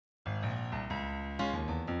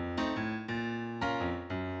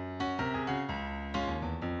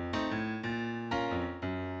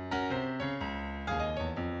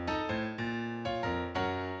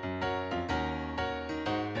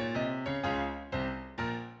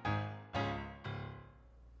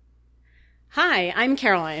Hi, I'm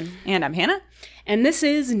Caroline. And I'm Hannah. And this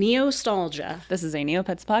is Neostalgia. This is a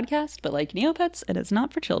Neopets podcast, but like Neopets, it is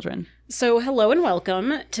not for children. So hello and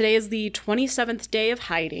welcome. Today is the 27th day of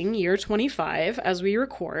hiding, year 25, as we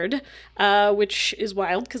record, which is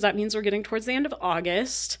wild because that means we're getting towards the end of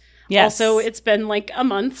August. Yes. Also, it's been like a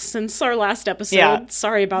month since our last episode. Yeah.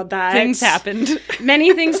 Sorry about that. Things happened.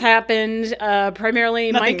 Many things happened.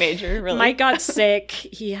 Primarily, Nothing major, really. Mike got sick.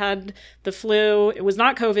 He had the flu. It was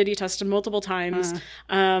not COVID. He tested multiple times.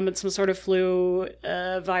 It's some sort of flu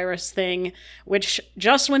virus thing, which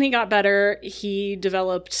just when he got better, he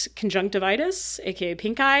developed conjunctivitis, aka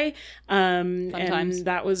pink eye. And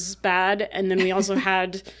that was bad. And then we also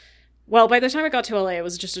had... Well, by the time it got to LA, it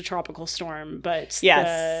was just a tropical storm, but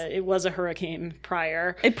yes. It was a hurricane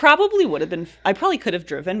prior. It probably would have been... I probably could have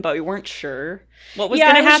driven, but we weren't sure what was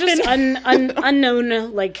going to happen. Yeah, it was just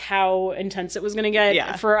unknown, like, how intense it was going to get.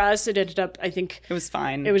 Yeah. For us, it ended up, I think... It was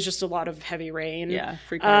fine. It was just a lot of heavy rain. Yeah,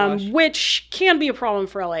 frequent wash. Which can be a problem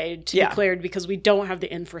for LA, to be cleared, because we don't have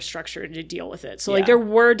the infrastructure to deal with it. So, like, there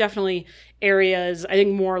were definitely areas, I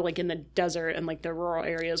think more, like, in the desert and, like, the rural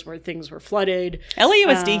areas where things were flooded.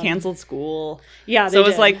 LAUSD canceled school. Yeah, so it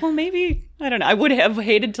was like, well, maybe... I don't know. I would have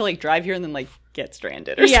hated to, like, drive here and then, like, get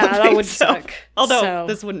stranded or something. Yeah, that would suck. Although,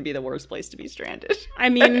 this wouldn't be the worst place to be stranded. I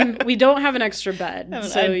mean, we don't have an extra bed,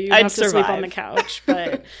 so you have to sleep on the couch.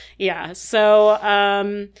 But, yeah. So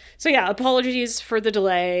yeah, apologies for the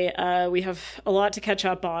delay. We have a lot to catch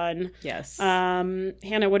up on. Yes.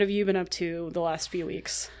 Hannah, what have you been up to the last few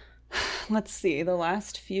weeks? Let's see. The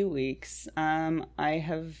last few weeks, I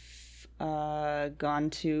have... gone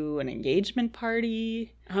to an engagement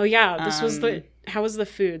party. Oh yeah, this was how was the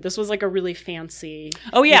food? This was like a really fancy.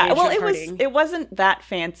 Oh yeah, well party. it wasn't that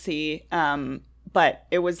fancy, but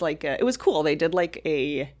it was like it was cool. They did like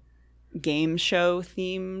a game show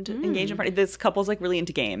themed engagement party. This couple's like really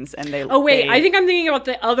into games, and they. Oh wait, I think I'm thinking about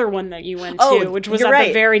the other one that you went to, which was at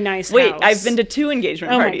the very nice house. Wait, I've been to 2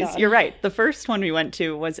 engagement parties. My God. You're right. The first one we went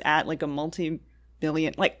to was at like a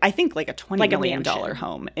multi-million, like I think like a $20 million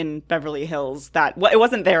home in Beverly Hills. It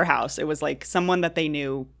wasn't their house. It was like someone that they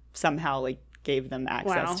knew somehow like gave them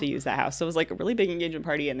access to use that house. So it was like a really big engagement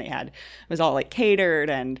party, and it was all like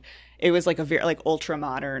catered, and it was like a very like ultra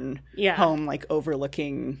modern home, like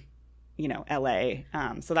overlooking, LA.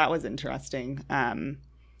 So that was interesting.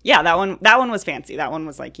 Yeah, that one was fancy. That one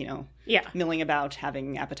was like, milling about,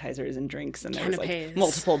 having appetizers and drinks, and there was like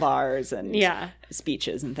multiple bars and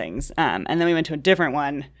speeches and things. And then we went to a different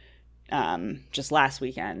one just last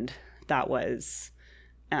weekend that was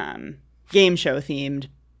game show themed,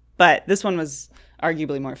 but this one was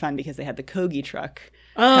arguably more fun because they had the Kogi truck.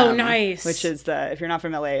 Oh, nice! Which is if you're not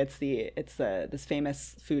from LA, it's this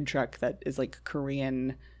famous food truck that is like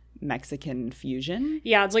Korean Mexican fusion.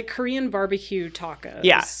 Yeah, it's like Korean barbecue tacos.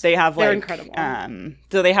 Yeah, they're incredible.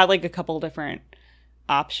 So they had like a couple different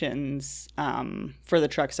options for the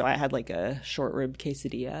truck. So I had like a short rib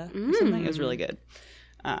quesadilla or something. It was really good.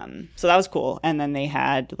 So that was cool. And then they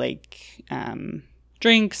had like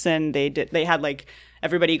drinks, and they had like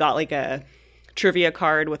everybody got like a trivia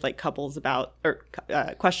card with like questions about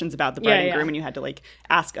the bride and groom, and you had to like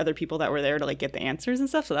ask other people that were there to like get the answers and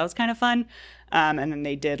stuff. So that was kind of fun. And then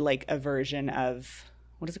they did like a version of,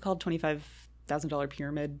 what is it called? $25,000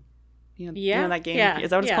 Pyramid. You know that game? Yeah. Is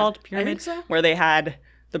that what it's called? Pyramid? I think so. Where they had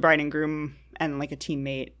the bride and groom and like a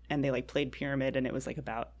teammate, and they like played Pyramid, and it was like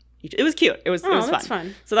about it was cute. It was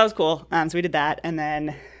fun. So that was cool. So we did that, and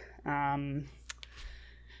then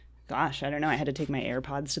gosh, I don't know. I had to take my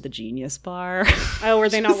AirPods to the Genius Bar. Oh, were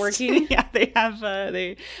they not working? Yeah, they have.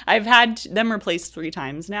 I've had them replaced 3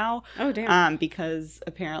 times now. Oh, damn. Because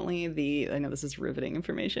apparently I know this is riveting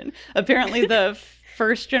information. Apparently the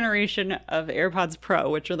first generation of AirPods Pro,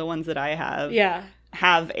 which are the ones that I have,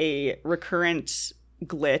 have a recurrent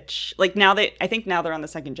glitch. Like I think now they're on the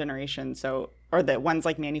 2nd generation. Or the ones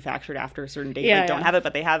like manufactured after a certain date don't have it,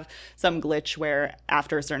 but they have some glitch where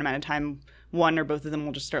after a certain amount of time, one or both of them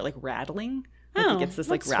will just start like rattling. Like it gets this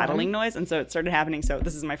like rattling noise. And so it started happening. So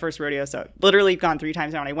this is my first rodeo. So literally gone 3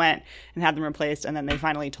 times now, and I went and had them replaced. And then they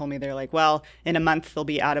finally told me, they're like, well, in a month they'll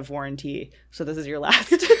be out of warranty. So this is your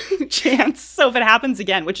last chance. So if it happens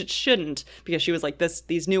again, which it shouldn't, because she was like,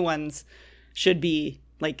 these new ones should be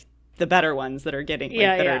like the better ones that are getting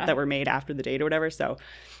that were made after the date or whatever. So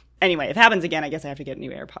anyway, if it happens again, I guess I have to get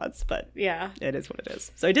new AirPods, but it is what it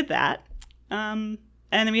is. So I did that.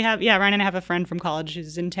 And then we have, Ryan and I have a friend from college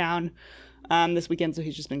who's in town this weekend, so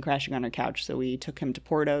he's just been crashing on our couch. So we took him to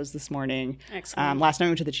Porto's this morning. Excellent. Last night we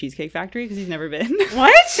went to the Cheesecake Factory because he's never been.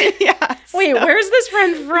 What? Yeah. Wait, where's this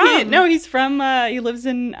friend from? He's from, he lives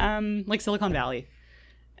in like Silicon Valley.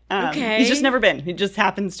 Okay. He's just never been. He just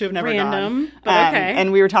happens to have never Random, but okay.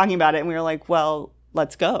 And we were talking about it, and we were like, well,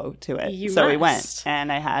 let's go to it. We went,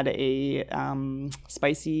 and I had a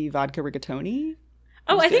spicy vodka rigatoni.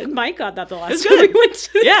 Oh, I think Mike got that the last time we went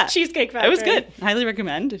to the Cheesecake Factory. It was good. Highly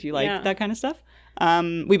recommend if you like that kind of stuff.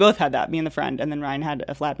 We both had that, me and the friend, and then Ryan had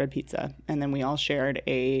a flatbread pizza, and then we all shared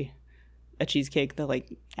a cheesecake, the like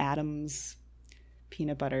Adams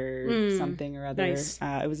peanut butter something or other. Nice.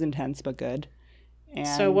 It was intense but good. And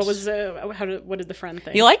so what did the friend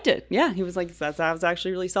think? He liked it. Yeah, he was like, that was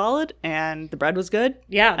actually really solid, and the bread was good.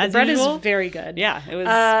 Yeah, the bread is very good. Yeah, it was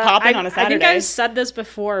popping on a Saturday. I think I've said this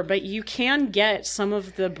before, but you can get some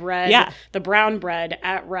of the bread, the brown bread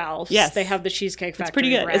at Ralph's. Yes. They have the Cheesecake Factory It's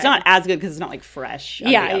pretty good. bread. It's not as good because it's not like fresh.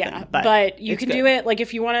 Yeah. But you can do it, like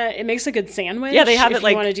if you want to, it makes a good sandwich. Yeah, they have if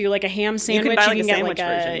like, you want to do like a ham sandwich, you can buy get sandwich like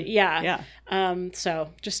version. Yeah.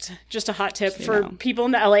 So just a hot tip for people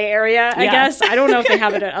in the LA area, I guess. I don't know if they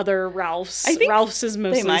have it at other Ralph's. I think Ralph's is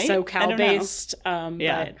mostly SoCal based.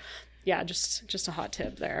 But yeah, just a hot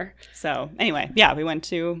tip there. So anyway, we went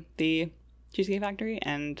to the Cheesecake Factory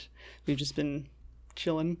and we've just been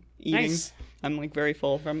chilling, eating. Nice. I'm like very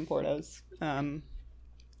full from Porto's. And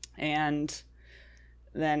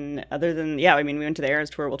then other than, we went to the Eras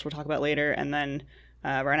tour, which we'll talk about later. And then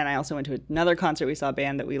Ryan and I also went to another concert. We saw a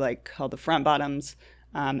band that we like called the Front Bottoms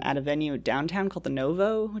at a venue downtown called the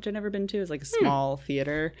Novo, which I'd never been to. It's like a small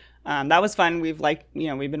theater. That was fun. We've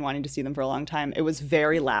been wanting to see them for a long time. It was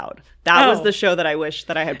very loud. That was the show that I wish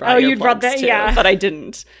that I had brought you'd brought that, to, but I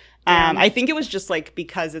didn't. I think it was just like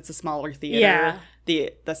because it's a smaller theater,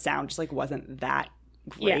 the sound just like wasn't that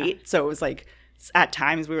great. Yeah. So it was like at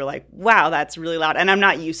times we were like, wow, that's really loud. And I'm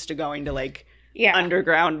not used to going to like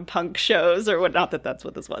underground punk shows or what. Not that that's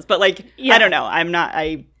what this was, but like I don't know.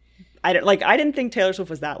 I didn't think Taylor Swift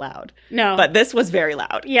was that loud. No, but this was very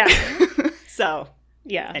loud. Yeah. So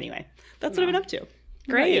anyway, that's what I've been up to.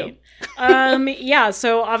 Great.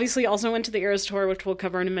 So obviously also went to the Eras tour, which we'll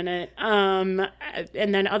cover in a minute. And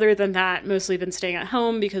then other than that, mostly been staying at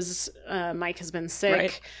home because Mike has been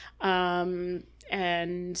sick. Right.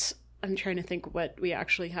 And I'm trying to think what we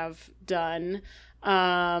actually have done.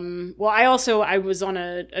 I was on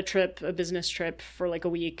a business trip for like a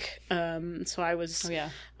week. So I was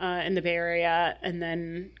in the Bay Area and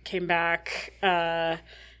then came back. And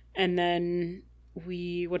then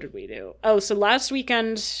what did we do? So last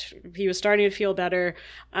weekend he was starting to feel better.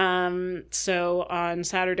 So on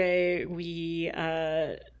Saturday we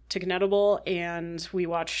took an edible and we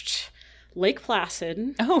watched Lake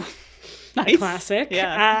Placid. Oh, nice. A classic.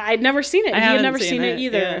 Yeah. I'd never seen it. He had never seen it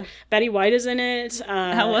either. Yeah. Betty White is in it.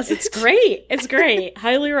 How was it? It's great. It's great.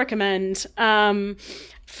 Highly recommend.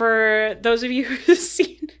 For those of you who've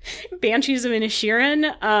seen Banshees of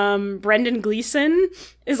Inisherin, Brendan Gleeson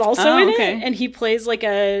is also in it, and he plays like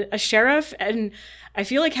a sheriff. And I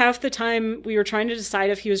feel like half the time we were trying to decide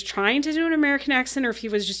if he was trying to do an American accent or if he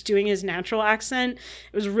was just doing his natural accent.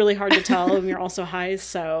 It was really hard to tell, and we were all so high.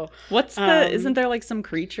 So what's isn't there like some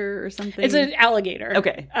creature or something? It's an alligator.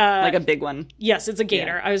 Okay, like a big one. Yes, it's a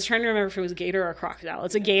gator. Yeah. I was trying to remember if it was a gator or a crocodile.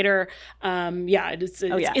 It's a gator. It's a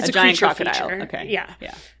giant creature crocodile. Feature. Okay. Yeah.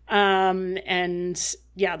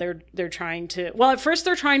 They're trying to. Well, at first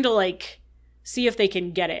they're trying to like see if they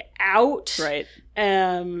can get it out, right?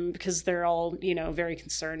 Because they're all very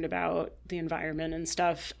concerned about the environment and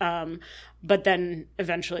stuff. But then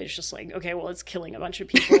eventually it's just like, okay, well, it's killing a bunch of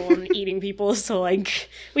people and eating people, so like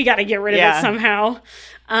we got to get rid of it somehow.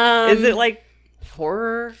 Is it like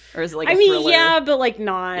horror or is it like a thriller? But like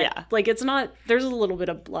not like it's not. There's a little bit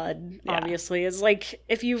of blood, obviously. It's like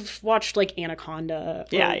if you've watched like Anaconda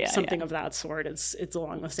or something of that sort, it's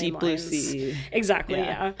along the same lines. Deep Blue Sea. Exactly.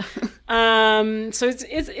 So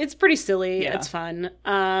it's pretty silly. It's fun.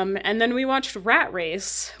 And then we watched Rat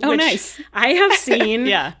Race, which nice. I have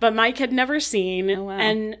seen, but Mike had never seen. Oh, wow.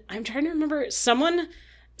 And I'm trying to remember, someone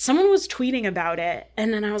was tweeting about it,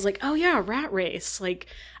 and then I was like, oh yeah, Rat Race. Like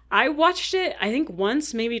I watched it, I think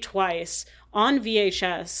once, maybe twice on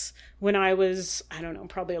VHS when I was, I don't know,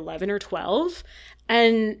 probably 11 or 12.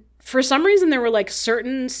 And for some reason there were like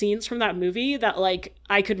certain scenes from that movie that like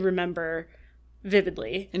I could remember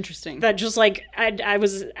vividly. Interesting. That just like I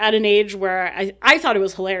was at an age where I thought it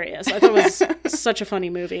was hilarious. I thought it was such a funny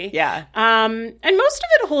movie. Yeah. And most of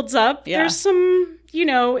it holds up. Yeah. There's some,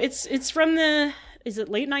 it's from the, is it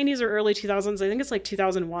late 90s or early 2000s? I think it's like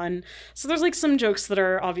 2001. So there's like some jokes that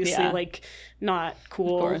are obviously like not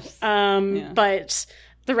cool. Of course. But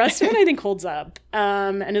the rest of it I think holds up.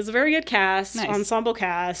 And is a very good cast, ensemble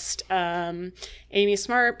cast. Amy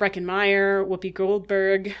Smart, Breckin Meyer, Whoopi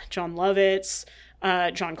Goldberg, John Lovitz,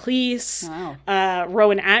 John Cleese,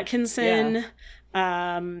 Rowan Atkinson.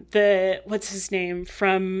 What's his name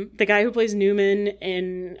from the guy who plays Newman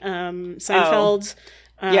in Seinfeld.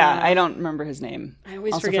 Yeah, I don't remember his name. I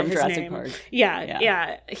always also forget from his Jurassic name. Park.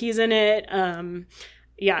 Yeah, he's in it.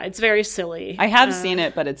 Yeah, it's very silly. I have seen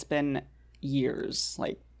it, but it's been years,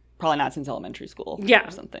 like probably not since elementary school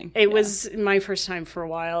or something. It was my first time for a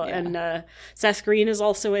while, and Seth Green is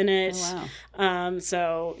also in it. Oh, wow.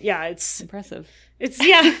 So, yeah, it's... impressive. It's,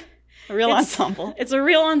 a real ensemble. It's a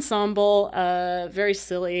real ensemble, very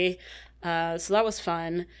silly. So that was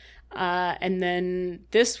fun. And then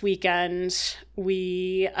this weekend,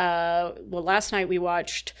 last night we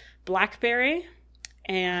watched Blackberry,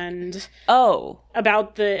 and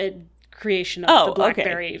about the creation of the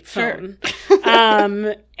BlackBerry phone.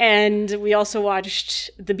 Sure. And we also watched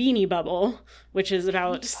The Beanie Bubble, which is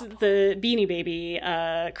about the Beanie Baby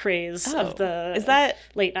craze of the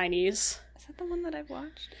late 90s. Is that the one that I've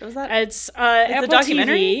watched? Was that? It's Apple a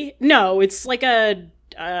documentary? TV. No, it's like a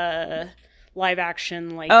live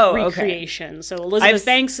action recreation. Okay. So Elizabeth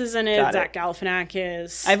Banks is in it. Zach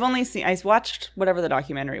Galifianakis. I watched whatever the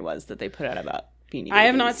documentary was that they put out about Beanie Babies. I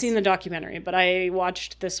have not seen the documentary, but I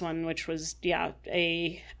watched this one, which was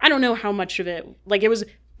I don't know how much of it, like, it was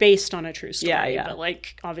based on a true story, but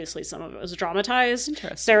like obviously some of it was dramatized.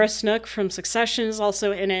 Sarah Snook from Succession is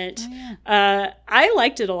also in it. Oh, yeah. I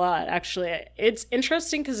liked it a lot, actually. It's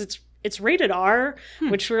interesting because it's rated R,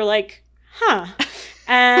 which we're like,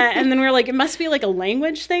 and then we were like, it must be like a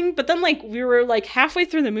language thing. But then like we were like halfway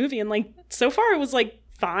through the movie, and like so far it was like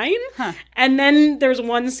fine. And then there's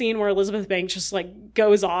one scene where Elizabeth Banks just like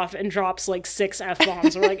goes off and drops like 6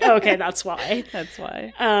 F-bombs. We're like, okay, that's why. That's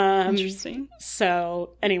why. Interesting.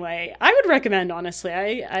 So anyway, I would recommend, honestly.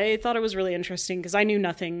 I thought it was really interesting because I knew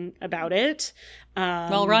nothing about it.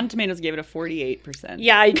 Well, Rotten Tomatoes gave it a 48%.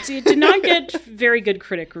 Yeah, it did not get very good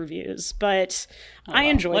critic reviews, but I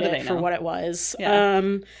enjoyed it for what it was.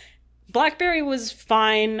 Yeah. Blackberry was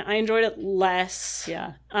fine. I enjoyed it less.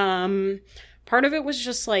 Yeah. Part of it was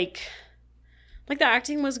just like the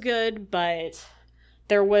acting was good, but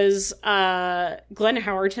there was Glenn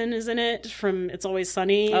Howerton is in it from It's Always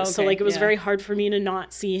Sunny. Oh, okay. So like it was very hard for me to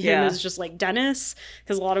not see him as just like Dennis,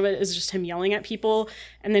 because a lot of it is just him yelling at people.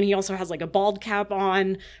 And then he also has like a bald cap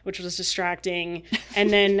on, which was distracting. And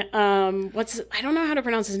then I don't know how to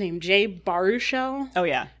pronounce his name. Jay Baruchel. Oh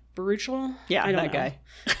yeah. Baruchel? Yeah, I don't know. Guy.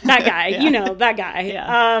 That guy, you know, that guy.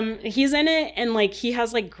 Yeah. He's in it, and like he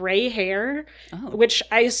has like gray hair, which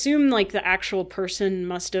I assume like the actual person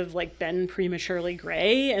must have like been prematurely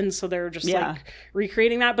gray, and so they're just like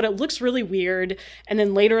recreating that. But it looks really weird. And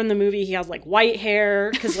then later in the movie, he has like white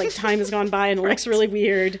hair because like time has gone by and it looks really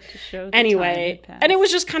weird. Anyway, and it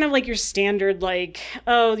was just kind of like your standard like,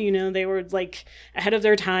 oh, you know, they were like ahead of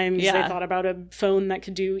their time because they thought about a phone that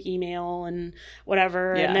could do email and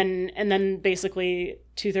whatever, and then basically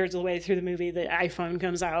 2/3 of the way through the movie, the iPhone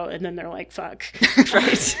comes out, and then they're like, fuck.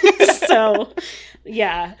 Right. So,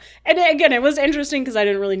 yeah. And again, it was interesting because I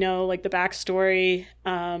didn't really know, like, the backstory.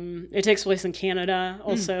 It takes place in Canada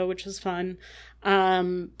also, which is fun.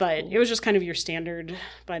 But it was just kind of your standard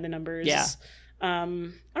by the numbers. Yeah. I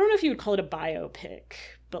don't know if you would call it a biopic,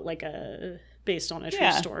 but like based on a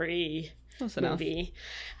true story movie.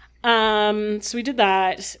 So we did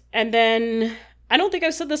that. And then I don't think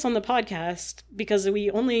I've said this on the podcast because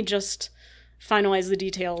we only just finalized the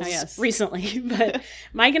details recently, but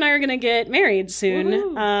Mike and I are going to get married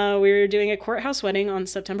soon. We're doing a courthouse wedding on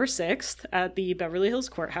September 6th at the Beverly Hills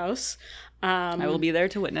Courthouse. I will be there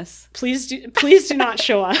to witness. Please do not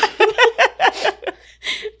show up.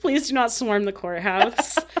 Please do not swarm the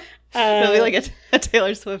courthouse. It'll be like a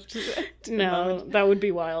Taylor Swift. No, that would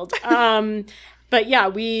be wild. But yeah,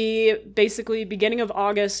 we basically, beginning of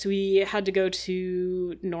August, we had to go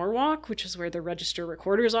to Norwalk, which is where the Register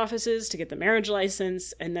Recorder's office is, to get the marriage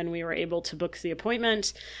license. And then we were able to book the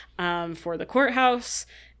appointment for the courthouse.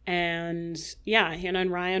 And yeah, Hannah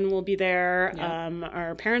and Ryan will be there. Yeah.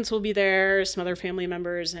 Our parents will be there, some other family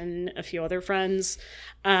members, and a few other friends.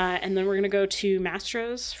 And then we're going to go to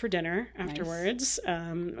Mastro's for dinner afterwards,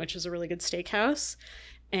 which is a really good steakhouse.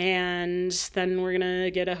 And then we're going to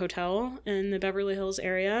get a hotel in the Beverly Hills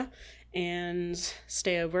area and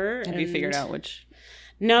stay over. Have you figured out which?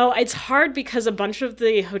 No, it's hard because a bunch of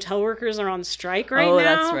the hotel workers are on strike now. Oh,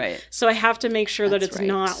 that's right. So I have to make sure that it's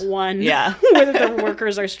not one where the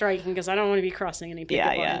workers are striking, because I don't want to be crossing any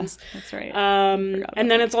picket lines. That's right. And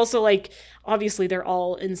then it's also like, obviously they're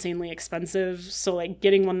all insanely expensive. So like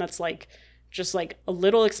getting one that's like just like a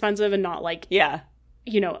little expensive and not like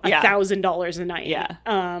you know, $1,000 a night. Yeah.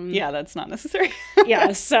 That's not necessary.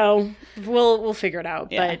 So we'll figure it out.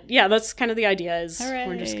 But yeah, that's kind of the idea is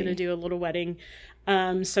we're just going to do a little wedding.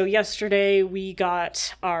 So yesterday we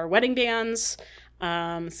got our wedding bands.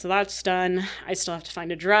 So that's done. I still have to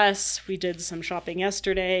find a dress. We did some shopping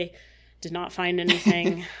yesterday. Did not find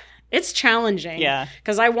anything. It's challenging. Yeah.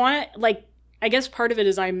 Because I want, like, I guess part of it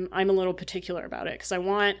is I'm a little particular about it. Because I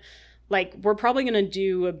want, like, we're probably going to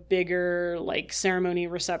do a bigger, like, ceremony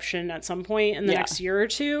reception at some point in the next year or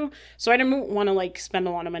two. So I don't want to, like, spend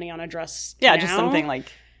a lot of money on a dress now. Just something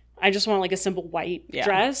like... I just want, like, a simple white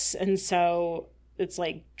dress. And so it's,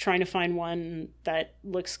 like, trying to find one that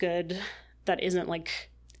looks good, that isn't,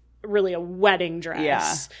 like, really a wedding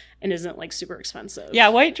dress and isn't, like, super expensive. Yeah,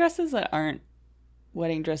 white dresses that aren't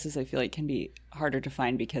wedding dresses, I feel like, can be harder to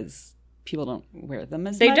find because people don't wear them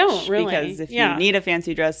as much. They don't, really. Because if you need a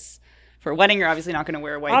fancy dress for a wedding, you're obviously not going to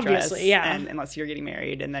wear a white dress. And unless you're getting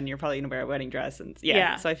married, and then you're probably going to wear a wedding dress. And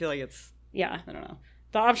so I feel like it's... I don't know.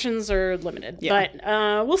 The options are limited.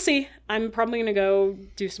 But we'll see. I'm probably going to go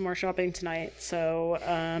do some more shopping tonight. So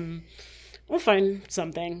we'll find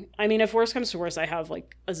something. I mean, if worse comes to worse, I have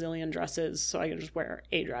like a zillion dresses, so I can just wear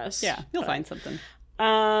a dress. Yeah, you'll find something.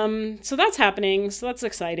 So that's happening. So that's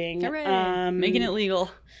exciting. Hooray. Making it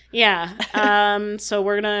legal. Yeah. So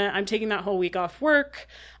I'm taking that whole week off work.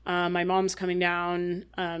 My mom's coming down.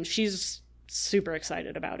 She's super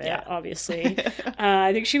excited about it, obviously.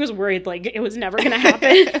 I think she was worried like it was never gonna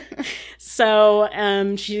happen. So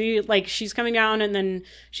she's coming down, and then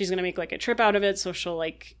she's gonna make like a trip out of it, so she'll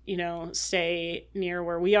like, you know, stay near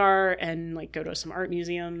where we are and like go to some art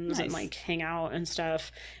museums and like hang out and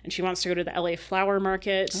stuff. And she wants to go to the LA flower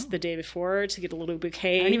market the day before to get a little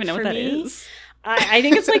bouquet. I don't even know what that is. I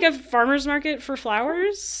think it's like a farmer's market for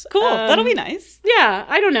flowers. Cool. That'll be nice. Yeah.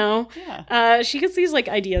 I don't know. Yeah. She gets these like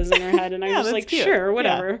ideas in her head, and I'm just like, cute. Sure,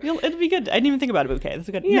 whatever. Yeah. It'll be good. I didn't even think about a bouquet. That's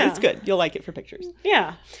good. Yeah. It's good. You'll like it for pictures.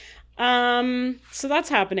 Yeah. So that's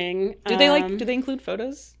happening. Do they include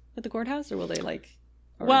photos at the courthouse, or will they like...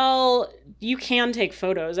 Well, you can take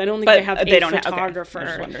photos. I don't think they have a photographer. I was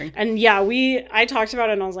just wondering. And I talked about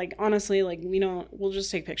it, and I was like, honestly, like, we'll just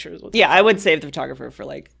take pictures. I would save the photographer for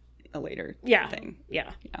like a later thing.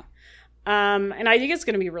 Yeah. And I think it's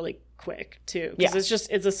going to be really quick too, because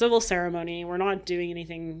it's a civil ceremony. We're not doing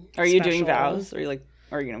anything you doing vows? Are you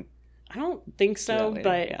gonna... I don't think so,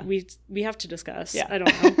 but we have to discuss. I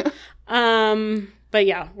don't know. But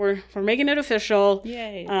yeah, we're making it official.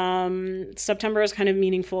 Yay. September is kind of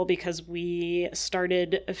meaningful because we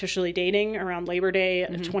started officially dating around Labor Day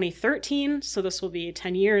of 2013. So this will be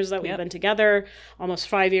 10 years that we've been together, almost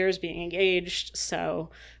 5 years being engaged.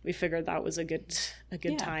 So we figured that was a good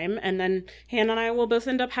time. And then Hannah and I will both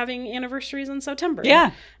end up having anniversaries in September.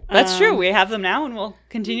 Yeah, that's true. We have them now, and we'll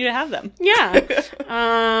continue to have them. Yeah.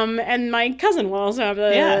 And my cousin will also have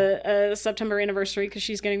a September anniversary because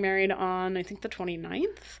she's getting married on, I think, the 29th.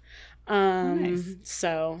 Nice.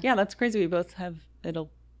 So yeah, that's crazy.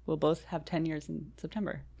 We'll both have 10 years in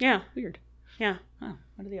September. Yeah. Weird. Yeah. Oh,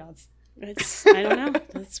 what are the odds? I don't know.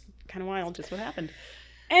 That's kind of wild. Just what happened.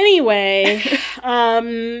 Anyway,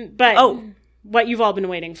 but what you've all been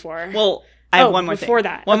waiting for. Well, I have one more thing. Before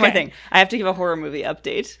that. One more thing. I have to give a horror movie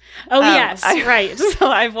update. Oh, yes. Right. So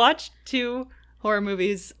I've watched 2 horror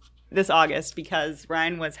movies this August because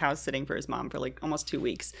Ryan was house sitting for his mom for like almost 2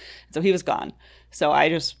 weeks. So he was gone. So I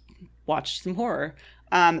just watched some horror.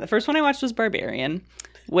 The first one I watched was Barbarian,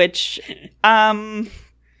 which, I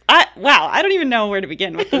don't even know where to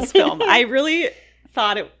begin with this film. I really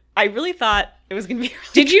thought it was going to be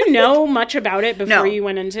really Did you know much about it before you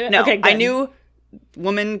went into it? No, okay, good. I knew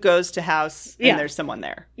woman goes to house and there's someone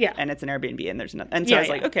there. Yeah. And it's an Airbnb and there's nothing. And so I was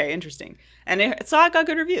like, okay, interesting. And it got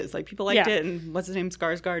good reviews. Like people liked it. And what's his name?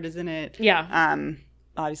 Skarsgård is in it. Yeah.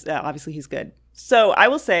 Obviously he's good. So I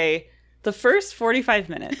will say the first 45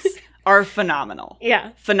 minutes are phenomenal.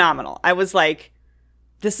 Yeah. Phenomenal. I was like,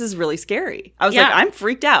 this is really scary. I was like, I'm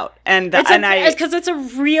freaked out. And because it's a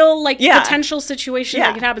real potential situation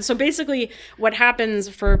that could happen. So basically what happens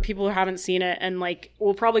for people who haven't seen it, and like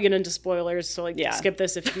we'll probably get into spoilers, so skip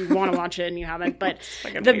this if you want to watch it and you haven't. But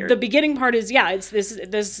the beginning part is it's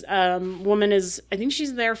this woman is, I think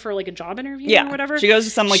she's there for like a job interview or whatever. She goes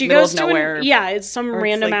to some middle of nowhere. It's some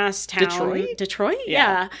random ass town. Detroit?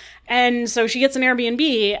 Yeah. And so she gets an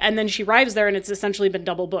Airbnb, and then she arrives there, and it's essentially been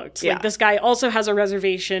double booked. Like this guy also has a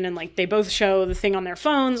reservation, and like they both show the thing on their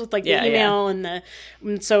phones with like the email and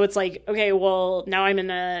so it's like, okay, well now I'm in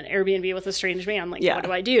an Airbnb with a strange man. Like what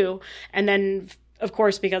do I do? And then of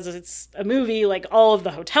course, because it's a movie, like all of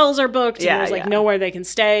the hotels are booked, and there's like nowhere they can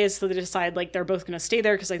stay. So they decide like they're both going to stay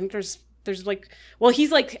there because I think there's like, well,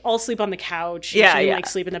 he's like, I'll sleep on the couch. And she can like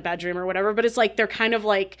sleep in the bedroom or whatever. But it's like they're kind of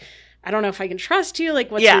like I don't know if I can trust you. Like,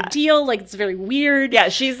 what's your deal? Like, it's very weird. Yeah,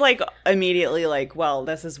 she's like immediately like, well,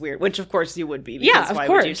 this is weird. Which, of course, you would be. Because why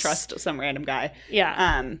would you trust some random guy?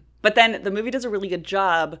 Yeah. But then the movie does a really good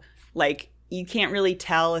job. Like, you can't really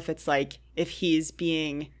tell if it's like, if he's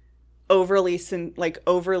being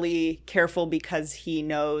overly careful because he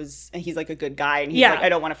knows and he's like a good guy and he's like, I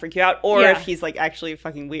don't want to freak you out, or if he's like actually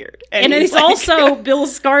fucking weird. And then he's like, also Bill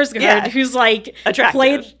Skarsgård, who's like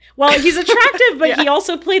attractive. He's attractive, but he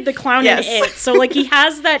also played the clown in It. So like he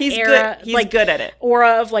has that era, good. He's good at it.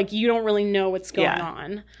 Aura of like you don't really know what's going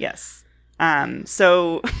on. Yes.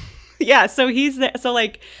 So yeah, so he's there. So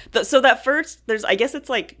like so that first I guess it's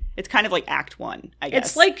like it's kind of like act one, I guess.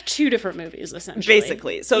 It's like two different movies essentially.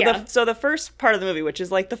 Basically. So the first part of the movie, which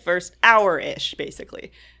is like the first hour-ish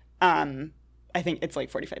basically. I think it's like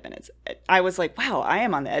 45 minutes. I was like, wow, I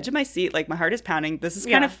am on the edge of my seat. Like, my heart is pounding. This is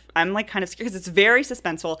kind of, I'm like kind of scared because it's very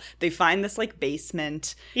suspenseful. They find this like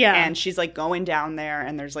basement. Yeah. And she's like going down there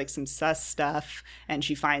and there's like some sus stuff. And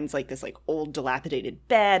she finds like this like old dilapidated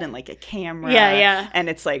bed and like a camera. Yeah, yeah. And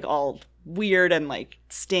it's like all weird and like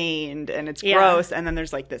stained and it's gross. And then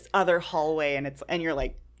there's like this other hallway and you're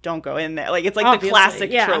like, don't go in there. Like, it's like obviously, the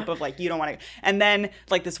classic trope of like, you don't want to. And then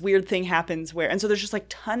like this weird thing happens and so there's just like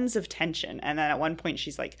tons of tension. And then at one point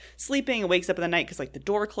she's like sleeping and wakes up in the night because like the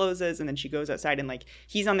door closes and then she goes outside and like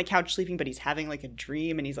he's on the couch sleeping, but he's having like a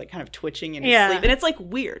dream and he's like kind of twitching in his sleep. And it's like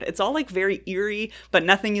weird. It's all like very eerie, but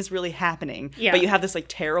nothing is really happening. Yeah. But you have this like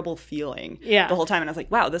terrible feeling the whole time. And I was like,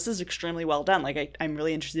 wow, this is extremely well done. Like I'm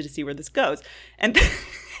really interested to see where this goes. And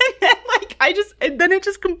then it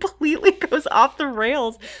just completely goes off the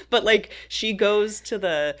rails. But like she goes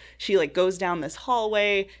down this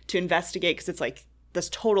hallway to investigate because it's like this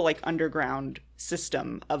total like underground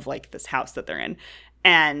system of like this house that they're in.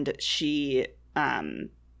 And she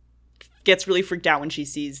gets really freaked out when she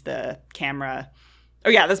sees the camera. Oh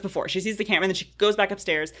yeah, that's before. She sees the camera and then she goes back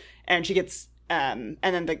upstairs and she gets and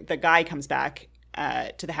then the guy comes back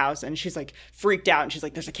to the house and she's like freaked out and she's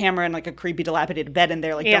like, there's a camera and like a creepy dilapidated bed in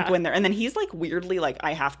there, like don't go in there. And then he's like weirdly like,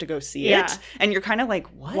 I have to go see it. And you're kind of like,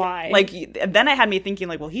 what? Why? Like then it had me thinking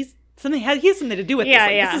like, well, he has something to do with this.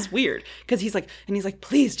 Like, this is weird because he's like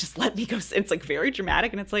please just let me go. It's like very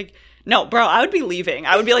dramatic and it's like, no, bro, I would be leaving.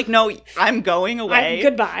 I would be like, no, I'm going away.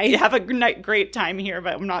 Goodbye. You have a great time here,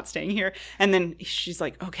 but I'm not staying here. And then she's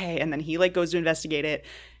like, okay. And then he like goes to investigate it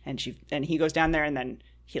and he goes down there and then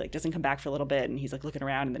he like doesn't come back for a little bit and he's like looking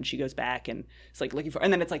around and then she goes back and it's like looking for,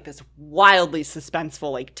 and then it's like this wildly suspenseful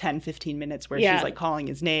like 10-15 minutes where she's like calling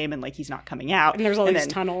his name and like he's not coming out and there's all these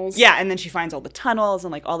tunnels. And then she finds all the tunnels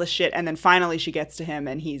and like all this shit and then finally she gets to him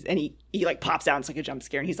and he like pops out and it's like a jump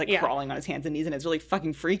scare and he's like crawling on his hands and knees and it's really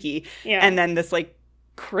fucking freaky. And then this like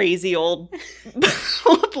crazy old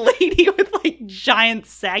lady with like giant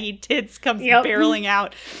saggy tits comes barreling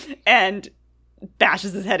out and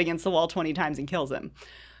bashes his head against the wall 20 times and kills him.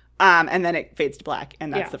 And then it fades to black,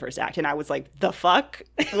 and that's the first act. And I was like, the fuck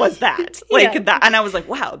was that? That, and I was like,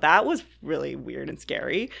 wow, that was really weird and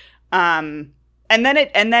scary. And then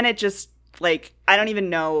it just like, I don't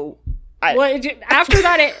even know. After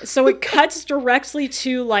that, it cuts directly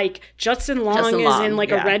to like Justin Long is in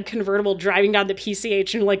like a red convertible driving down the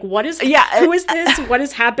PCH and like, what is who is this? What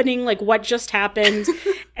is happening? Like, what just happened?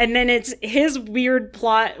 And then it's his weird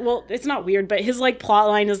plot. Well, it's not weird, but his like plot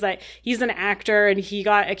line is that he's an actor and he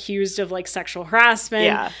got accused of like sexual harassment.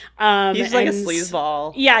 He's like a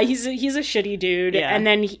sleazeball. Yeah, he's a shitty dude. And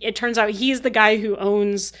then it turns out he's the guy who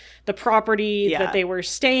owns the property that they were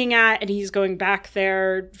staying at, and he's going back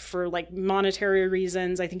there for like monetary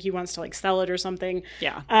reasons. I think he wants to like sell it or something.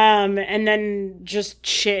 And then just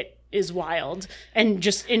shit is wild and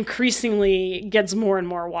just increasingly gets more and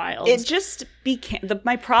more wild. It just became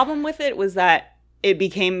my problem with it was that it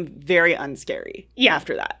became very unscary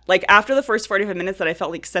after that. Like after the first 45 minutes that I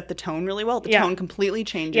felt like set the tone really well. The tone completely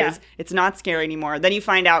changes. It's not scary anymore. Then you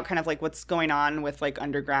find out kind of like what's going on with like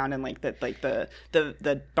underground and like the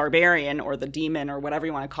barbarian or the demon or whatever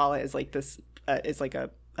you want to call it is like this is like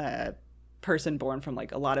a person born from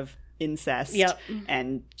like a lot of incest.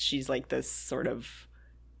 And she's like this sort of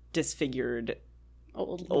disfigured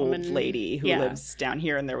old lady who lives down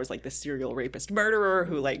here, and there was like this serial rapist murderer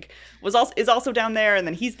who like is also down there, and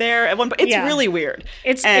then he's there at one point. It's really weird.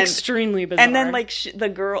 It's extremely bizarre. And then like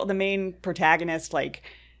the main protagonist, like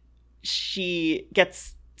she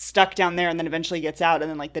gets stuck down there and then eventually gets out, and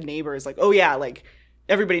then like the neighbor is like, oh yeah, like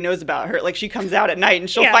everybody knows about her. Like she comes out at night and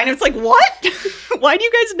she'll find him. It's like, what? Why do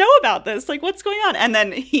you guys know about this? Like, what's going on? And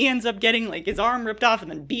then he ends up getting like his arm ripped off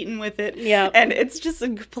and then beaten with it. And it's just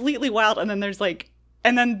completely wild. And then there's like,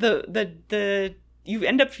 and then the you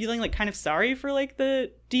end up feeling like kind of sorry for like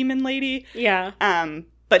the demon lady.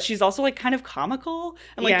 but she's also like kind of comical.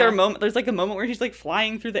 And like there's like a moment where she's like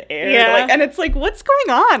flying through the air. Yeah. Like, and it's like, what's going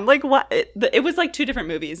on? Like what? It was like 2 different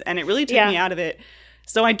movies, and it really took me out of it.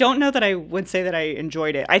 So I don't know that I would say that I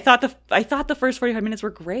enjoyed it. I thought the first 45 minutes were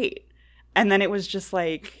great. And then it was just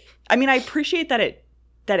like, I mean, I appreciate that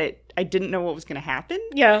I didn't know what was going to happen.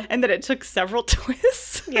 Yeah. And that it took several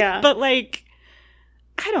twists. Yeah. But like,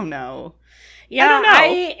 I don't know. Yeah, I don't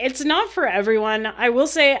know. It's not for everyone. I will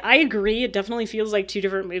say, I agree. It definitely feels like 2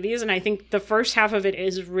 different movies. And I think the first half of it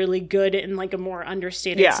is really good in like a more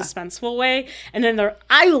understated, suspenseful way. And then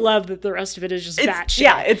I love that the rest of it is just batshit.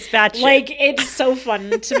 Yeah, it's batshit. Like, it's so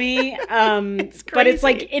fun to me. It's but it's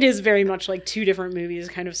like, it is very much like 2 different movies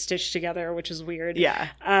kind of stitched together, which is weird. Yeah.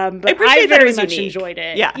 But I very much enjoyed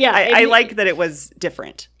it. Yeah. Yeah. I like that it was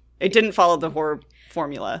different. It didn't follow the horror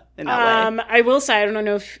formula in that way. I will say, I don't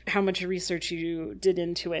know how much research you did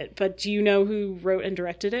into it, but do you know who wrote and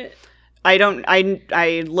directed it? I don't.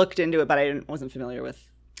 I looked into it, but I wasn't familiar with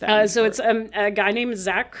that. So it's a guy named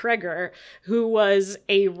Zach Kreger, who was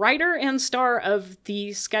a writer and star of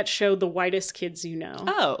the sketch show The Whitest Kids You Know.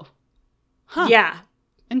 Oh. Huh. Yeah.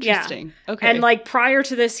 Interesting. Yeah. Okay. And like prior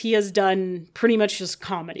to this, he has done pretty much just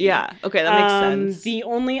comedy. Yeah. Okay, that makes sense. The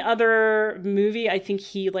only other movie I think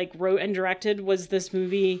he like wrote and directed was this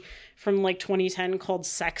movie from like 2010 called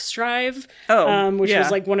Sex Drive. Which was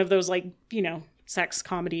like one of those like, you know, sex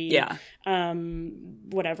comedy. Yeah.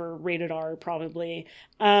 Whatever, rated R probably.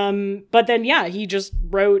 But then he just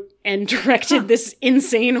wrote and directed this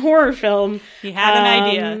insane horror film. He had an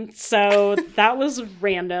idea. So that was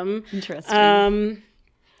random. Interesting.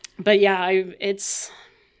 But it's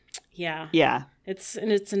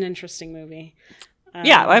an interesting movie.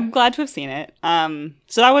 I'm glad to have seen it.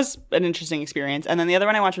 So that was an interesting experience. And then the other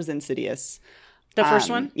one I watched was Insidious. The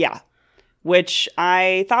first one? Yeah. Which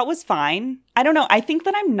I thought was fine. I don't know. I think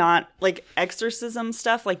that I'm not, like, exorcism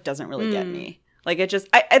stuff, like, doesn't really get me. Like, it just,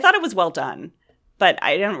 I thought it was well done. But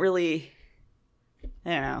I don't really,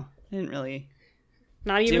 I don't know. I didn't really.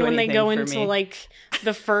 Not even when they go into me. Like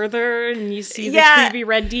the further and you see the creepy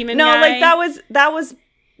red demon guy. No, like that was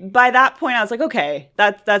by that point I was like, okay,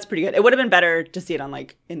 that's pretty good. It would have been better to see it on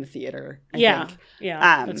like in the theater. I think.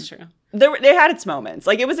 Yeah, that's true. They had its moments.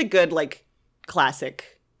 Like it was a good like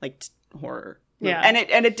classic like horror. Yeah,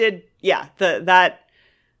 and it did. Yeah,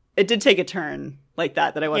 it did take a turn like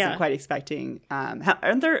that I wasn't quite expecting.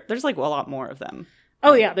 Aren't there's like a lot more of them.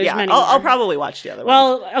 Oh, yeah, there's many. I'll probably watch the other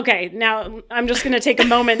ones. Well, okay, now I'm just going to take a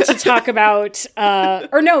moment to talk about,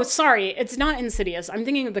 it's not Insidious. I'm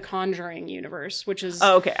thinking of the Conjuring universe, which is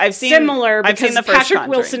similar because the first Patrick Conjuring.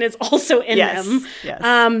 Wilson is also in them.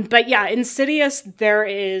 Yes. But yeah, Insidious, there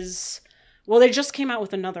is, well, they just came out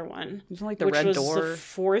with another one. Wasn't like the which Red was Door? the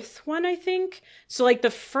 4th one, I think. So like the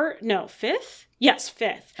 5th? Yes,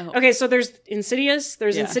 5th. Oh. Okay, so there's Insidious.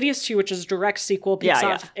 There's Insidious 2, which is a direct sequel. Picks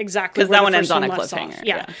off exactly because where that the one first ends on a left cliffhanger. Off.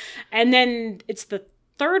 Yeah. And then it's the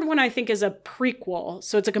 3rd one, I think, is a prequel.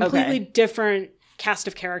 So it's a completely different cast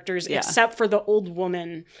of characters, except for the old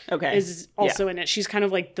woman is also in it. She's kind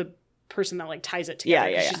of like the person that like ties it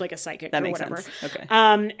together. She's like a psychic or whatever. Sense. Okay.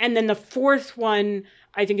 And then the 4th one,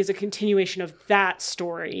 I think, is a continuation of that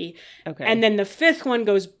story. Okay. And then the 5th one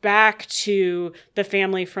goes back to the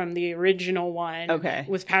family from the original one. Okay.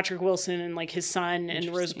 With Patrick Wilson and like his son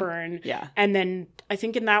and Rose Byrne. Yeah. And then I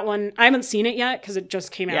think in that one, I haven't seen it yet because it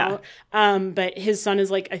just came out. But his son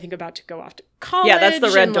is like, I think about to go off to college. Yeah, that's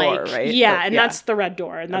the Red Door, right? Yeah, that's the Red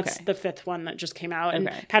Door. And that's the 5th one that just came out.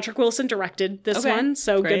 And Patrick Wilson directed this one.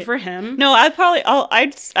 So good for him. No,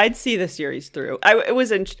 I'd see the series through. I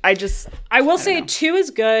will say 2 is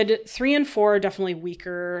good. 3 and 4 are definitely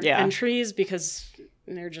weaker entries because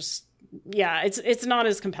they're just it's not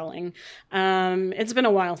as compelling. It's been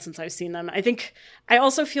a while since I've seen them. I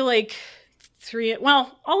also feel like 3,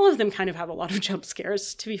 all of them kind of have a lot of jump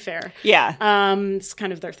scares, to be fair. Yeah. It's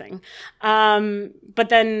kind of their thing. But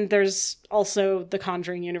then there's also the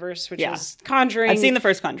Conjuring universe, which is Conjuring. I've seen the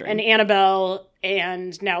first Conjuring. And Annabelle,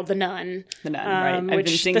 and now The Nun. The Nun, right.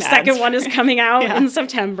 Which the second one is coming out in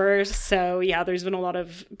September. So, there's been a lot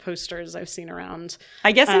of posters I've seen around.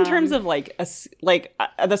 I guess in terms of,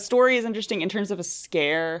 the story is interesting. In terms of a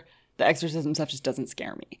scare, the exorcism stuff just doesn't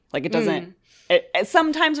scare me. Like, it doesn't...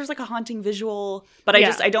 sometimes there's like a haunting visual, but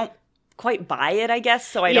I don't quite buy it, I guess.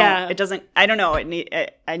 So I don't know.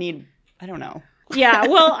 I don't know. Yeah.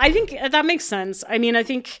 Well, I think that makes sense. I mean, I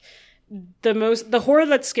think the horror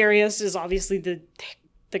that's scariest is obviously the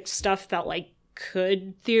stuff that like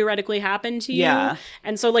could theoretically happen to you. Yeah.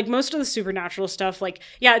 And so like most of the supernatural stuff, like,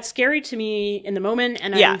 yeah, it's scary to me in the moment,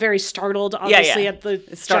 and I'm very startled, obviously, at the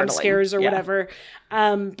jump scares or whatever.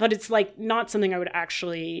 But it's like not something I would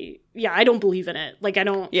actually, I don't believe in it. Like, I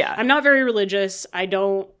don't, I'm not very religious. I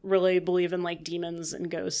don't really believe in like demons and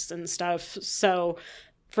ghosts and stuff. So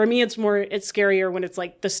for me, it's scarier when it's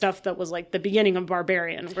like the stuff that was like the beginning of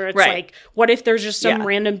Barbarian, where it's like, what if there's just some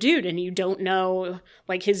random dude and you don't know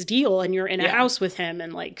like his deal, and you're in a house with him,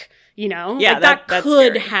 and like, you know, like, that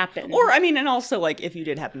could happen. Or, I mean, and also like if you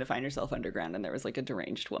did happen to find yourself underground and there was like a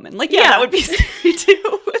deranged woman, like, that would be scary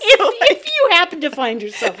too. If you happen to find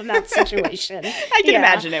yourself in that situation, I can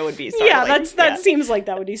imagine it would be startling. That seems like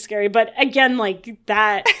that would be scary. But again, like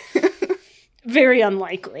that, very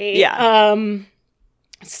unlikely. Yeah.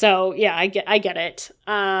 So yeah, I get it.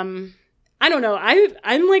 I don't know.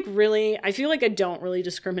 I'm like really, I feel like I don't really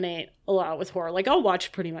discriminate a lot with horror. Like, I'll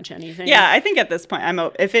watch pretty much anything. Yeah, I think at this point,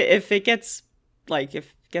 if it gets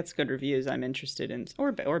good reviews, I'm interested in,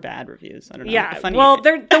 or bad reviews. I don't know. Yeah.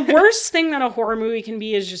 The worst thing that a horror movie can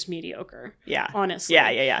be is just mediocre. Yeah. Honestly.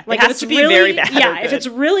 Yeah. Like, it has to be really, very bad. Yeah. If it's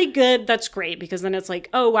really good, that's great, because then it's like,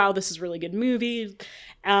 oh wow, this is a really good movie.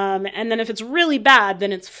 And then if it's really bad,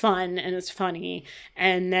 then it's fun and it's funny.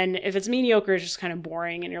 And then if it's mediocre, it's just kind of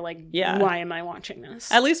boring, and you're like, why am I watching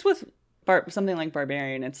this? At least with something like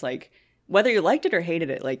Barbarian, it's like, whether you liked it or hated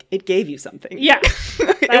it, like, it gave you something. Yeah.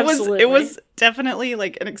 Absolutely. It was definitely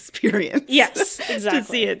like an experience. Yes, exactly. To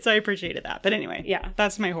see it. So I appreciated that. But anyway,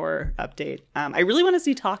 that's my horror update. I really want to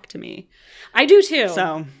see Talk to Me. I do too.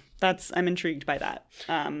 So I'm intrigued by that.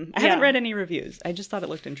 I haven't read any reviews. I just thought it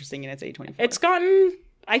looked interesting, and it's A24. It's gotten,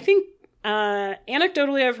 I think,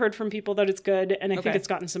 anecdotally, I've heard from people that it's good, and I think it's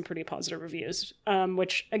gotten some pretty positive reviews.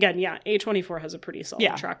 Which, again, A24 has a pretty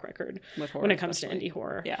solid track record with horror, when it comes to indie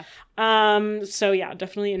horror. Yeah. So yeah,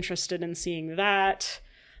 definitely interested in seeing that.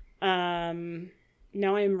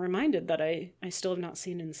 Now I'm reminded that I still have not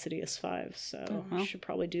seen Insidious 5, so I should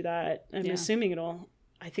probably do that. I'm assuming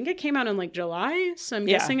I think it came out in like July, so I'm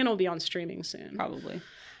guessing it'll be on streaming soon. Probably.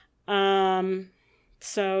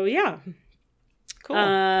 So yeah.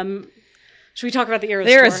 Cool. Should we talk about the Eras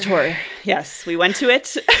Tour? The Eras Tour. Yes, we went to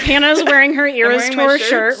it. Hannah's wearing her Eras Tour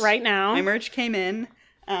shirt right now. My merch came in.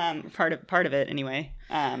 Part of it anyway.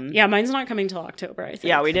 Yeah, mine's not coming till October, I think.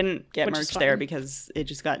 Yeah, we didn't get merch there because it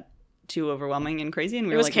just got too overwhelming and crazy, and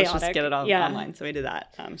we were like, chaotic. Let's just get it all online. So we did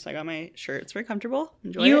that. So I got my shirt. It's very comfortable.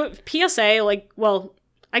 Enjoy it. PSA,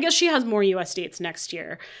 I guess she has more US dates next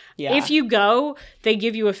year. Yeah. If you go, they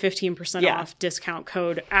give you a 15% off discount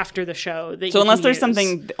code after the show. So unless there's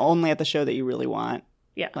something only at the show that you really want,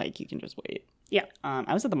 like, you can just wait. Yeah.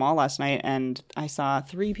 I was at the mall last night, and I saw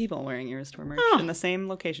 3 people wearing Eras Tour merch in the same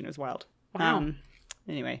location. It was wild. Wow.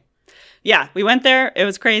 Anyway. Yeah, we went there. It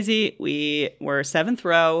was crazy. We were 7th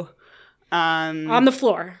row. On the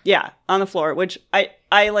floor. Yeah, on the floor, which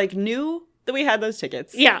I like knew that we had those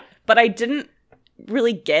tickets. Yeah. But I didn't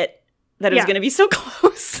really get that it was going to be so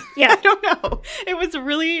close. Yeah. I don't know. It was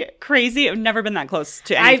really crazy. I've never been that close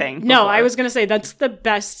to anything No, I was going to say that's the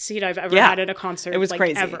best seat I've ever had at a concert. It was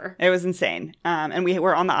crazy. Ever. It was insane. And we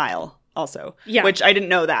were on the aisle also. Yeah. Which I didn't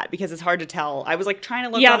know that because it's hard to tell. I was like trying to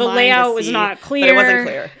look online the layout was not clear. But it wasn't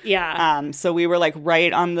clear. Yeah. So we were like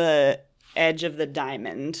right on the edge of the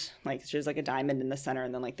diamond. Like, there's like a diamond in the center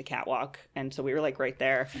and then like the catwalk. And so we were like right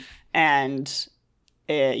there. And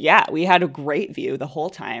we had a great view the whole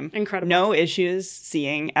time. Incredible. No issues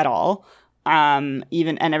seeing at all. And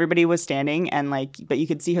everybody was standing and like, but you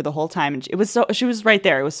could see her the whole time. And she was right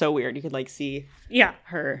there. It was so weird. You could like see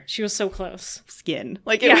her. She was so close. Skin.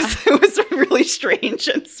 Like it was really strange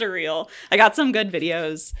and surreal. I got some good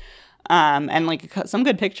videos. And like some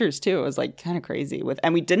good pictures too. It was like kind of crazy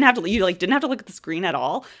and we didn't have to look at the screen at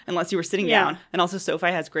all unless you were sitting down. And also SoFi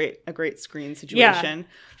has a great screen situation. Yeah.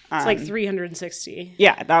 It's like 360.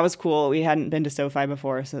 Yeah, that was cool. We hadn't been to SoFi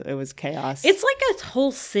before, so it was chaos. It's like a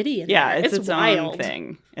whole city in there. It's its wild. own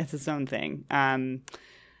thing. It's its own thing.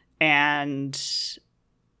 And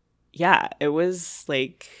yeah, it was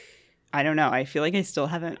like, I don't know. I feel like I still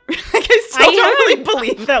haven't. I don't really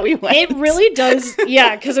believe that we went. It really does.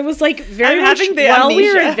 Yeah, because it was like very much while amnesia.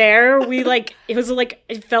 We were there. We like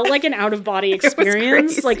it felt like an out of body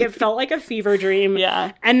experience. Like it felt like a fever dream.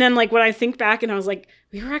 Yeah. And then like when I think back and I was like,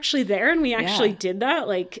 we were actually there and we actually did that.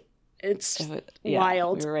 Like it's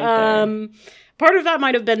wild. We were right there. Part of that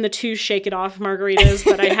might have been the 2 Shake It Off margaritas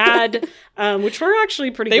that I had, which were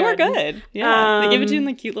actually pretty good. They were good. Yeah. They gave it to you in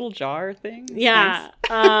the cute little jar thing. Yeah.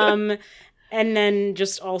 Nice. And then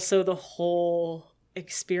just also the whole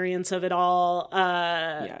experience of it all.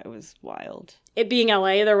 Yeah, it was wild. It being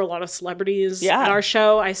LA, there were a lot of celebrities at our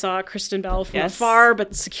show. I saw Kristen Bell from afar, but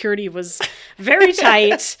the security was very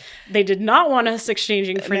tight. They did not want us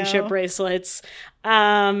exchanging friendship bracelets.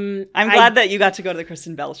 I'm glad that you got to go to the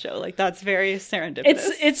Kristen Bell show. Like, that's very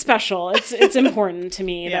serendipitous. It's special. It's important to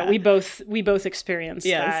me that we both experienced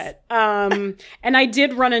that. And I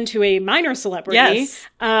did run into a minor celebrity,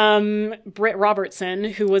 Britt Robertson,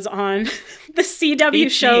 who was on the CW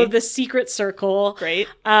show The Secret Circle. Great.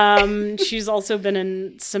 She's also been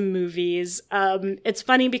in some movies. It's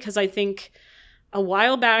funny because I think a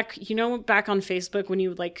while back, back on Facebook when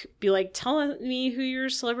you would be like, tell me who your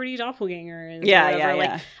celebrity doppelganger is.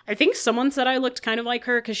 Yeah. I think someone said I looked kind of like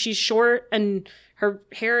her because she's short and her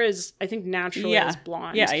hair is, I think, naturally is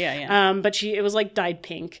blonde. Yeah. But it was dyed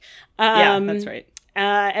pink. That's right.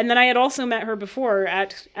 And then I had also met her before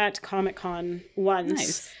at Comic-Con once.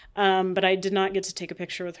 Nice. But I did not get to take a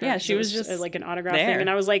picture with her. Yeah, she was just an autograph there. thing, and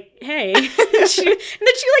I was like, "Hey!" and then she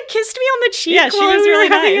kissed me on the cheek. Yeah, she was really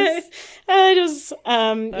nice.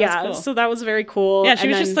 Cool. So that was very cool. Yeah, she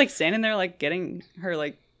was just standing there, getting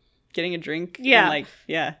a drink. Yeah, and,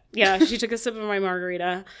 yeah. She took a sip of my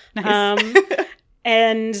margarita. Nice.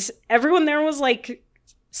 And everyone there was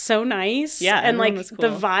so nice. Yeah, and was cool.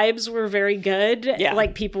 The vibes were very good. Yeah.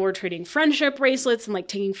 People were trading friendship bracelets and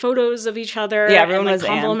taking photos of each other. Yeah, everyone and, was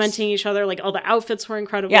complimenting each other. All the outfits were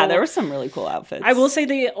incredible. Yeah, there were some really cool outfits. I will say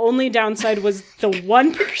the only downside was the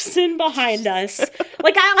one person behind us.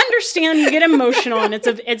 I understand you get emotional and it's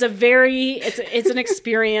an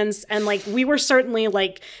experience, and we were certainly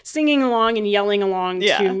singing along and yelling along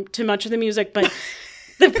to much of the music, but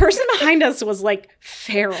the person behind us was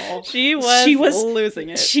feral. She was losing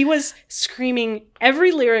it. She was screaming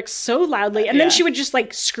every lyric so loudly, and then she would just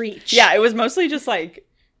screech. Yeah, it was mostly just scream.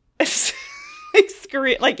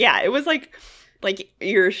 It was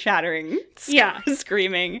ear shattering.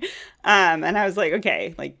 Screaming. And I was like,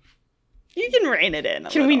 okay, you can rein it in.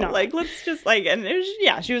 Can we not? Let's just and it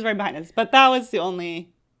was, she was right behind us, but that was the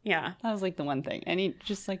only. Yeah. That was the one thing. And he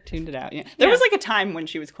just tuned it out. Yeah. There was a time when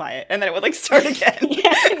she was quiet and then it would start again.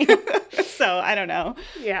 So I don't know.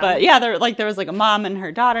 Yeah. But yeah, there was a mom and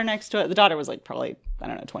her daughter next to it. The daughter was probably, I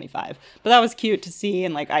don't know, 25. But that was cute to see.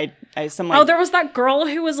 And there was that girl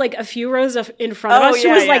who was a few rows in front of us who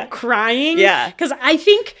was crying. Yeah. Because I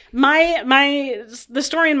think the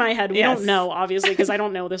story in my head, we don't know, obviously, because I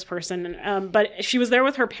don't know this person. But she was there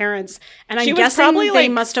with her parents. And I'm guessing probably, they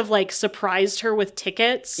must have surprised her with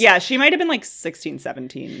tickets. Yeah, she might have been 16,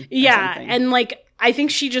 17. Yeah. And I think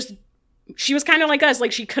she was kind of like us.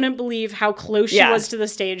 She couldn't believe how close she was to the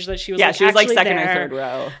stage that she was. Yeah, she was second there. or third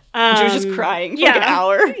row. She was just crying for an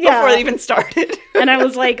hour before they even started. And I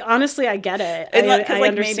was honestly, I get it. I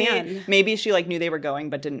understand. Maybe she knew they were going,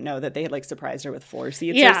 but didn't know that they had serprised her with 4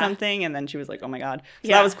 seats or something. And then she was like, "Oh my god!" So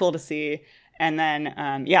that was cool to see. And then,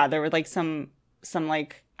 there were some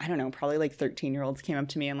I don't know, probably 13-year-olds came up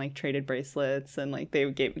to me and traded bracelets, and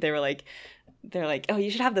they're like, "Oh, you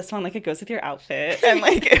should have this one. It goes with your outfit." And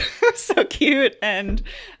it was so cute. And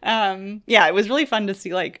it was really fun to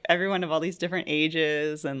see everyone of all these different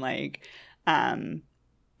ages. And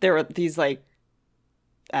there were these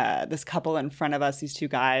this couple in front of us, these 2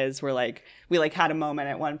 guys were we had a moment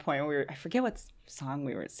at one point where I forget what song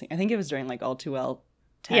we were singing. I think it was during All Too Well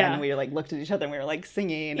 10. Yeah. We looked at each other and we were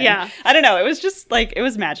singing. And, I don't know. It was just it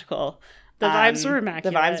was magical. The vibes were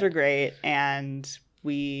immaculate. The vibes were great. And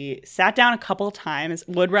we sat down a couple times.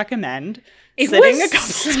 Would recommend sitting a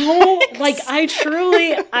couple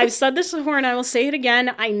times. I've said this before and I will say it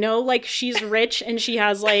again. I know she's rich and she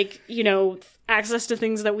has access to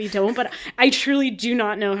things that we don't, but I truly do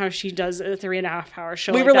not know how she does a 3.5-hour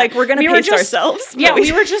show. We were we're gonna pace ourselves. Yeah,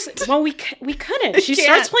 we were just we couldn't. She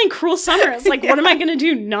starts playing Cruel Summer. It's what am I gonna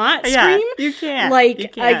do? Not scream? You can't. You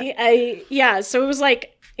can't. So it was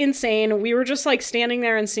insane. We were just standing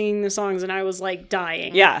there and singing the songs, and I was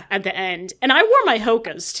dying. At the end, and I wore my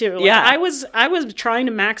Hokas too. I was trying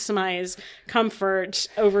to maximize comfort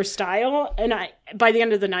over style, and by the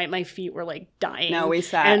end of the night, my feet were dying. No, we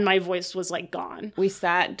sat, and my voice was gone. We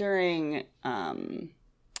sat during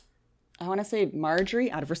I want to say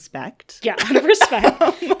Marjorie, out of respect. Yeah, out of respect.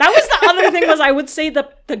 That was the other thing was I would say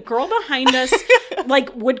the girl behind us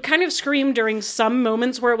would kind of scream during some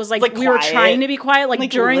moments where it was we were trying to be quiet,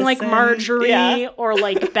 during listen. Marjorie or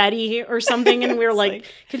Betty or something, and we were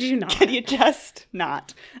could you not? Could you just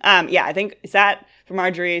not? I think sat for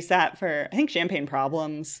Marjorie, sat for, I think, Champagne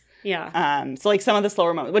Problems. Yeah. So like some of the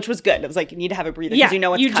slower moments, which was good. It was like, you need to have a breather because you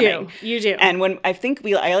know what's coming. You do. And when I think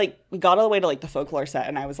we got all the way to like the folklore set,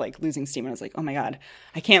 and I was like losing steam, and I was like, oh my God,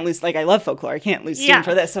 I can't lose, like I love folklore. I can't lose steam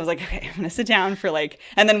for this. So I was like, okay, I'm going to sit down for like,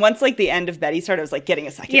 and then once like the end of Betty started, I was like getting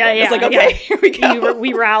a second. I was like, okay, here we go.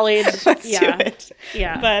 We rallied. Let's do it.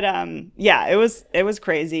 Yeah. But it was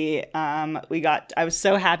crazy. I was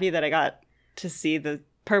so happy that I got to see the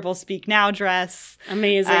purple Speak Now dress.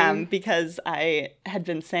 Amazing. Because I had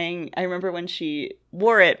been saying, I remember when she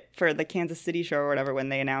wore it for the Kansas City show or whatever, when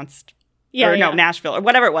they announced, Nashville or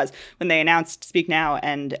whatever it was, when they announced Speak Now,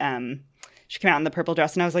 and she came out in the purple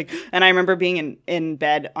dress, and I was like, and I remember being in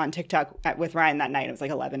bed on TikTok with Ryan that night. It was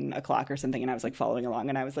like 11 o'clock or something, and I was like following along,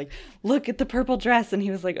 and I was like, look at the purple dress, and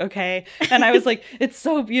he was like, okay, and I was like, it's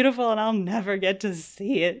so beautiful, and I'll never get to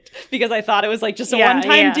see it, because I thought it was like just a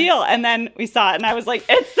one-time deal, and then we saw it, and I was like,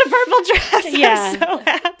 it's the purple dress. I'm so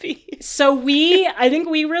happy. So I think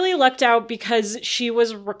we really lucked out because she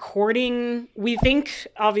was recording, we think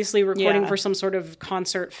obviously recording for some sort of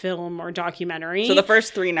concert film or documentary. So the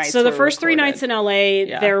first 3 nights nights in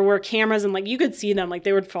LA, there were cameras, and like you could see them, like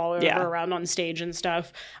they would follow her around on stage and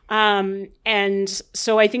stuff. And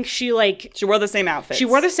so I think she wore the same outfits. She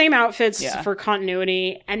wore the same outfits for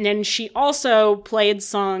continuity, and then she also played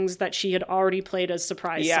songs that she had already played as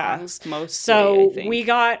surprise songs. So we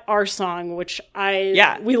got our song, which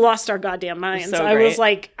we lost our goddamn minds. I was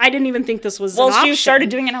like, I didn't even think this was an option. She started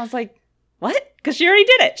doing it, and I was like, what? Because she already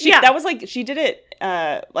did it. That was like, she did it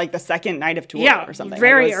like the second night of tour or something.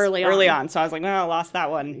 Very early on. So I was like, well, I lost that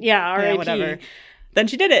one. Yeah, R.I.P. Whatever. Then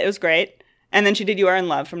she did it. It was great. And then she did You Are in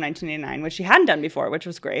Love from 1989, which she hadn't done before, which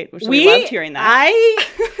was great. We loved hearing that.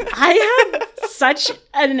 I had such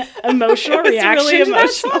an emotional reaction to that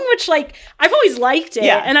song, which like, I've always liked it.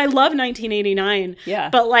 And I love 1989. Yeah.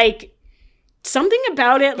 But like, something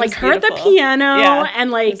about it, like her at the piano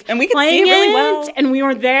and like and we could playing see it really well, and we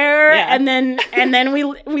were there, and then we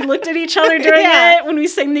looked at each other during it when we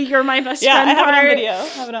sang the "You're My Best Friend" part. I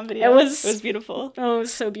have it on video. It was beautiful. Oh, it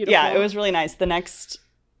was so beautiful. Yeah, it was really nice. The next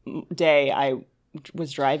day, I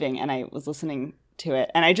was driving and I was listening to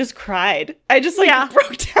it, and I just cried. I just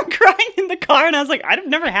broke down crying in the car, and I was like, I've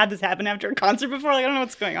never had this happen after a concert before. Like, I don't know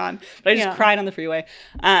what's going on, but I just cried on the freeway.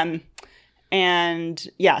 And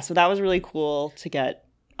so that was really cool to get,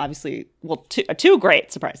 obviously, two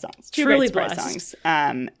great surprise songs. Truly great surprise songs.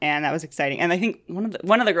 And that was exciting. And I think one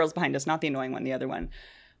of the girls behind us, not the annoying one, the other one,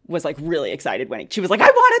 was like really excited when she was like,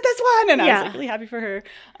 I wanted this one. And I was like really happy for her.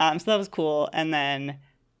 So that was cool. And then,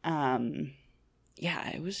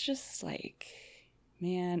 it was just like,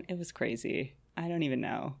 man, it was crazy. I don't even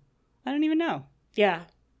know. Yeah.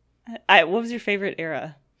 What was your favorite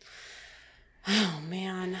era? Oh,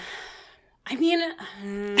 man. I mean,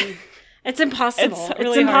 it's impossible.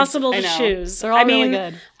 It's impossible to choose. They're all really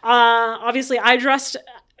good. Obviously, I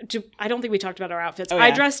don't think we talked about our outfits.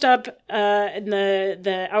 I dressed up in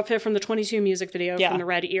the outfit from the 22 music video from the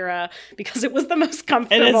Red era because it was the most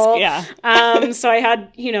comfortable. It is, so I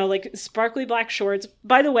had, like sparkly black shorts.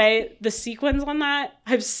 By the way, the sequins on that,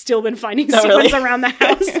 I've still been finding sequins around the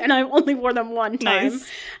house, and I only wore them one time.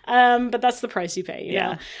 Nice. But that's the price you pay, you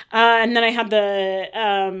know? And then I had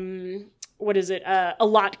the... a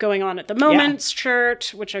lot going on at the moment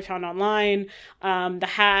shirt, which I found online, the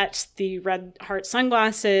hat, the red heart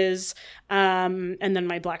sunglasses, and then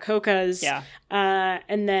my black hokas.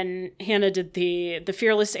 And then Hannah did the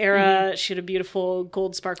Fearless era. Mm-hmm. She had a beautiful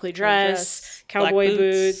gold sparkly dress, cowboy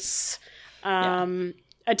boots.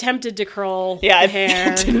 Attempted to curl the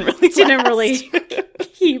hair. Didn't really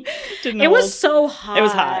keep. It was so hot. It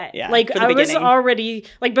was hot. Yeah. Like I was already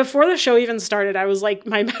like before the show even started. I was like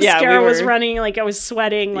my mascara was running. Like I was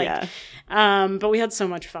sweating. Like, but we had so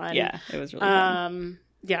much fun. Yeah, it was really fun.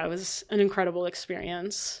 It was an incredible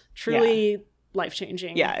experience. Truly life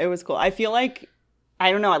changing. Yeah, it was cool. I feel like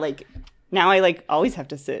I don't know. Now I always have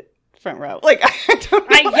to sit front row. Like I don't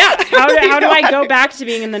know. How do I go back to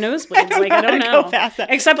being in the nosebleeds? Like I don't know. Go past that.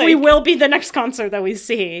 Except we will be the next concert that we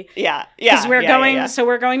see. Because we're going. So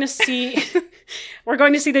we're going to see. We're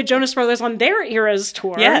going to see the Jonas Brothers on their Eras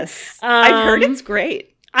tour. Yes, I've heard it's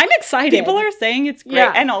great. I'm excited. People are saying it's great,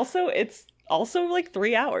 and also it's like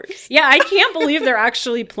 3 hours. Yeah, I can't believe they're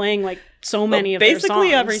actually playing like so many of their songs.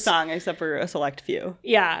 Basically every song except for a select few.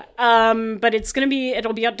 Yeah. But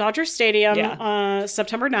it'll be at Dodger Stadium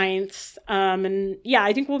September 9th. And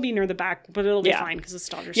I think we'll be near the back, but it'll be fine because it's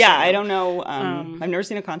Dodger Stadium. Yeah, I don't know. I've never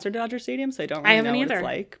seen a concert at Dodger Stadium, so I don't really know what it's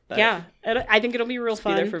like. But I think it'll be real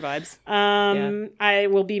fun. Be there for vibes. I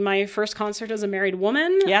will be my first concert as a married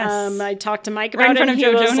woman. Yes. I talked to Mike about it.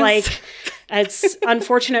 Joe Jonas. Like, It's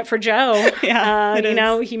unfortunate for Joe. Yeah, you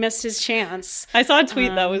know, he missed his chance. I saw a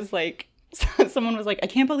tweet that was like, someone was like, I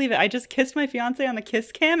can't believe it. I just kissed my fiance on the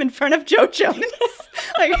kiss cam in front of Joe Jonas.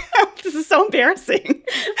 Like, this is so embarrassing.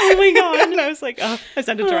 Oh my God. And I was like, oh, I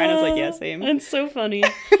sent it to Ryan. I was like, yeah, same. It's so funny.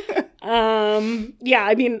 Yeah,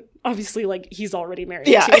 I mean, obviously, like, he's already married.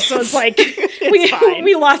 Yeah. Too, so it's like,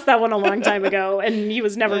 we lost that one a long time ago, and he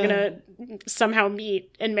was never going to somehow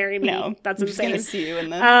meet and marry me. No. That's I'm insane. just gonna see you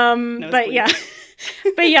in the but yeah.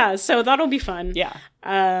 But yeah, so that'll be fun. Yeah.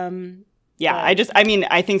 Yeah,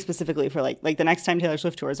 I think specifically for like the next time Taylor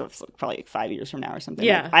Swift tours, it's probably like 5 years from now or something.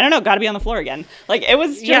 Yeah. Like, I don't know, got to be on the floor again. Like, it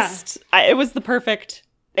was just, it was the perfect,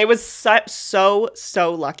 it was so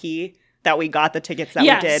lucky that we got the tickets that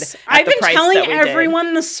we did. I've been telling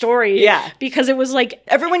everyone the story. Yeah. Because it was like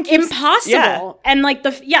everyone keeps, impossible. Yeah. And like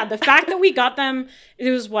the fact that we got them,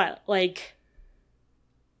 it was what, like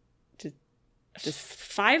just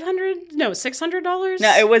 $500? No, $600?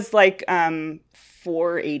 No, it was like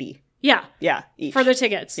 $480. Yeah. Yeah. Each. For the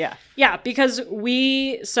tickets. Yeah. Yeah, because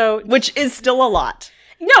which is still a lot.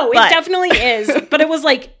 No, it definitely is. But it was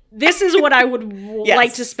like, this is what I would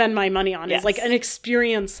like to spend my money on. Is like an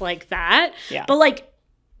experience like that. Yeah. But like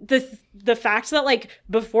the fact that like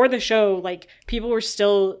before the show, like people were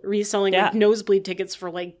still reselling like nosebleed tickets for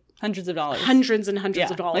like hundreds of dollars. Hundreds and hundreds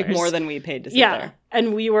of dollars. Like more than we paid to sit there.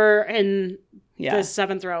 And we were in the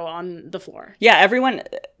seventh row on the floor. Yeah,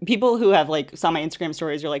 people who have like saw my Instagram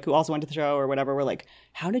stories or like who also went to the show or whatever were like,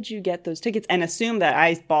 how did you get those tickets? And assume that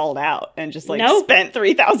I balled out and just like spent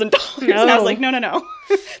 $3,000. And I was like, no.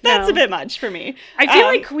 That's a bit much for me. I feel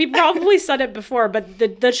like we probably said it before, but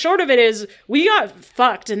the short of it is we got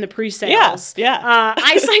fucked in the pre-sales. Yeah.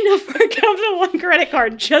 I signed up for a Capital One credit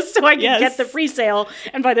card just so I could get the pre-sale.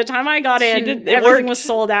 And by the time I got in, everything was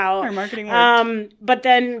sold out. Our marketing worked. But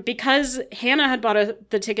then because Hannah had bought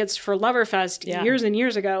the tickets for Loverfest years and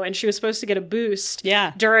years ago, and she was supposed to get a boost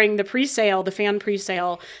during the pre-sale, the fan pre-sale,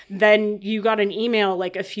 then you got an email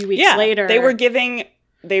like a few weeks later.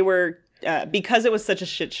 Because it was such a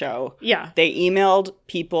shit show. Yeah. They emailed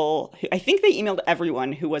people. I think they emailed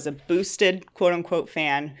everyone who was a boosted quote unquote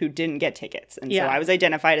fan who didn't get tickets. And so I was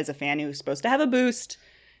identified as a fan who was supposed to have a boost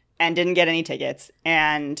and didn't get any tickets.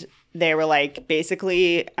 And they were like,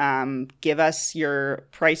 basically, give us your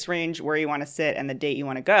price range, where you want to sit, and the date you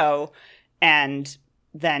want to go. And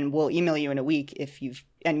then we'll email you in a week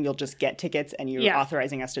and you'll just get tickets, and you're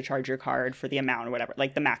authorizing us to charge your card for the amount or whatever,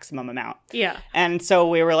 like the maximum amount. Yeah. And so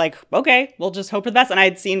we were like, okay, we'll just hope for the best. And I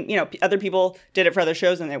had seen, other people did it for other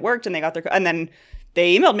shows and it worked and they got and then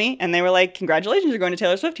they emailed me and they were like, congratulations, you're going to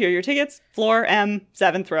Taylor Swift. Here are your tickets. Floor M,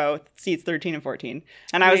 7th row, seats 13 and 14.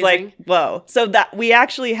 And I was like, whoa. So that we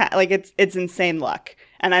actually had, like, it's insane luck.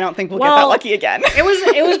 And I don't think we'll get that lucky again. It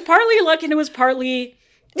was partly luck and it was partly...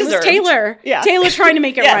 Deserved. It was Taylor. Yeah. Taylor trying to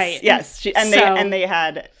make it right. Yes. They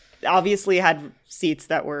had obviously had seats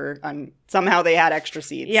that were somehow they had extra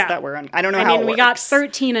seats that were I don't know how it works. We got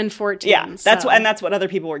 13 and 14. Yeah. That's what other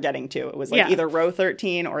people were getting too. It was like either row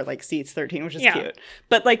 13 or like seats 13, which is cute.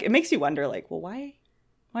 But like it makes you wonder like, well, why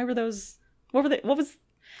were those what was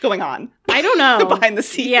going on? I don't know. Behind the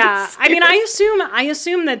scenes. Yeah. I mean, I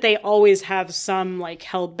assume that they always have some like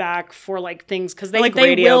held back for like things because they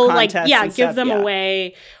will like give them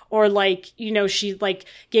away, or like she like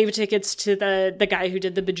gave tickets to the guy who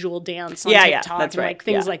did the Bejeweled dance on TikTok that's and right. like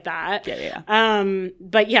things like that. Yeah.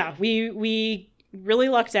 But yeah, we really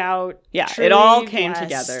lucked out. Yeah, it all came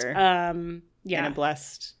together. In a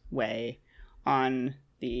blessed way on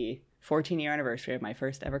the 14-year anniversary of my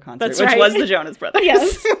first ever concert, which was the Jonas Brothers.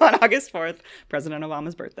 Yes. On August 4th, President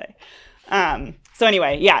Obama's birthday. So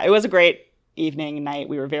anyway, it was a great evening, night.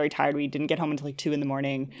 We were very tired. We didn't get home until like 2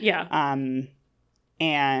 a.m. Yeah.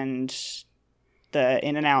 And the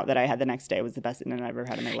In-N-Out that I had the next day was the best In-N-Out I've ever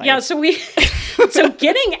had in my life. Yeah, so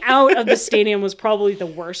getting out of the stadium was probably the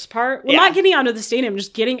worst part. Well, not getting out of the stadium,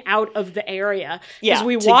 just getting out of the area. Because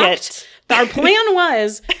we walked... Our plan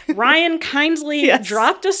was Ryan kindly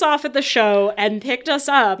dropped us off at the show and picked us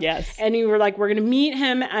up. Yes. And we were like, we're going to meet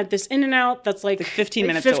him at this In-N-Out that's like 15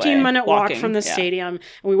 minutes 15-minute walk from the stadium. And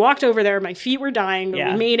we walked over there. My feet were dying, but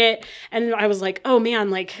we made it. And I was like, oh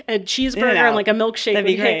man, like a cheeseburger and like a milkshake would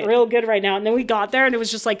hit real good right now. And then we got there and it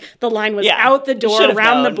was just like the line was out the door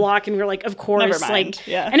around the block. And we were like, of course. Like,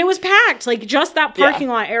 and it was packed. Like just that parking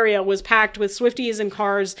lot area was packed with Swifties and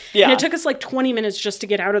cars. Yeah. And it took us like 20 minutes just to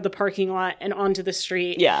get out of the parking lot and onto the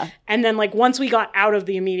street. Yeah. And then like once we got out of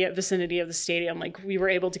the immediate vicinity of the stadium, like we were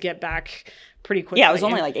able to get back pretty quickly. Yeah, it was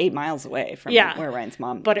only like 8 miles away from where Ryan's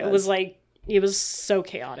mom But it was like, it was so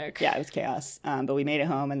chaotic. Yeah, it was chaos. But we made it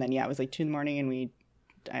home and then it was like 2 a.m. and we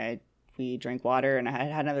we drank water, and I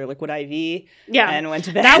had another liquid IV. Yeah, and went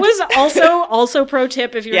to bed. That was also pro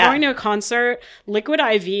tip if you're going to a concert. Liquid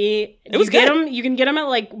IV. It was good. You can get them at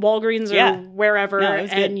like Walgreens or wherever,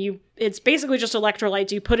 and it's basically just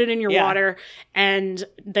electrolytes. You put it in your water, and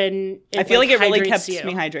then I feel like it really kept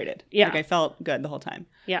me hydrated. Yeah, like I felt good the whole time.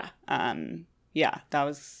 Yeah. That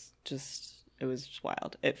was just, it was just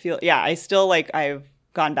wild. I still like, I've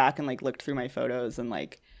gone back and like looked through my photos and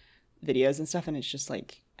like videos and stuff, and it's just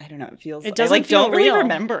like, I don't know, it feels, it doesn't feel don't real. Really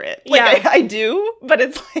remember it. Like I do, but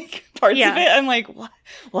it's like parts of it, I'm like,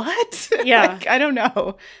 what? Yeah. Like, I don't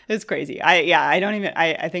know. It's crazy.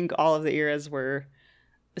 I think all of the eras were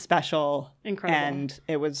special. Incredible. And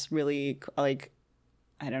it was really like,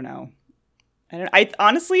 I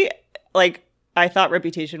honestly, like, I thought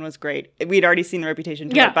Reputation was great. We'd already seen the Reputation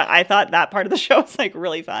tour, but I thought that part of the show was like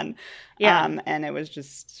really fun. Yeah. And it was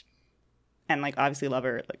just, and like obviously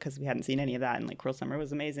Lover, because we hadn't seen any of that, and like Cruel Summer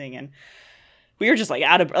was amazing, and we were just like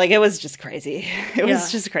it was just crazy. It was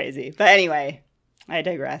just crazy. But anyway, I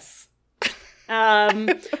digress. All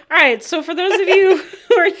right. So for those of you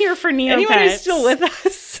who are here for Neopets, anyone who's still with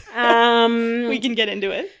us, we can get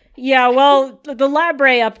into it. Yeah, well, the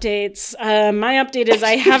Labre updates. My update is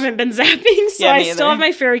I haven't been zapping, so I still have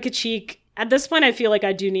my Fairy Kachik. At this point, I feel like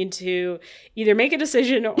I do need to either make a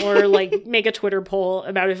decision or like make a Twitter poll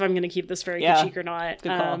about if I'm going to keep this Fairy Kachik or not.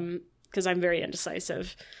 Because I'm very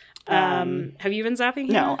indecisive. Have you been zapping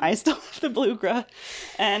here? No, I still have the Bluegra,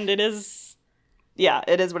 and it is what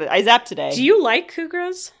it is. I zapped today. Do you like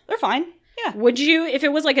Kugras? They're fine. Yeah. Would you, if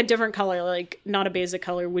it was like a different color, like not a basic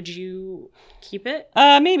color, would you keep it?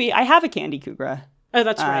 Maybe. I have a Candy Kugra. Oh,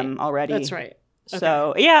 that's right. Already. That's right. Okay.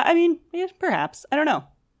 So, yeah, I mean, perhaps. I don't know.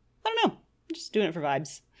 I'm just doing it for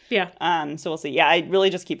vibes. Yeah. So we'll see. Yeah, I really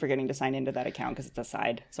just keep forgetting to sign into that account because it's a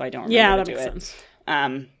side, so I don't remember to do it. Yeah, that makes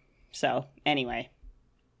sense. So, anyway.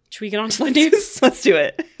 Should we get on to the news? Let's do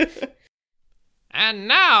it. And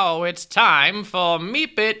now it's time for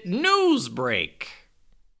Meepit News Break.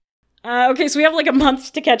 Okay, so we have like a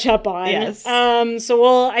month to catch up on. Yes.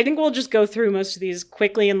 So I think we'll just go through most of these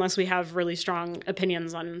quickly unless we have really strong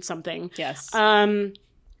opinions on something. Yes.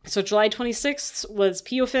 So July 26th was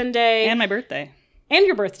Piofin Day. And my birthday. And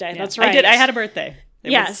your birthday, that's right. I had a birthday.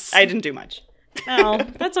 I didn't do much. Oh,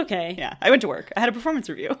 that's okay. Yeah, I went to work. I had a performance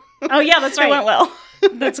review. Oh, yeah, that's right. It went well.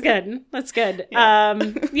 That's good. That's good.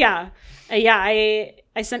 Yeah.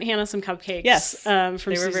 I sent Hannah some cupcakes. Yes. From they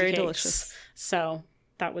were Susie very Cakes. Delicious. So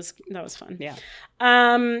that was fun. Yeah.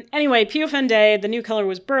 Anyway, Piofin Day, the new color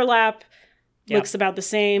was burlap. Yep. Looks about the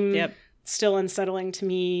same. Yep. Still unsettling to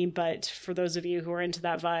me, but for those of you who are into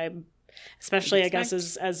that vibe, especially I guess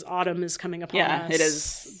as autumn is coming upon us, it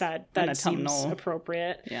is that seems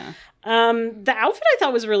appropriate. Yeah. The outfit I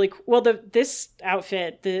thought was really cool. Well, this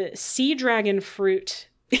outfit, the sea dragon fruit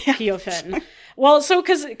Piofin. Well, so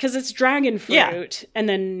because it's dragon fruit and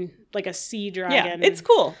then like a sea dragon. Yeah, it's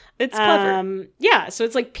cool. It's clever. Yeah, so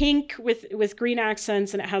it's like pink with green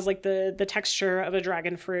accents, and it has like the texture of a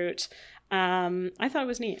dragon fruit. I thought it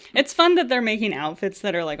was neat. It's fun that they're making outfits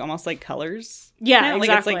that are like almost like colors. Yeah, exactly.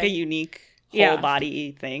 Like it's like a unique whole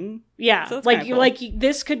body thing. Yeah, so like cool. like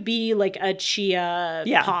this could be like a chia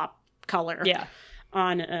pop color. Yeah,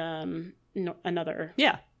 on another.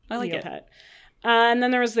 Yeah, I like Neopet. it. And then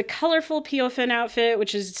there was the colorful Piofin outfit,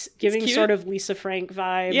 which is giving sort of Lisa Frank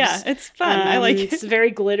vibes. Yeah, it's fun. I like it. It's very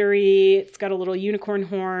glittery. It's got a little unicorn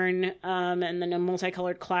horn, and then a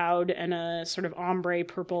multicolored cloud and a sort of ombre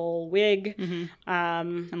purple wig. Mm-hmm.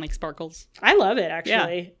 And like sparkles. I love it,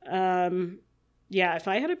 actually. Yeah, if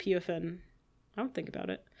I had a Piofin, I would think about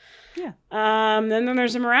it. Yeah. Then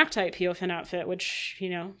there's a Maractite Piofin outfit, which,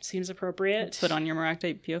 seems appropriate. Put on your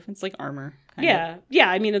Maractite Piofin. It's like armor. Kind of. Yeah.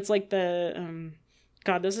 I mean, it's like the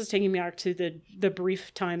God, this is taking me back to the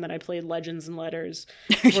brief time that I played Legends and Letters,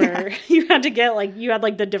 where you had to get you had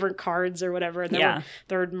the different cards or whatever. And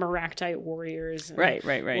there were Maractite warriors. And right.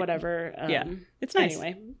 Whatever. It's nice.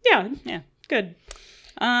 Anyway, yeah, good.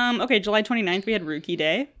 Okay, July 29th, we had Rookie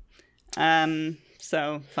Day.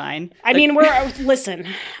 So fine. I mean, listen,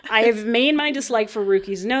 I have made my dislike for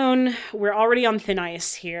rookies known. We're already on thin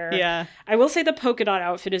ice here. Yeah. I will say the polka dot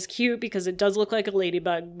outfit is cute because it does look like a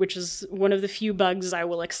ladybug, which is one of the few bugs I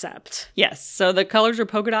will accept. Yes. So the colors are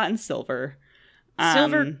polka dot and silver.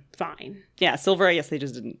 Silver, fine. Yeah, silver, I guess they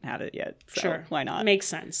just didn't have it yet. So sure. Why not? Makes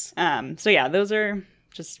sense. So yeah, those are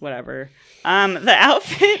just whatever. The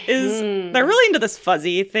outfit is, they're really into this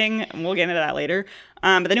fuzzy thing, and we'll get into that later.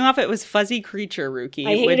 But the new outfit was Fuzzy Creature Rookie.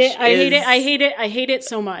 I hate it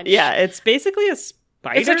so much. Yeah, it's basically a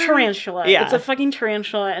spider. It's a tarantula. Yeah. It's a fucking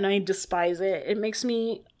tarantula, and I despise it. It makes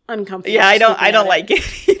me uncomfortable. Yeah, I don't like it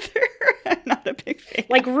either. Not a big fan.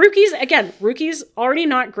 Like Rookie's already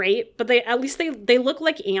not great, but they look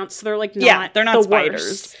like ants. They're like they're not the spiders.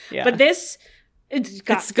 Worst. Yeah. But this, it's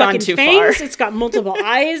got it's gone fucking too fangs. far. It's got multiple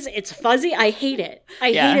eyes. It's fuzzy. I hate it.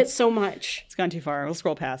 I hate it so much. It's gone too far. We'll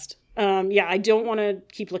scroll past. I don't want to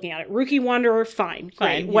keep looking at it. Rookie Wanderer, fine.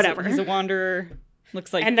 Great, whatever. He's a wanderer.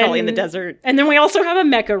 Looks like probably in the desert. And then we also have a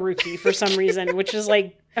mecha Rookie for some reason, which is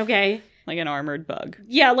like, okay. Like an armored bug.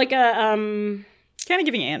 Yeah, like a kind of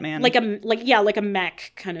giving Ant-Man. like a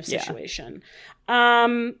mech kind of situation.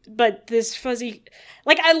 But this fuzzy,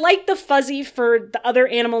 like, I like the fuzzy for the other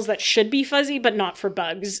animals that should be fuzzy, but not for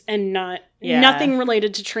bugs, and nothing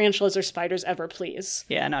related to tarantulas or spiders ever, please.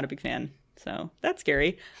 Yeah, not a big fan. So that's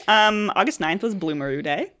scary. August 9th was Bloomaroo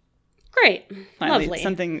Day. Great. Finally,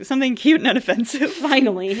 Lovely. something cute and unoffensive.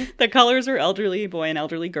 Finally. The colors are elderly boy and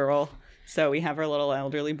elderly girl. So we have our little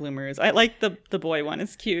elderly bloomers. I like the boy one.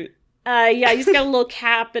 It's cute. He's got a little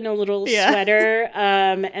cap and a little sweater.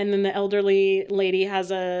 And then the elderly lady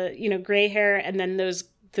has a, gray hair, and then those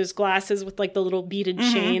glasses with like the little beaded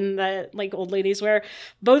chain that like old ladies wear.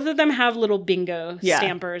 Both of them have little bingo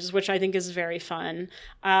stampers, which I think is very fun.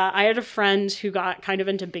 I had a friend who got kind of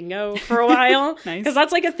into bingo for a while. Nice. Because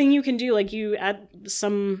that's like a thing you can do. Like you at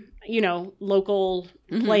some, local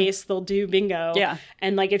place, they'll do bingo. Yeah.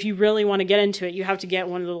 And like if you really want to get into it, you have to get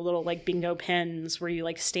one of the little like bingo pens where you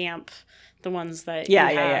like stamp the ones that you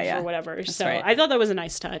have or whatever. That's so right. I thought that was a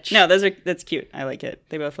nice touch. No, that's cute. I like it.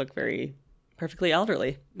 They both look very perfectly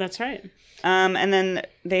elderly. That's right. And then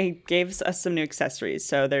they gave us some new accessories.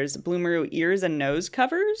 So there's Bloomaroo ears and nose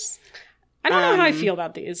covers. I don't know how I feel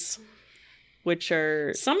about these. Which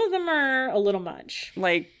are... Some of them are a little much.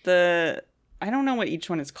 Like I don't know what each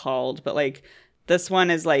one is called, but like this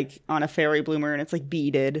one is like on a fairy bloomer and it's like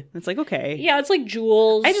beaded. It's like, okay. Yeah, it's like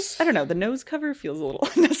jewels. I don't know. The nose cover feels a little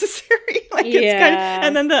unnecessary. It's kind of,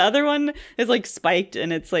 and then the other one is like spiked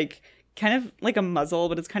and it's like kind of like a muzzle,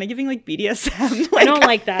 but it's kind of giving like BDSM. I don't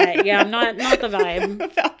like that. Yeah, not the vibe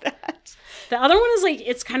about that. The other one is like,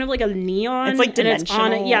 it's kind of like a neon. It's like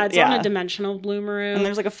dimensional. It's on a dimensional Bloomaroo. And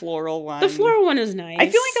there's like a floral one. The floral one is nice. I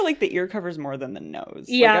feel like I like the ear covers more than the nose.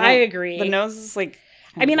 Yeah, I agree. The nose is like...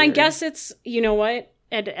 weird. I guess it's, you know what?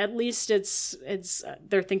 At least it's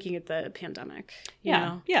they're thinking of the pandemic. You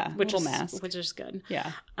know? Yeah. Which is good.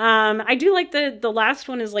 Yeah. I do like the last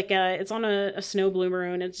one is like it's on a snow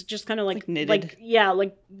Bloomaroo, and it's just kind of like knitted.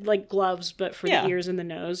 Like gloves, but for the ears and the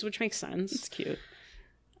nose, which makes sense. It's cute.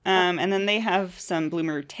 And then they have some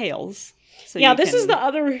Bloomaroo tails. So this is the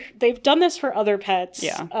other. They've done this for other pets.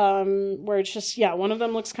 Yeah. Where it's just one of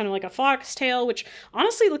them looks kind of like a foxtail, which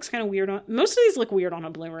honestly looks kind of weird. Most of these look weird on a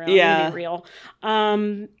Bloomaroo. Yeah. To be real.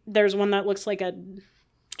 There's one that looks like a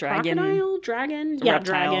dragon, dragon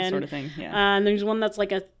sort of thing. Yeah. And there's one that's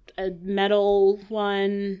like a metal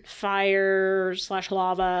one, fire /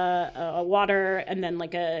 lava, water, and then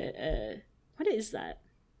like a what is that?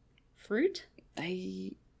 Fruit?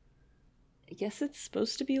 I guess it's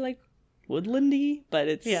supposed to be like woodlandy, but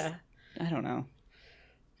it's I don't know.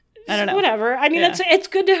 Whatever. I mean, it's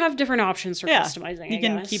good to have different options for customizing. You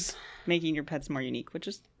can keep making your pets more unique, which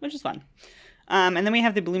is fun. And then we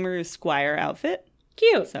have the Bloomaroo Squire outfit.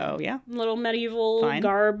 Cute. So little medieval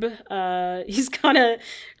garb. He's got a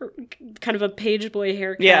kind of a page boy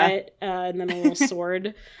haircut, and then a little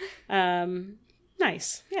sword.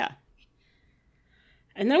 Nice. Yeah.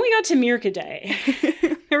 And then we got to Mirka Day.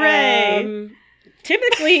 Hooray!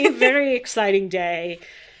 Typically, very exciting day.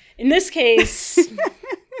 In this case,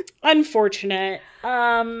 unfortunate.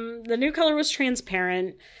 The new color was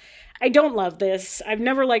transparent. I don't love this. I've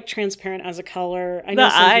never liked transparent as a color. I know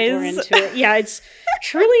some people are into it. Yeah, it's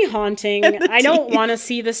truly haunting. I don't want to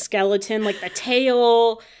see the skeleton, like the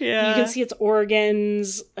tail. Yeah. You can see its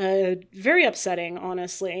organs. Very upsetting,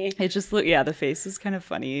 honestly. It just the face is kind of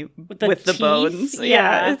funny with the bones.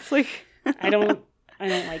 Yeah. It's like I don't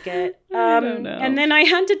like it. I don't know. And then I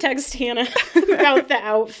had to text Hannah about the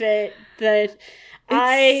outfit that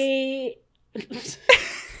I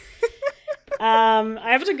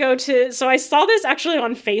have to go to. So I saw this actually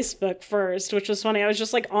on Facebook first, which was funny. I was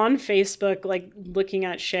just like on Facebook, like looking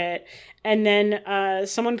at shit. And then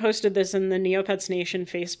someone posted this in the Neopets Nation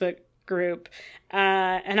Facebook group.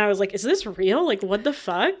 And I was like, is this real? Like, what the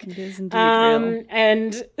fuck? It is indeed real.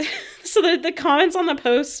 And so the comments on the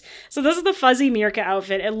post. So this is the fuzzy Mirka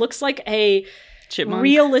outfit. It looks like a chipmunk.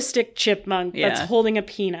 Realistic chipmunk that's holding a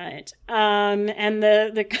peanut. And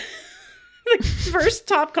the the first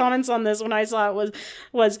top comments on this when I saw it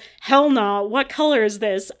was hell no, what color is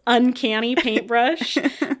this? Uncanny paintbrush.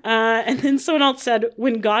 And then someone else said,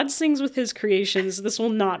 when God sings with his creations, this will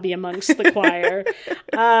not be amongst the choir.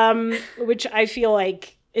 Which I feel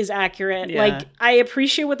like is accurate. Yeah. Like, I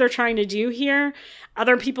appreciate what they're trying to do here.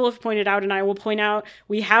 Other people have pointed out, and I will point out,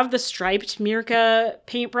 we have the striped Mirka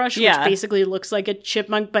paintbrush, which basically looks like a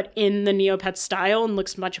chipmunk, but in the Neopets style and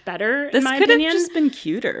looks much better, in my opinion. This could have just been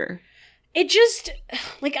cuter. It just,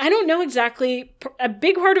 like, I don't know exactly. A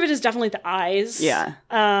big part of it is definitely the eyes. Yeah.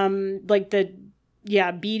 Like the,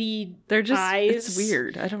 beady They're just, eyes. it's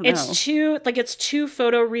weird. I don't know. It's too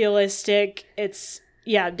photorealistic. It's,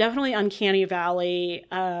 definitely Uncanny Valley.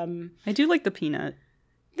 I do like the peanut.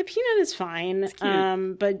 The peanut is fine. It's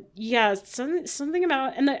cute. But something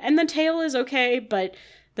about, and the tail is okay, but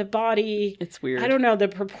the body, it's weird. I don't know, the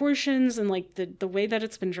proportions and like the way that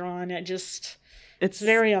it's been drawn, it's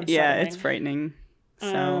very unsettling. Yeah, it's frightening.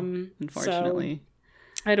 So, unfortunately.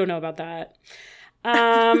 So, I don't know about that.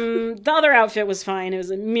 The other outfit was fine. It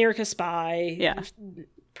was a Mirka spy. Yeah.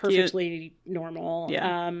 Perfectly normal.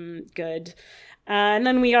 Yeah. Good. And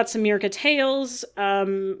then we got some Mirka tails. I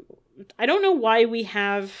don't know why we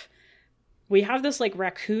have this like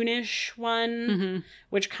raccoonish one,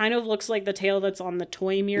 which kind of looks like the tail that's on the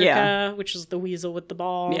toy Mirka, which is the weasel with the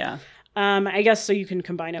ball. Yeah. I guess so you can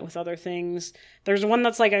combine it with other things. There's one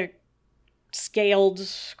that's like a scaled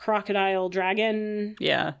crocodile dragon.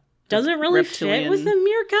 Yeah. Doesn't really reptilian. Fit with the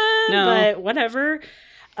Mirka, No. But whatever.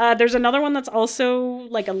 There's another one that's also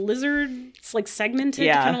like a lizard. It's like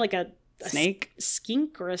segmented, kind of like a snake,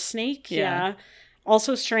 skink or a snake. Yeah.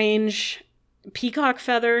 Also strange. Peacock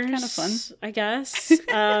feathers, kind of fun, I guess.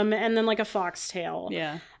 And then like a foxtail.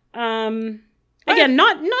 Yeah. Again,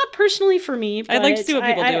 not personally for me. But I'd like to see what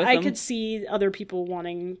people do with I them. could see other people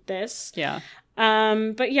wanting this. Yeah.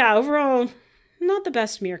 But yeah, overall, not the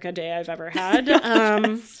best Mirka day I've ever had.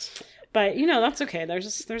 But that's okay.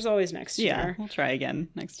 There's always next year. Yeah, we'll try again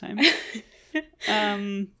next time.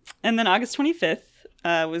 And then August 25th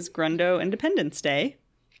was Grundo Independence Day.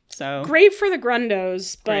 So great for the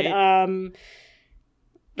Grundos, but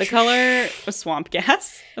the color was swamp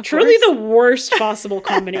gas. Truly the worst possible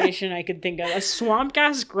combination I could think of. A swamp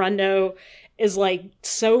gas Grundo is like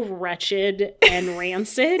so wretched and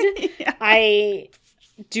rancid. Yeah. I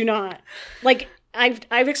do not like.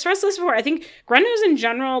 I've expressed this before. I think Grundos in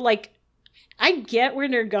general, like, I get where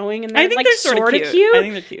they're going, and they're, I think like, they're sort of cute. I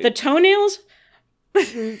think they're cute. The toenails.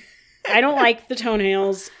 I don't like the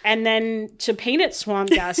toenails, and then to paint it swamp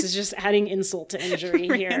gas is just adding insult to injury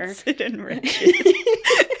here. Rancid and wretched.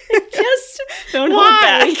 Just don't hold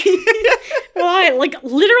back. Why? Like,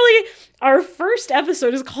 literally, our first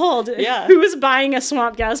episode is called "Who's Buying a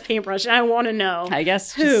Swamp Gas Paintbrush?" And I want to know. I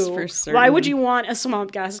guess who. Just for certain. Why would you want a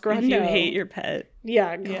swamp gas Grundo? If you hate your pet.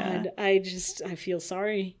 Yeah, God, I feel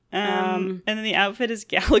sorry. And then the outfit is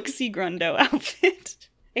Galaxy Grundo outfit.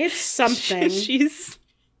 It's something. She's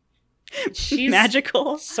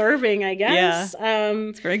magical. Serving, I guess. Yeah.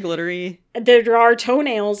 It's very glittery. There are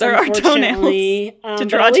toenails, to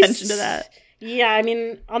draw attention to that. Yeah, I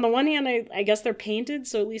mean, on the one hand, I guess they're painted,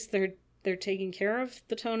 so at least they're taking care of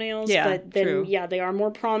the toenails. Yeah, but then, true. They are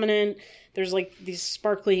more prominent. There's like these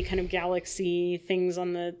sparkly kind of galaxy things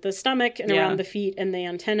on the stomach and around the feet and the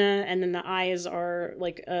antenna, and then the eyes are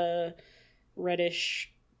like a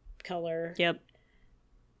reddish color. Yep.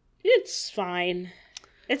 It's fine.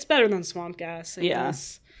 It's better than swamp gas, I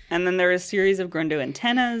guess. And then there are a series of Grundo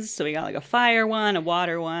antennas. So we got like a fire one, a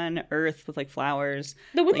water one, earth with like flowers.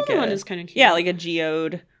 The woodland one is kind of cute. Yeah, like a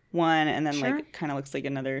geode one, and then like kind of looks like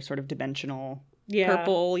another sort of dimensional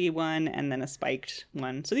purple-y one, and then a spiked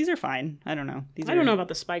one. So these are fine. I don't know. I don't know about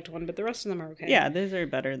the spiked one, but the rest of them are okay. Yeah, these are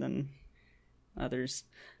better than others.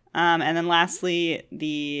 And then lastly,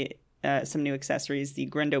 some new accessories, the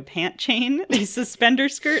Grundo pant chain, the suspender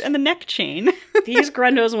skirt, and the neck chain. These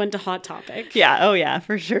Grundos went to Hot Topic. Yeah, oh yeah,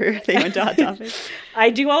 for sure. They went to Hot Topic. I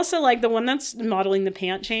do also like the one that's modeling the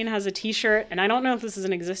pant chain has a t-shirt, and I don't know if this is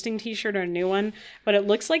an existing t-shirt or a new one, but it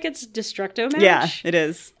looks like it's Destructo Match. Yeah, it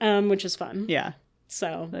is. Which is fun. Yeah.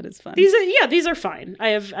 So that is fun. These are fine. I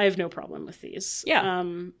have no problem with these. Yeah.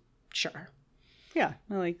 Sure. Yeah,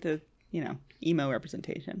 I like the, emo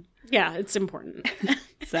representation. Yeah, it's important.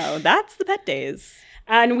 So that's the pet days.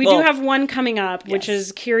 And we do have one coming up, which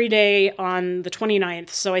is Curie Day on the 29th.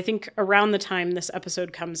 So I think around the time this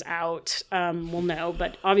episode comes out, we'll know.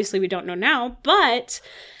 But obviously we don't know now. But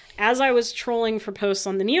as I was trolling for posts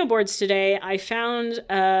on the Neoboards today, I found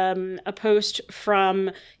a post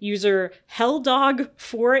from user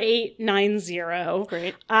Helldog4890.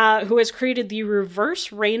 Great. Who has created the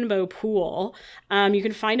reverse rainbow pool. You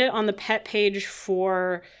can find it on the pet page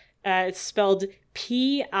for It's spelled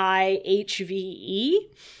PIHVE.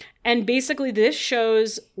 And basically this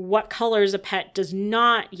shows what colors a pet does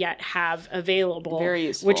not yet have available. Very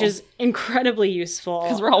useful. Which is incredibly useful.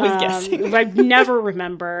 Because we're always guessing. I never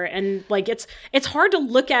remember. And like it's hard to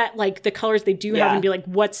look at like the colors they do have and be like,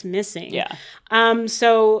 what's missing? Yeah.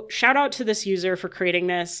 So shout out to this user for creating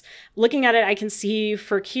this. Looking at it, I can see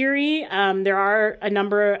for Kiri, there are a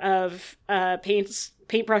number of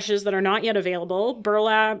paintbrushes that are not yet available: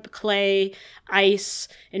 burlap, clay, ice,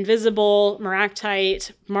 invisible,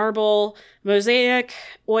 maractite, marble, mosaic,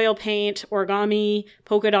 oil paint, origami,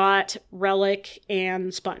 polka dot, relic,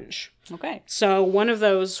 and sponge. Okay. So one of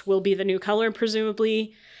those will be the new color,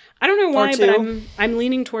 presumably. I don't know why, but I'm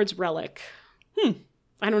leaning towards relic.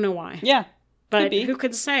 I don't know why. Yeah. But who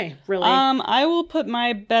could say, really? I will put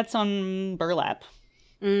my bets on burlap.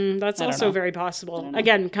 That's also very possible.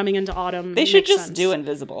 Again, coming into autumn, they should just do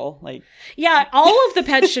invisible. Like, yeah, all of the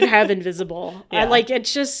pets should have invisible. I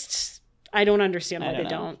don't understand why they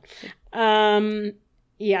don't.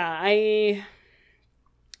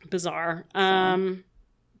 Bizarre.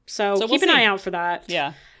 So keep an eye out for that.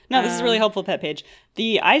 Yeah. No, this is a really helpful pet page.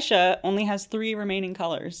 The Aisha only has 3 remaining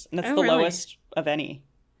colors, and that's the lowest of any.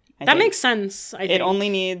 That makes sense. I think it only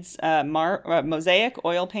needs mosaic,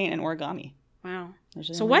 oil paint, and origami. Wow.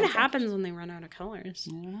 So what happens when they run out of colors?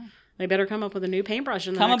 I don't know. They better come up with a new paintbrush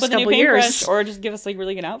in the next couple years. Or just give us like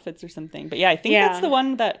really good outfits or something. But yeah, I think that's the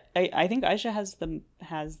one that I think Aisha has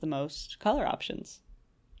the most color options.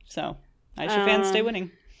 So Aisha fans stay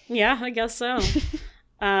winning. Yeah, I guess so.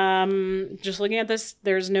 Just looking at this,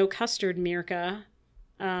 there's no custard Mirka.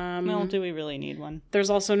 Well, do we really need one? There's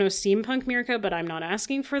also no steampunk Mirka, but I'm not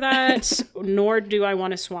asking for that. Nor do I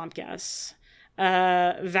want a swamp guess.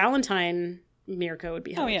 Valentine Mirka would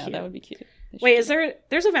be cute. That would be cute. Wait,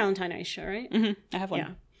 there's a Valentine Aisha, right? Mm-hmm. I have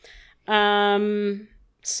one. Yeah.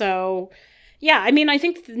 So yeah, I mean, I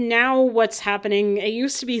think now what's happening, it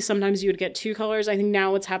used to be sometimes you would get 2 colors. I think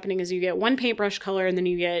now what's happening is you get 1 paintbrush color and then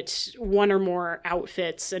you get 1 or more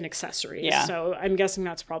outfits and accessories. Yeah. So I'm guessing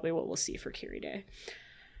that's probably what we'll see for Kiri Day.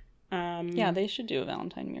 Yeah, they should do a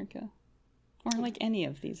Valentine Mirka. Or like any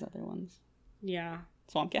of these other ones. Yeah.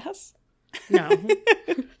 Swamp gas? No.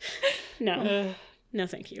 No,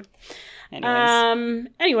 thank you.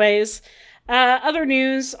 Anyways, other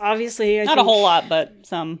news, obviously. Not a whole lot, but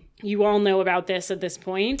some. You all know about this at this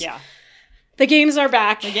point. Yeah. The games are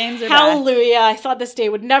back. Hallelujah. I thought this day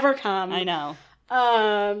would never come. I know.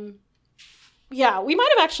 Yeah, we might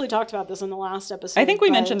have actually talked about this in the last episode. I think we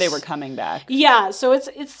mentioned they were coming back. Yeah, so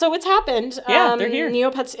it's happened. Yeah, they're here.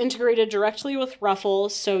 Neopets integrated directly with Ruffle,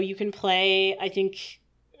 so you can play, I think,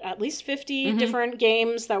 at least 50 different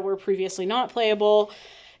games that were previously not playable.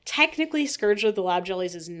 Technically, Scourge of the Lab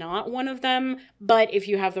Jellies is not one of them, but if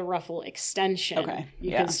you have the Ruffle extension,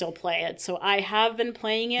 you can still play it. So I have been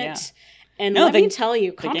playing it. Yeah. And let me tell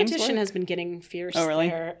you, competition has been getting fierce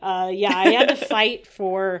there. Yeah, I had to fight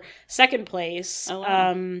for second place. Oh,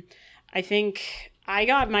 wow. I think I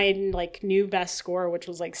got my new best score, which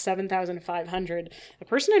was 7,500. The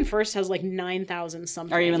person in first has 9,000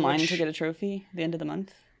 something. Are you in line to get a trophy at the end of the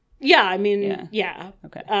month? Yeah, I mean, yeah.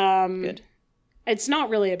 Okay, good. It's not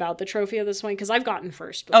really about the trophy at this point because I've gotten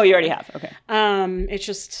first before. Oh, you already have. Okay. It's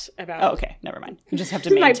just about. Oh, okay. Never mind. You just have to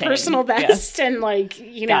maintain my personal best and Got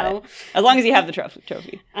it. As long as you have the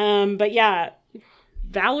trophy. But yeah,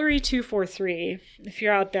 Valerie 243. If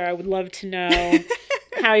you're out there, I would love to know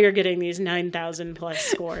how you're getting these 9,000 plus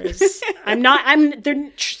scores.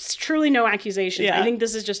 There's truly no accusations. Yeah. I think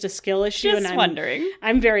this is just a skill issue, just wondering.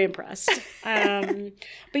 I'm very impressed. But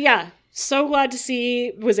yeah. So glad to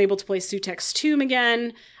see was able to play Sutek's Tomb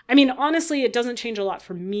again. I mean, honestly, it doesn't change a lot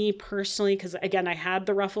for me personally because, again, I had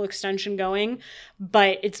the Ruffle extension going,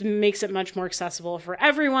 but it makes it much more accessible for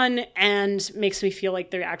everyone and makes me feel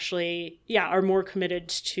like they actually, are more committed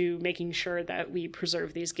to making sure that we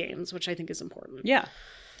preserve these games, which I think is important. Yeah.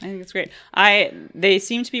 I think it's great. They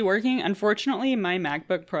seem to be working. Unfortunately, my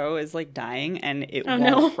MacBook Pro is dying and it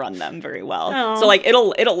won't run them very well. Oh. So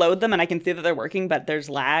it'll load them and I can see that they're working, but there's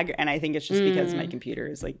lag and I think it's just because my computer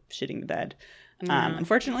is shitting the bed.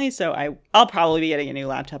 Unfortunately, so I'll probably be getting a new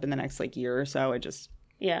laptop in the next year or so. I just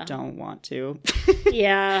don't want to.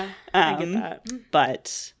 Yeah, I get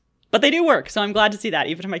that. But they do work, so I'm glad to see that,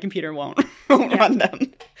 even if my computer won't run them.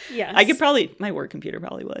 Yes. My work computer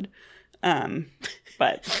probably would.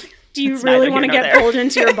 But do you really want to get pulled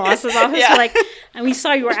into your boss's office? And we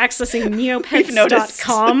saw you were accessing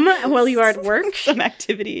neopets.com while you are at work. Some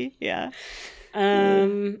activity, yeah.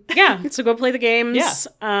 So go play the games.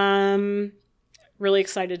 Yeah. Really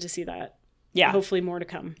excited to see that. Yeah. Hopefully more to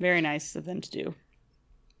come. Very nice of them to do.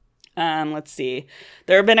 Let's see.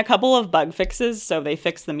 There have been a couple of bug fixes. So they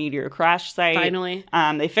fixed the meteor crash site. Finally.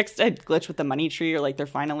 They fixed a glitch with the money tree, or like they're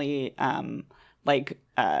finally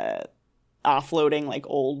offloading like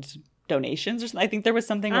old donations or something. I think there was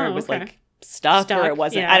something where it was like stuck or it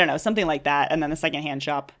wasn't. Yeah. I don't know, something like that. And then the secondhand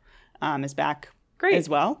shop is back. Great. As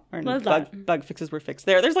well. Or bug fixes were fixed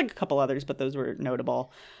there. There's like a couple others, but those were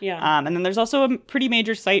notable. Yeah. And then there's also a pretty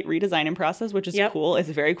major site redesign in process, which is cool. It's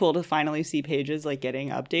very cool to finally see pages like getting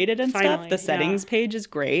updated and stuff. The settings page is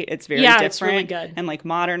great. It's very different. It's really good. And like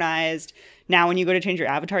modernized. Now when you go to change your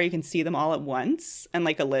avatar, you can see them all at once, and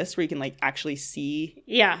like a list where you can like actually see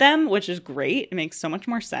them, which is great. It makes so much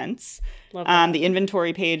more sense. Love that. The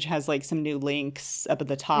inventory page has like some new links up at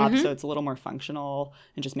the top, so it's a little more functional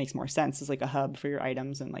and just makes more sense as like a hub for your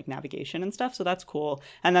items and like navigation and stuff. So that's cool.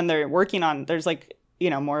 And then they're working on, there's like,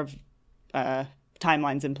 more of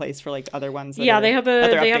timelines in place for like other ones. They have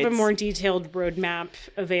a more detailed roadmap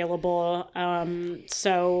available.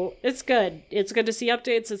 So it's good. It's good to see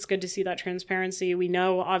updates. It's good to see that transparency. We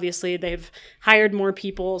know obviously they've hired more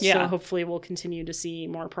people, so hopefully we'll continue to see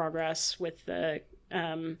more progress with the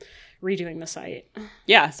redoing the site.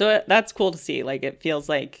 Yeah, so that's cool to see. Like it feels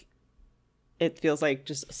like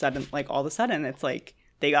just sudden, like all of a sudden it's like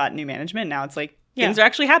they got new management. Now it's like things are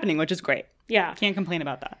actually happening, which is great. Yeah. Can't complain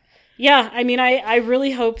about that. Yeah, I mean, I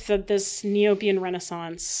really hope that this Neopian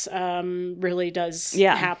Renaissance really does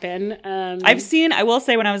happen. I will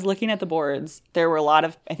say when I was looking at the boards, there were a lot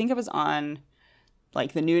of, I think I was on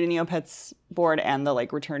like the new to Neopets board and the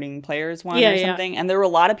like returning players one or something. And there were a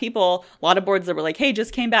lot of boards that were like, hey,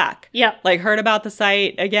 just came back. Yeah. Like heard about the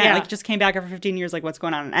site again, like just came back after 15 years, like what's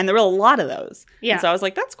going on? And there were a lot of those. Yeah. And so I was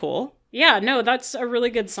like, that's cool. Yeah, no, that's a really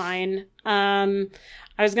good sign.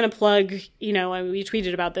 I was going to plug, we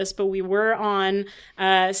tweeted about this, but we were on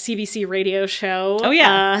a CBC radio show. Oh,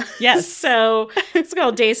 yeah. Yes. So it's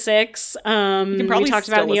called Day 6. You can probably we talked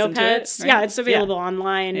about Neopets. Right? Yeah, it's available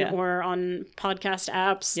online or on podcast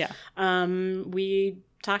apps. Yeah. We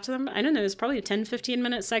talked to them. I don't know. It was probably a 10,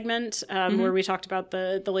 15-minute segment where we talked about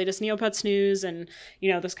the latest Neopets news and,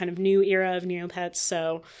 this kind of new era of Neopets.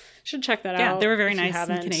 So should check that out. Yeah, they were very nice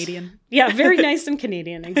and Canadian. Yeah, very nice and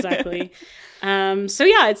Canadian. Exactly. So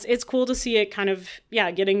yeah, it's cool to see it kind of,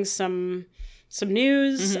 getting some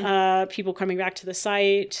news, people coming back to the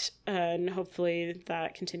site, and hopefully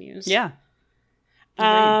that continues. Yeah.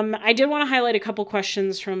 I did want to highlight a couple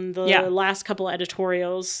questions from the last couple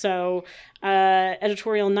editorials. So,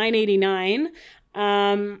 editorial 989,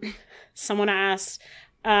 someone asked,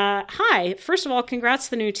 hi, first of all, congrats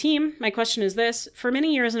to the new team. My question is this. For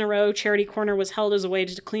many years in a row, Charity Corner was held as a way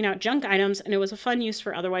to clean out junk items, and it was a fun use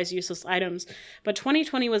for otherwise useless items. But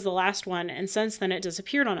 2020 was the last one, and since then it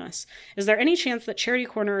disappeared on us. Is there any chance that Charity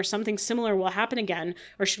Corner or something similar will happen again,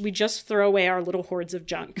 or should we just throw away our little hordes of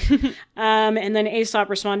junk? And then Aesop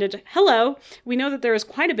responded, hello, we know that there is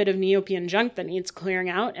quite a bit of Neopian junk that needs clearing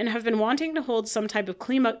out, and have been wanting to hold some type of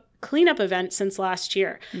cleanup event since last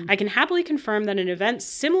year. I can happily confirm that an event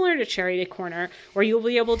similar to Charity Corner, where you'll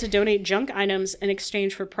be able to donate junk items in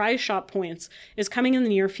exchange for prize shop points, is coming in the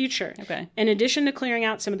near future. Okay. In addition to clearing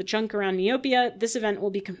out some of the junk around Neopia, this event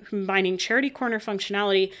will be combining Charity Corner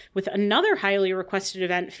functionality with another highly requested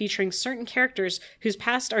event featuring certain characters whose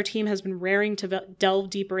past our team has been raring to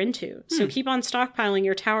delve deeper into. So keep on stockpiling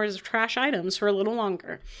your towers of trash items for a little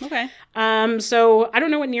longer. Okay. So I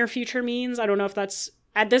don't know what near future means. I don't know if that's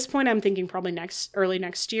at this point, I'm thinking probably early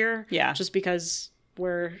next year. Yeah. Just because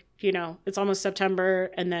we're, it's almost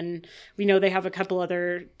September, and then we know they have a couple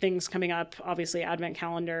other things coming up. Obviously, Advent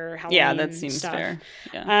calendar, Halloween. Yeah, that seems stuff. Fair.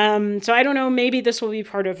 Yeah. So I don't know. Maybe this will be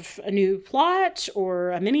part of a new plot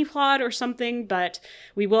or a mini plot or something. But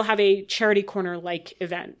we will have a Charity Corner-like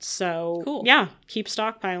event. So cool. Yeah, keep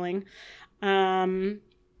stockpiling. And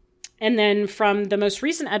then from the most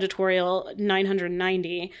recent editorial,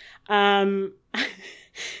 990.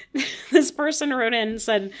 This person wrote in and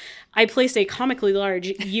said, I placed a comically large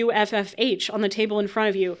UFFH on the table in front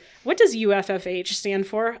of you. What does UFFH stand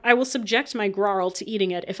for? I will subject my Grarl to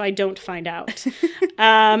eating it if I don't find out.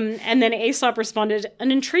 And then Aesop responded,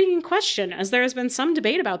 an intriguing question, as there has been some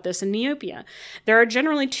debate about this in Neopia. There are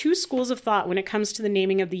generally two schools of thought when it comes to the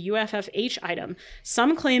naming of the UFFH item.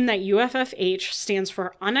 Some claim that UFFH stands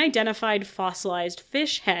for unidentified fossilized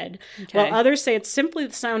fish head, while others say it's simply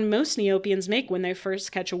the sound most Neopians make when they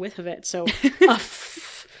first catch a whiff of it. So,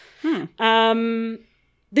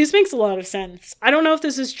 this makes a lot of sense. I don't know if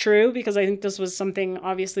this is true, because I think this was something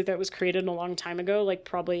obviously that was created a long time ago, like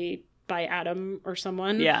probably by Adam or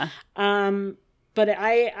someone. Yeah. But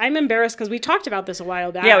I'm embarrassed because we talked about this a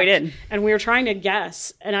while back. Yeah, we did. And we were trying to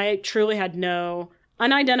guess, and I truly had no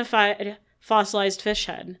unidentified fossilized fish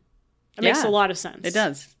head. It makes a lot of sense. It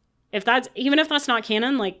does. Even if that's not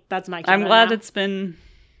canon, like, that's my canon. I'm glad now. it's been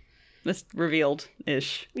this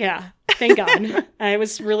revealed-ish. Yeah, thank God. It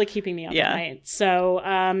was really keeping me up at night.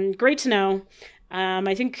 So, great to know.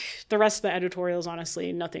 I think the rest of the editorials,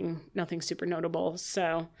 honestly, nothing super notable.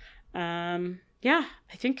 So, yeah,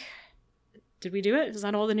 I think, did we do it? Is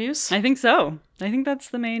that all the news? I think so. I think that's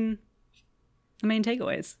the main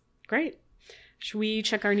takeaways. Great. Should we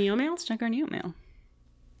check our Neo mail? Let's check our Neo mail.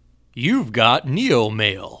 You've got Neo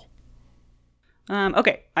mail.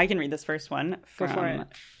 Okay, I can read this first one from Go for it.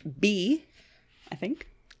 B, I think.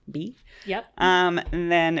 B. Yep.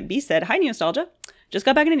 And then B said, "Hi, Neostalgia. Just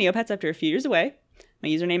got back into Neopets after a few years away. My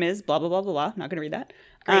username is blah, blah, blah, blah, blah. Not going to read that.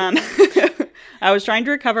 I was trying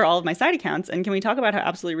to recover all of my side accounts, and can we talk about how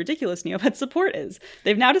absolutely ridiculous Neopets support is?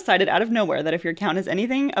 They've now decided out of nowhere that if your account has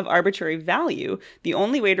anything of arbitrary value, the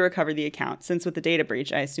only way to recover the account, since with the data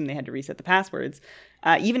breach, I assume they had to reset the passwords,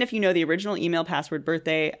 even if you know the original email password,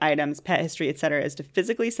 birthday, items, pet history, etc., is to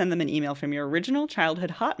physically send them an email from your original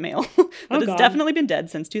childhood Hotmail that has definitely been dead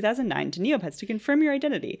since 2009 to Neopets to confirm your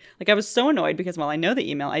identity. Like, I was so annoyed because while I know the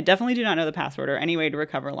email, I definitely do not know the password or any way to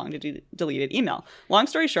recover a long deleted email. Long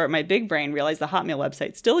story short, my big brain realized the Hotmail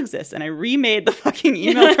website still exists, and I remade the fucking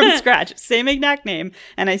email from scratch, same exact name,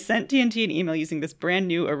 and I sent TNT an email using this brand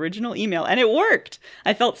new original email, and it worked.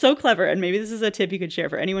 I felt so clever, and maybe this is a tip you could share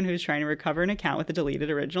for anyone who's trying to recover an account with a deleted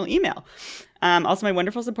original email. Also, my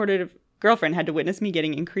wonderful supportive girlfriend had to witness me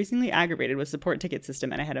getting increasingly aggravated with support ticket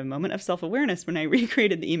system, and I had a moment of self-awareness when I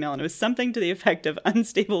recreated the email, and it was something to the effect of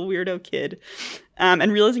unstable weirdo kid.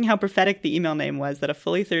 And realizing how prophetic the email name was, that a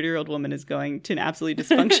fully 30-year-old woman is going to an absolutely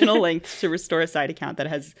dysfunctional length to restore a side account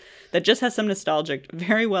that just has some nostalgic,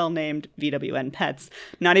 very well named VWN pets.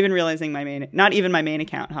 Not even my main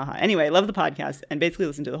account. Haha. Anyway, love the podcast and basically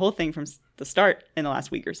listened to the whole thing from the start in the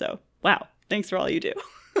last week or so. Wow. Thanks for all you do.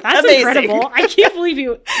 That's incredible. I can't believe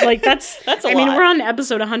you, like, that's a lot. I mean, we're on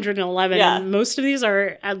episode 111, and most of these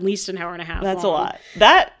are at least an hour and a half That's long. a lot.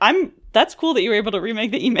 That's cool that you were able to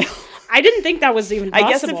remake the email. I didn't think that was even possible.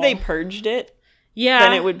 I guess if they purged it,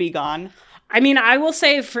 then it would be gone. I mean, I will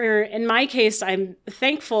say in my case, I'm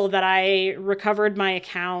thankful that I recovered my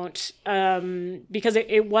account because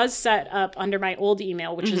it was set up under my old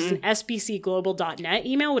email, which is an sbcglobal.net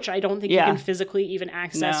email, which I don't think you can physically even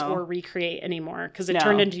access or recreate anymore because it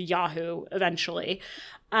turned into Yahoo eventually.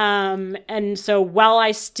 And so while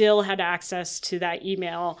I still had access to that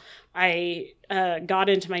email, I got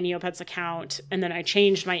into my Neopets account, and then I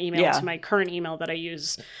changed my email to my current email that I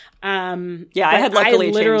use. I had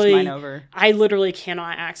luckily changed mine over. I literally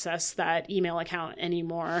cannot access that email account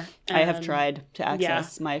anymore. I have tried to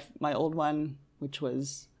access my old one, which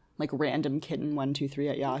was like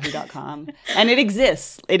randomkitten123@yahoo.com. And it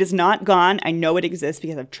exists. It is not gone. I know it exists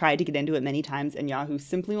because I've tried to get into it many times, and Yahoo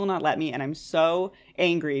simply will not let me. And I'm so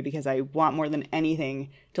angry because I want more than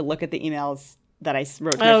anything to look at the emails that I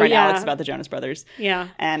wrote to my friend Alex about the Jonas Brothers. Yeah.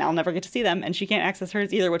 And I'll never get to see them. And she can't access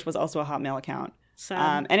hers either, which was also a Hotmail account.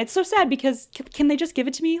 And it's so sad because can they just give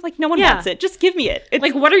it to me? Like, no one wants it. Just give me it. It's,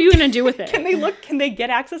 like, what are you going to do with it? Can they get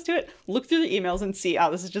access to it? Look through the emails and see,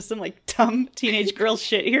 this is just some like dumb teenage girl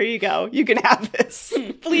shit. Here you go. You can have this.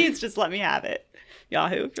 Please just let me have it.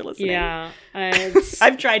 Yahoo, if you're listening. Yeah.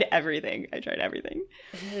 I've tried everything.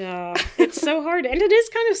 Yeah. It's so hard. And it is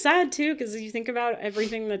kind of sad too, because you think about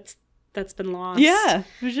everything that's been lost. Yeah.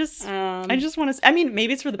 It was just, I just want to, I mean,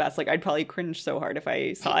 maybe it's for the best. Like, I'd probably cringe so hard if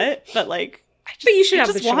I saw it, but like, but you should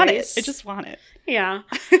have the choice. I just want it. Yeah.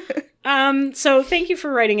 So thank you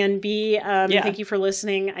for writing in, B. Thank you for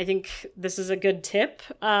listening. I think this is a good tip.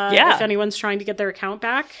 If anyone's trying to get their account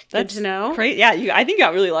back, that's good to know. Great. Yeah. I think you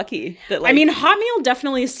got really lucky. That, like, I mean, Hotmail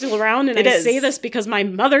definitely is still around, and I say this because my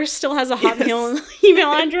mother still has a Hotmail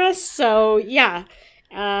email address. So yeah.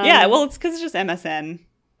 Well, it's because it's just MSN,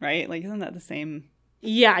 right? Like, isn't that the same?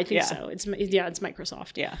 Yeah, I think so. It's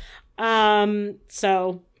Microsoft. Yeah.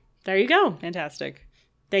 So there you go. Fantastic.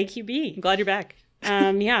 Thank you, B. I'm glad you're back.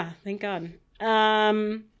 Yeah, thank God.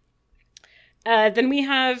 Then we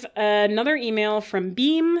have another email from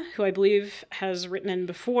Beam, who I believe has written in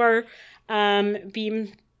before.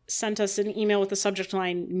 Beam sent us an email with the subject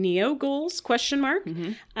line Neo Goals ?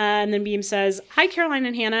 And then Beam says, "Hi, Caroline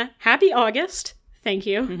and Hannah. Happy August." Thank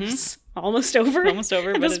you. Almost over at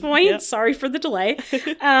this point. Yep. Sorry for the delay.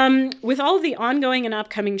 With all of the ongoing and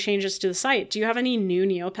upcoming changes to the site, do you have any new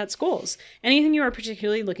Neopets goals? Anything you are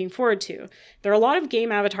particularly looking forward to? There are a lot of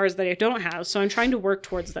game avatars that I don't have, so I'm trying to work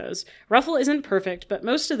towards those. Ruffle isn't perfect, but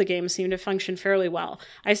most of the games seem to function fairly well.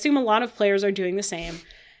 I assume a lot of players are doing the same.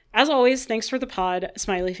 As always, thanks for the pod.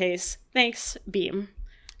 Smiley face. Thanks, Beam.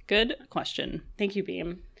 Good question. Thank you,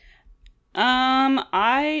 Beam. Once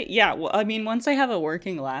I have a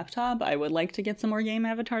working laptop, I would like to get some more game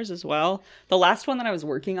avatars as well. The last one that I was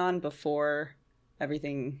working on before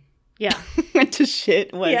everything went to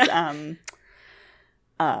shit was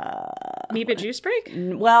Meepit Juice Break?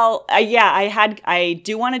 Well, I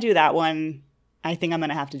do want to do that one. I think I'm going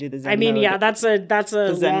to have to do the Zen mode. That's a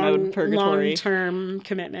long-term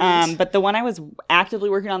commitment. But the one I was actively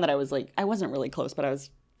working on that I was like, I wasn't really close, but I was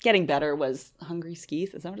getting better was Hungry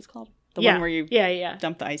Skeeth. Is that what it's called? The one where you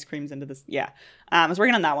dump the ice creams into this. Yeah. I was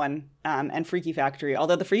working on that one and Freaky Factory.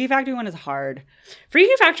 Although the Freaky Factory one is hard.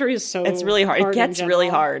 Freaky Factory is it's really hard. It gets really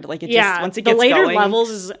hard. Like it just once it gets going. The later going, levels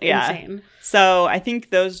is insane. So I think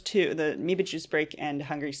those two, the Meepit Juice Break and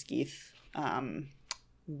Hungry Skeeth,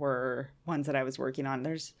 were ones that I was working on.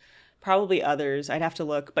 There's probably others. I'd have to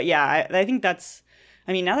look. But yeah, I think that's,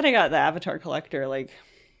 I mean, now that I got the Avatar Collector, like,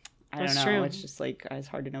 I don't know. True. It's just like, it's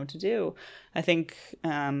hard to know what to do. I think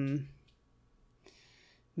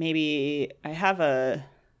maybe I have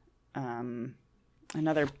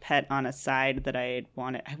another pet on a side that I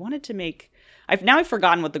wanted to make. I've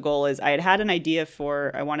forgotten what the goal is. I had an idea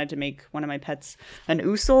I wanted to make one of my pets an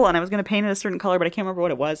Usul, and I was going to paint it a certain color, but I can't remember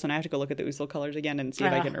what it was, and I have to go look at the Usul colors again and see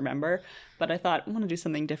if I can remember. But I thought, I want to do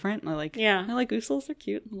something different. I like Usuls. They're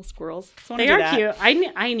cute, little squirrels. So they are cute.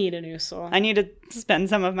 I need an Usul. I need to spend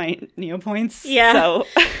some of my Neo points. Yeah. So.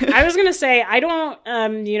 I was going to say, I don't,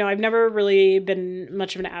 I've never really been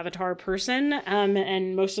much of an Avatar person,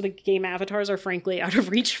 and most of the game avatars are frankly out of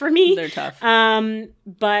reach for me. They're tough.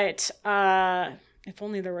 But if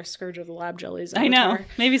only there were Scourge of the Lab Jellies Avatar. I know.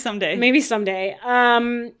 Maybe someday.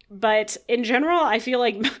 But in general, I feel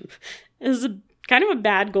like this is kind of a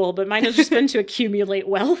bad goal, but mine has just been to accumulate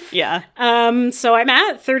wealth. Yeah. So I'm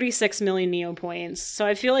at 36 million Neo points. So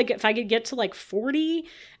I feel like if I could get to like 40,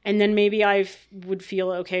 and then maybe I would feel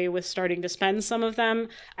okay with starting to spend some of them.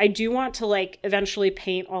 I do want to like eventually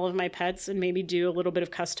paint all of my pets and maybe do a little bit of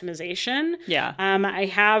customization. Yeah. I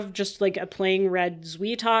have just like a plain red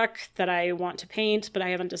Zweetok that I want to paint, but I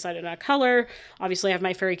haven't decided on a color. Obviously I have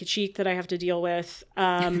my Fairy Kachik that I have to deal with.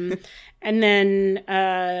 And then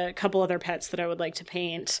a couple other pets that I would like to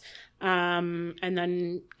paint. And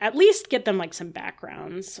then at least get them like some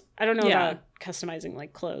backgrounds. I don't know about customizing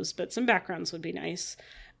like clothes, but some backgrounds would be nice.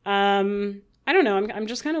 I don't know. I'm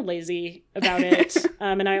just kind of lazy about it.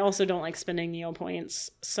 And I also don't like spending Neo points.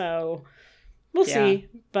 So we'll see.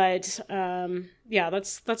 But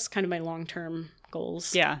that's kind of my long-term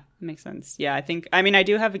goals. Yeah, makes sense. Yeah, I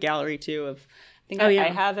do have a gallery too of I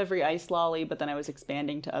have every ice lolly, but then I was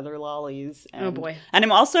expanding to other lollies. And, oh boy. And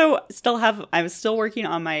I was still working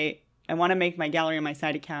on I want to make my gallery on my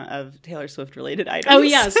side account of Taylor Swift related items. Oh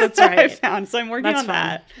yes, that's right. I found. So I'm working on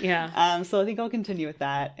that. Yeah. So I think I'll continue with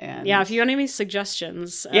that. And if you want any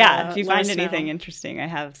suggestions. If you find anything interesting, I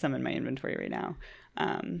have some in my inventory right now.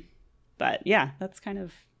 But yeah, that's kind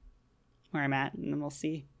of where I'm at, and then we'll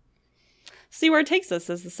see where it takes us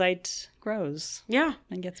as the site grows. Yeah.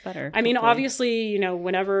 And gets better. I mean, obviously,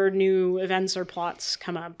 whenever new events or plots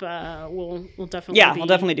come up, we'll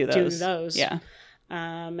definitely do those. Doing those. Yeah.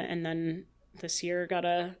 And then this year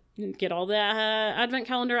gotta get all the advent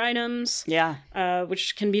calendar items. Yeah.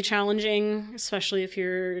 Which can be challenging, especially if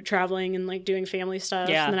you're traveling and like doing family stuff.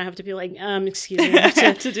 Yeah. And then I have to be like, excuse me, I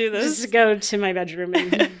have to do this. Just go to my bedroom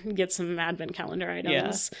and get some advent calendar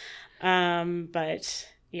items. Yeah. But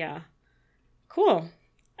yeah. Cool.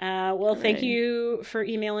 Well, thank you for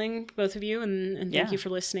emailing, both of you, and thank you for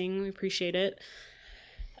listening. We appreciate it.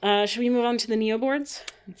 Should we move on to the Neoboards?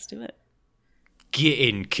 Let's do it.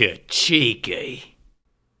 Getting cheeky.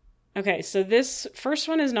 Okay, so this first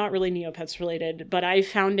one is not really Neopets related, but I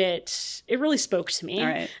found it really spoke to me. All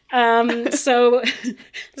right. So this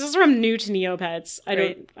is from New to Neopets.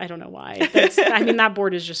 I don't know why. That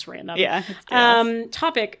board is just random. Yeah.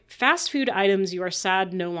 Topic: fast food items you are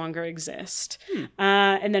sad no longer exist.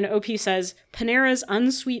 And then OP says Panera's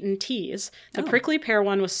unsweetened teas. The prickly pear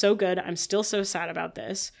one was so good. I'm still so sad about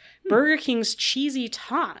this. Burger King's cheesy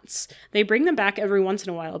tots. They bring them back every once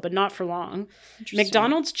in a while, but not for long.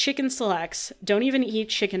 McDonald's chicken selects. Don't even eat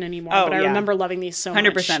chicken anymore, but I remember loving these so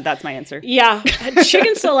 100%, much. 100%, that's my answer. Yeah.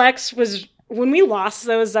 Chicken selects was, when we lost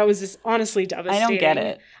those, that was just honestly devastating. I don't get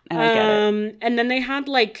it. And then they had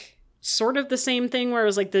like sort of the same thing where it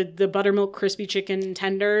was like the buttermilk crispy chicken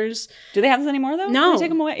tenders. Do they have those anymore though? No. Did they take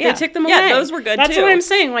them away? Yeah. They took them away. Yeah, those were good That's too. what I'm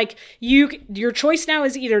saying. Like your choice now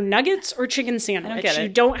is either nuggets or chicken sandwich. I don't get it. You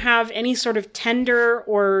don't have any sort of tender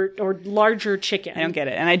or larger chicken. I don't get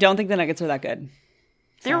it. And I don't think the nuggets are that good.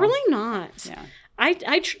 They're really not. Yeah.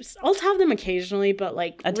 I'll have them occasionally, but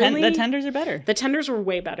like really, the tenders are better. The tenders were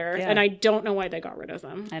way better, and I don't know why they got rid of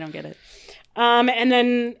them. I don't get it. And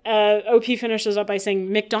then OP finishes up by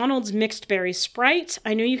saying, McDonald's mixed berry Sprite.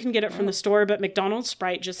 I know you can get it from the store, but McDonald's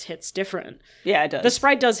Sprite just hits different. Yeah, it does. The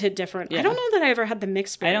Sprite does hit different. Yeah. I don't know that I ever had the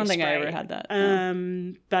mixed berry I don't think Sprite. I ever had that.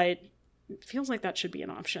 But it feels like that should be an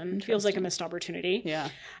option. It feels like a missed opportunity. Yeah.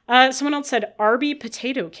 Someone else said Arby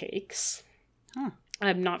potato cakes. Huh.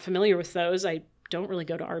 I'm not familiar with those. I don't really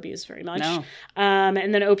go to Arby's very much. No.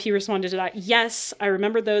 And then OP responded to that. Yes, I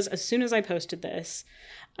remembered those as soon as I posted this.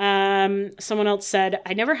 Someone else said,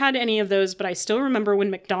 I never had any of those, but I still remember when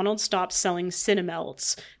McDonald's stopped selling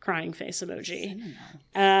Cinemelts. Crying face emoji.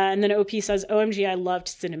 And then OP says, OMG, I loved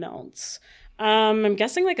Cinemelts. I'm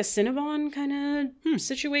guessing like a Cinnabon kind of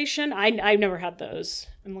situation. I've never had those.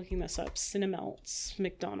 I'm looking this up. Cinemelts,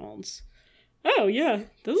 McDonald's. Oh, yeah,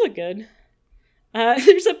 those look good.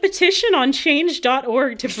 There's a petition on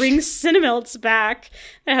change.org to bring Cinemelts back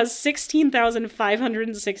that has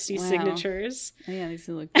 16,560 signatures. Oh, yeah, these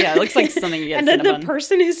look. Yeah, it looks like something you get. And then the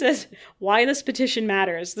person who says why this petition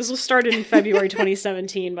matters. This was started in February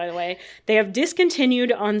 2017, by the way. They have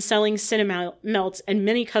discontinued on selling Cinemelts, and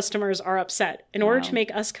many customers are upset. In order to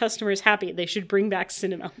make us customers happy, they should bring back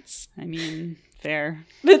Cinemelts. I mean, fair.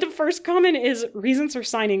 But the first comment is reasons for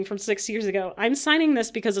signing from 6 years ago. I'm signing this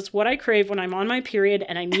because it's what I crave when I'm on my period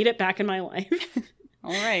and I need it back in my life.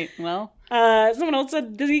 All right, well. Someone else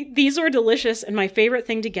said, these are delicious and my favorite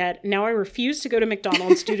thing to get. Now I refuse to go to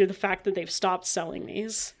McDonald's due to the fact that they've stopped selling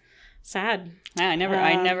these. Sad. Yeah, I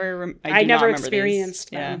never experienced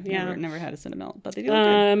them. Yeah, never had a Cinnamelt, but they do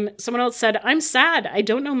look good. Someone else said, I'm sad. I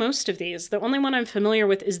don't know most of these. The only one I'm familiar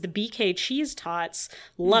with is the BK cheese tots.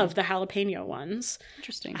 Love the jalapeno ones.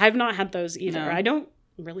 Interesting. I've not had those either. No. I don't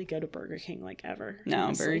really go to Burger King like ever. No,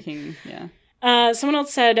 honestly. Burger King, yeah. Someone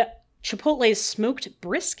else said, Chipotle's smoked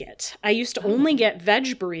brisket. I used to only get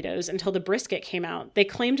veg burritos until the brisket came out. They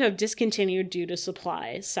claim to have discontinued due to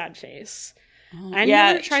supply. Sad face. I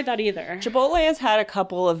never tried that either. Chipotle has had a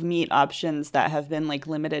couple of meat options that have been like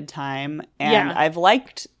limited time, and I've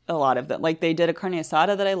liked a lot of them. Like they did a carne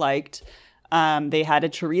asada that I liked. They had a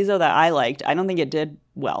chorizo that I liked. I don't think it did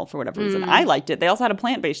well for whatever reason. I liked it. They also had a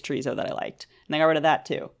plant-based chorizo that I liked, and they got rid of that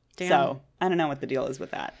too. Damn. So I don't know what the deal is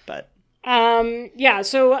with that, but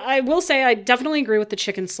so I will say I definitely agree with the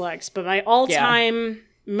chicken selects, but my all-time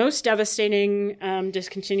most devastating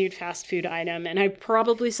discontinued fast food item, and I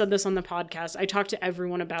probably said this on the podcast, I talked to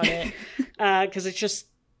everyone about it because it's just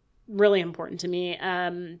really important to me,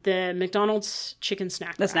 the McDonald's chicken snack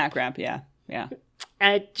wrap. The snack wrap, yeah.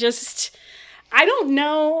 I don't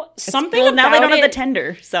know, something about now they don't it, have the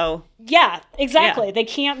tender, so yeah, exactly. They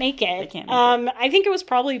can't make it. They can't make it. I think it was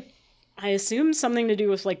probably, I assume, something to do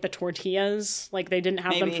with like the tortillas. Like they didn't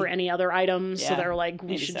have them for any other items, so they're like,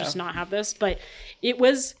 we should just not have this. But it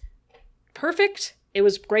was perfect. It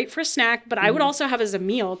was great for a snack, but I would also have as a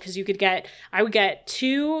meal because I would get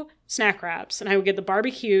 2 snack wraps, and I would get the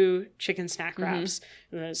barbecue chicken snack wraps.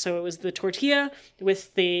 So it was the tortilla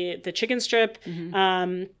with the chicken strip,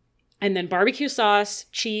 and then barbecue sauce,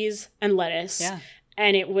 cheese, and lettuce. Yeah.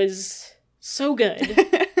 And it was so good.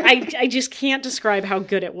 I just can't describe how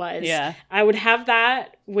good it was. Yeah. I would have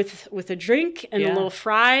that with a drink and a little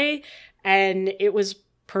fry, and it was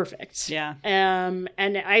perfect. Yeah. And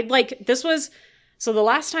I this was, so the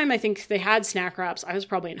last time I think they had snack wraps, I was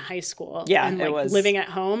probably in high school. Yeah, and it was living at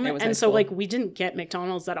home. And so like we didn't get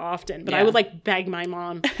McDonald's that often, but I would like beg my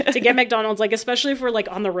mom to get McDonald's, like especially if we're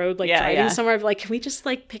like on the road, like driving somewhere, like, can we just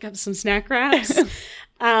like pick up some snack wraps?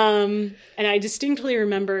 And I distinctly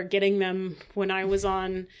remember getting them when I was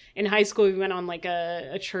in high school. We went on like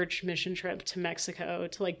a church mission trip to Mexico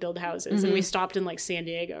to like build houses, and we stopped in like San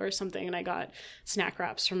Diego or something, and I got snack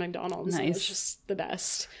wraps from McDonald's. Nice. It was just the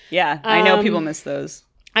best. Yeah, I know people miss those.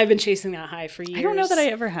 I've been chasing that high for years. I don't know that I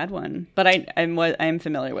ever had one, but I'm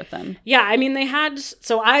familiar with them. Yeah, I mean they had,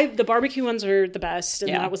 the barbecue ones are the best,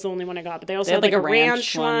 and that was the only one I got. But they also had like a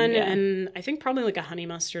ranch one, and I think probably like a honey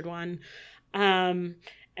mustard one.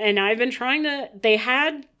 And I've been trying they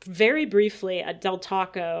had very briefly at Del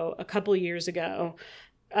Taco a couple years ago,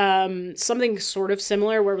 something sort of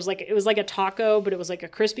similar where it was like a taco, but it was like a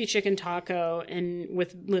crispy chicken taco and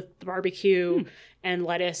with barbecue and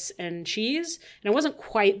lettuce and cheese. And it wasn't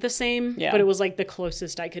quite the same, but it was like the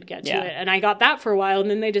closest I could get to it. And I got that for a while, and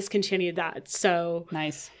then they discontinued that. So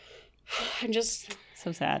nice. I'm just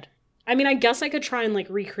so sad. I mean, I guess I could try and like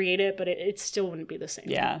recreate it, but it still wouldn't be the same.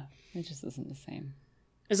 Yeah, it just isn't the same.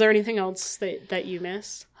 Is there anything else that you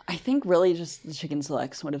miss? I think really just the chicken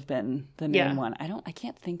selects would have been the main one. I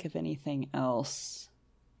can't think of anything else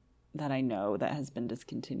that I know that has been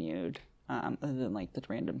discontinued. other than like the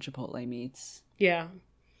random Chipotle meats. Yeah.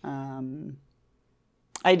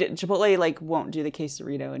 Chipotle like won't do the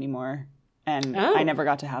quesarito anymore, and I never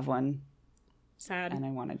got to have one. Sad. And I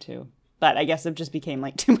wanted to, but I guess it just became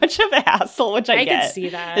like too much of a hassle, which I get. Could see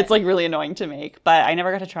that. It's like really annoying to make, but I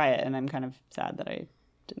never got to try it, and I'm kind of sad that I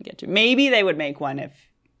didn't get to. Maybe they would make one if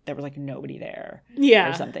there was like nobody there,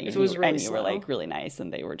 or something. If it was really you were like really nice,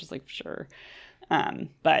 and they were just like sure.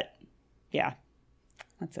 But yeah,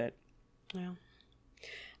 that's it. Yeah.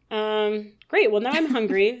 Great. Well, now I'm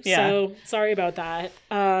hungry, so sorry about that.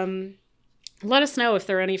 Let us know if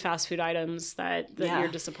there are any fast food items that you're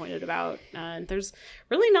disappointed about. There's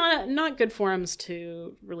really not good forums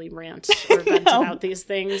to really rant or vent about these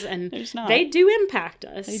things, and they do impact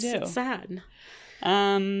us. They do. It's sad.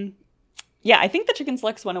 Yeah, I think the chicken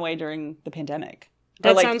selects went away during the pandemic.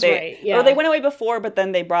 That sounds right. Yeah. Or they went away before, but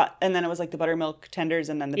then and then it was like the buttermilk tenders,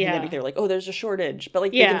 and then the pandemic, they were like, oh, there's a shortage. But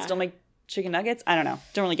like they can still make chicken nuggets? I don't know.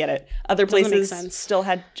 Don't really get it. Other places still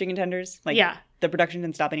had chicken tenders. Like the production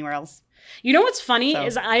didn't stop anywhere else. You know what's funny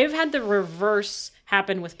is I have had the reverse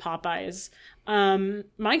happen with Popeyes.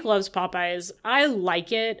 Mike loves Popeyes. I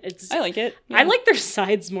like it. I like it. Yeah. I like their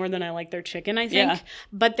sides more than I like their chicken, I think. Yeah.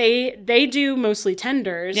 But they do mostly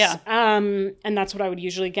tenders. Yeah. And that's what I would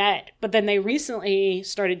usually get. But then they recently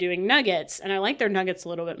started doing nuggets, and I like their nuggets a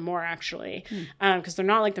little bit more, actually. Because they're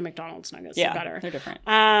not like the McDonald's nuggets. Yeah, they're better. They're different.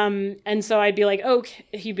 And so I'd be like,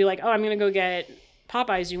 he'd be like, oh, I'm going to go get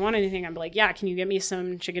Popeyes, do you want anything? I'd be like, yeah, can you get me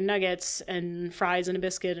some chicken nuggets and fries and a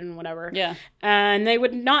biscuit and whatever? Yeah. And they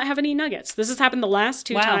would not have any nuggets. This has happened the last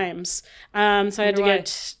 2 times. So I had to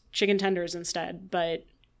get chicken tenders instead, but it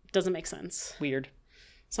doesn't make sense. Weird.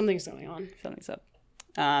 Something's going on. Something's up.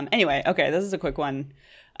 Anyway, okay, this is a quick one.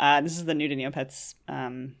 This is the new to Neopets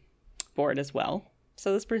board as well.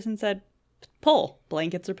 So this person said, poll,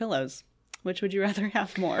 blankets or pillows? Which would you rather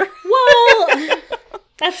have more? Well...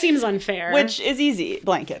 That seems unfair. Which is easy.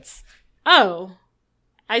 Blankets. Oh.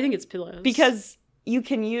 I think it's pillows. Because you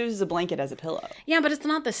can use a blanket as a pillow. Yeah, but it's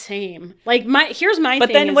not the same. Like, here's my thing.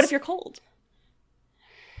 But then what if you're cold?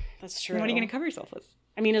 That's true. And what are you going to cover yourself with?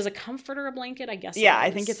 I mean, is a comforter a blanket? I guess yeah,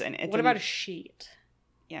 I think it's what about a sheet?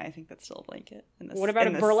 Yeah, I think that's still a blanket. What about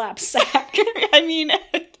a burlap sack? I mean...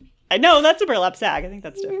 I know, that's a burlap sack. I think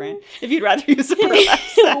that's different. If you'd rather use a burlap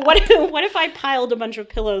sack. What if I piled a bunch of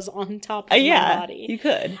pillows on top of my body? You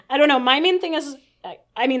could. I don't know. My main thing is,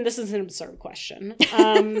 I mean, this is an absurd question.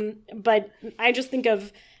 But I just think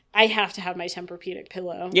of, I have to have my Tempur-Pedic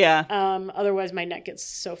pillow. Yeah. Otherwise, my neck gets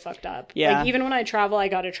so fucked up. Yeah. Like, even when I travel, I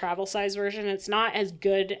got a travel size version. It's not as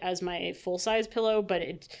good as my full size pillow, but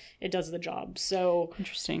it does the job. So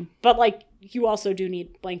interesting. But like, you also do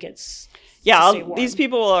need blankets. Yeah, these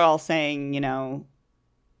people are all saying,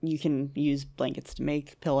 you can use blankets to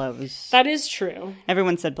make pillows. That is true.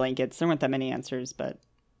 Everyone said blankets. There weren't that many answers, but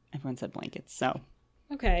everyone said blankets. So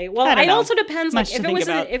okay. Well, it also depends. Like if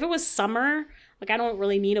it was summer, like I don't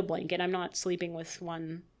really need a blanket. I'm not sleeping with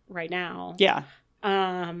one right now. Yeah.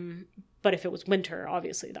 But if it was winter,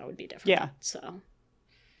 obviously that would be different. Yeah. So.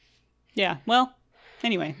 Yeah. Well,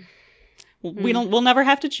 anyway, we'll never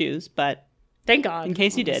have to choose, but thank God. In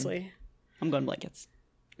case you did. I'm going blankets.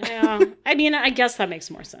 Yeah. I mean, I guess that makes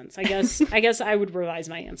more sense. I guess I would revise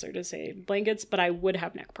my answer to say blankets, but I would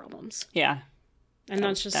have neck problems. Yeah. And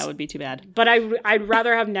that would be too bad. But I'd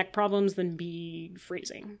rather have neck problems than be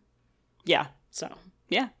freezing. Yeah. So.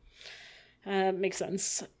 Yeah. Makes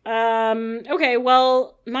sense. Okay,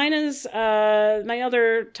 well, mine is, my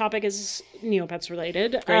other topic is Neopets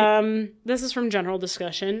related. Great. This is from General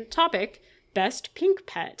Discussion. Topic, best pink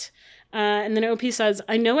pet. And then OP says,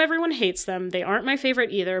 I know everyone hates them. They aren't my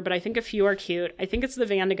favorite either, but I think a few are cute. I think it's the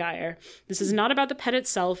Vandegeyer. This is not about the pet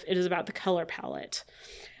itself. It is about the color palette.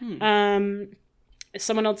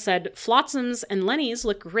 Someone else said, Flotsams and Lennies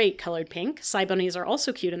look great colored pink. Bunnies are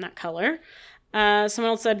also cute in that color.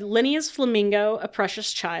 Someone else said, Lenny is flamingo, a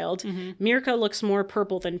precious child. Mirka looks more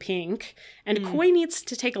purple than pink. And Koi needs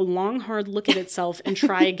to take a long, hard look at itself and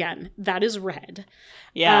try again. That is red.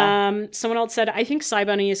 Yeah. Someone else said, I think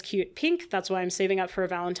Bunny is cute pink. That's why I'm saving up for a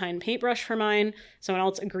Valentine paintbrush for mine. Someone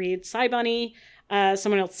else agreed Bunny.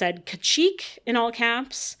 Someone else said Kachik in all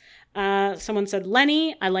caps. Someone said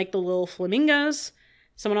Lenny. I like the little flamingos.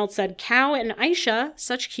 Someone else said Cow and Aisha,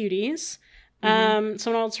 such cuties.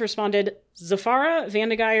 Someone else responded, Zafara,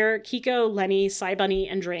 Vandegeyer, Kiko, Lenny, Bunny,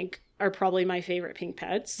 and Drink are probably my favorite pink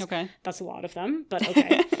pets. Okay. That's a lot of them, but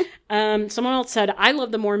okay. Someone else said, I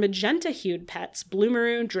love the more magenta-hued pets,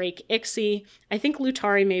 Bloomaroo, Drake, Ixie. I think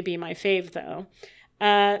Lutari may be my fave, though.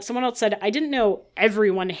 Someone else said, I didn't know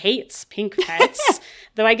everyone hates pink pets,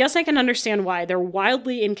 though I guess I can understand why. They're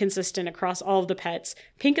wildly inconsistent across all of the pets.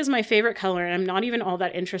 Pink is my favorite color, and I'm not even all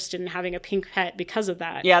that interested in having a pink pet because of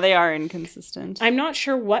that. Yeah, they are inconsistent. I'm not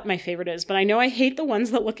sure what my favorite is, but I know I hate the ones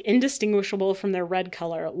that look indistinguishable from their red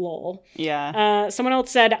color. Lol. Yeah. Someone else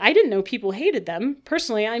said, I didn't know people hated them.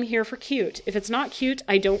 Personally, I'm here for cute. If it's not cute,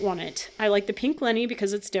 I don't want it. I like the pink Lenny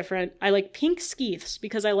because it's different. I like pink Skeeths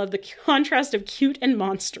because I love the contrast of cute and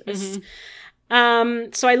monstrous.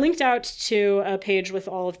 So I linked out to a page with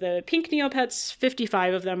all of the pink Neopets,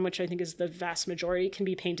 55 of them, which I think is the vast majority, can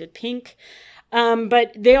be painted pink.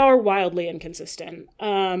 But they are wildly inconsistent.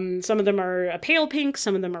 Some of them are a pale pink,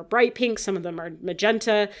 some of them are bright pink, some of them are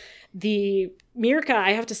magenta. The Mirka,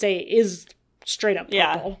 I have to say, is straight up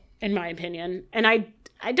purple, in my opinion. And I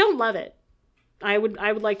don't love it. I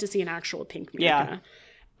would like to see an actual pink Mirka.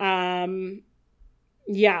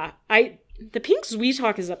 The pink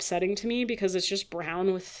Zweetalk is upsetting to me because it's just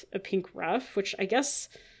brown with a pink ruff, which I guess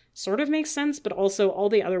sort of makes sense, but also all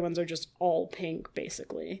the other ones are just all pink,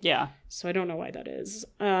 basically. Yeah. So I don't know why that is.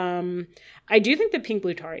 I do think the pink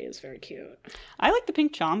Blutari is very cute. I like the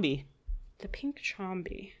pink Chombi. The pink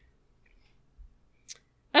Chombi.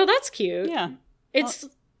 Oh, that's cute. Yeah.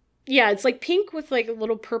 It's like pink with like a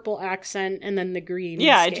little purple accent and then the green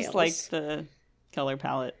scales. I just like the color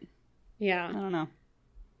palette. Yeah. I don't know.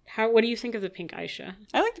 What do you think of the pink Aisha?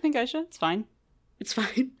 I like the pink Aisha. It's fine. It's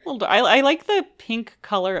fine. I like the pink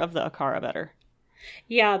color of the Akara better.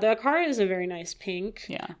 Yeah, the Akara is a very nice pink.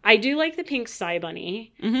 Yeah. I do like the pink Sai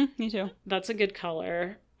Bunny. Me too. That's a good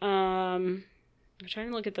color. I'm trying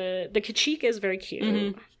to look at the Kachika is very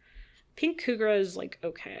cute. Pink Kugra is like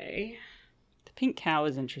okay. The pink cow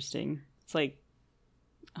is interesting. It's like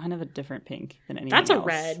kind of a different pink than anything else. That's a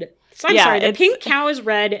red. So I'm sorry, the pink cow is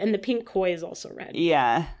red and the pink koi is also red.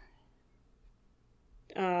 Yeah.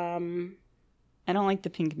 I don't like the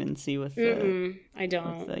pink Mincy with the I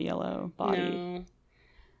don't. with the yellow body.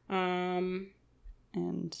 No.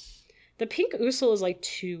 And the pink Usul is like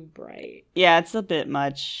too bright. Yeah, it's a bit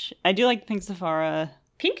much. I do like the pink Safara.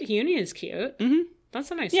 Pink Uni is cute.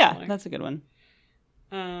 That's a nice color. Yeah, that's a good one.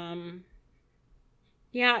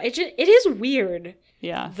 Yeah, it is weird.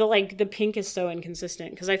 Yeah. The pink is so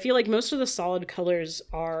inconsistent because I feel like most of the solid colors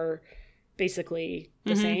are basically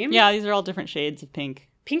the same. Yeah, these are all different shades of pink.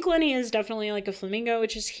 Pink Lenny is definitely like a flamingo,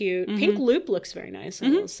 which is cute. Pink Loop looks very nice, I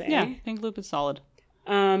will say. Yeah, pink Loop is solid.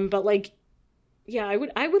 But like, yeah, I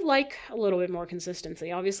would like a little bit more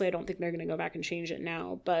consistency. Obviously, I don't think they're going to go back and change it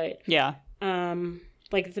now, but yeah.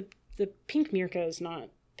 Like the pink Mirka is not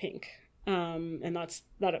pink. And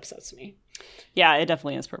that upsets me. Yeah, it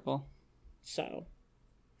definitely is purple. So,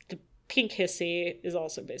 the pink Hissy is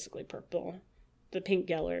also basically purple. The pink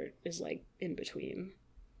Gellert is like in between.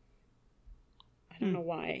 I don't know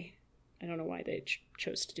why. I don't know why they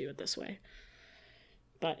chose to do it this way.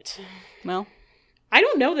 But, well, I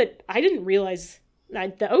don't know that I didn't realize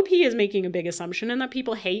that the OP is making a big assumption and that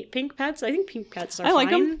people hate pink pets. I think pink pets are fine. Like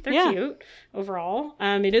them. They're cute overall.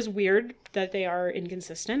 It is weird that they are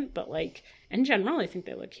inconsistent, but like in general, I think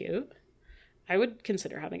they look cute. I would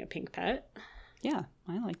consider having a pink pet. Yeah,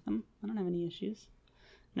 I like them. I don't have any issues.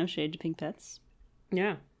 No shade to pink pets.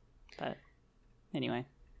 Yeah. But anyway.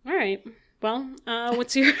 All right. Well,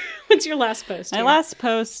 what's your last post? My last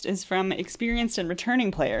post is from experienced and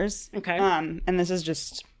returning players. Okay. And this is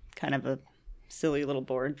just kind of a silly little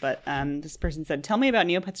board, but this person said, "Tell me about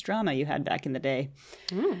Neopets drama you had back in the day."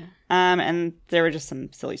 And there were just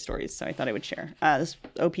some silly stories, so I thought I would share. This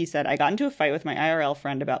OP said, "I got into a fight with my IRL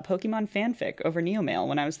friend about Pokemon fanfic over Neomail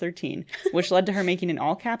when I was 13, which led to her making an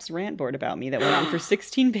all-caps rant board about me that went on for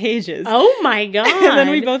 16 pages. Oh my god. And then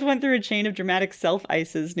we both went through a chain of dramatic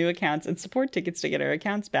self-ices, new accounts, and support tickets to get our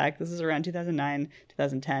accounts back. This is around 2009,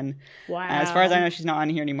 2010. Wow. As far as I know, she's not on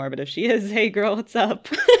here anymore, but if she is, hey girl, what's up?"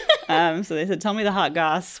 So they said, "Tell me the hot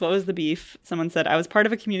goss. What was the beef?" Someone said, "I was part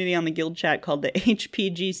of a community on the guild chat called the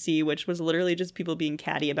HPGC, which was literally just people being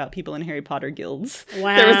catty about people in Harry Potter guilds.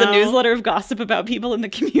 Wow. There was a newsletter of gossip about people in the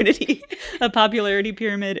community, a popularity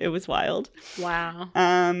pyramid. It was wild." Wow.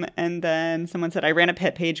 And then someone said, "I ran a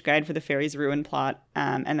pet page guide for the Fairies Ruin plot,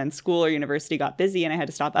 and then school or university got busy, and I had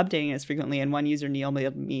to stop updating it as frequently. And one user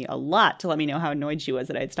emailed me a lot to let me know how annoyed she was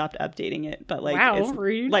that I had stopped updating it. But like, wow, it's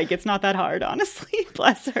rude. Like it's not that hard, honestly.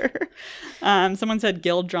 Bless her." Someone said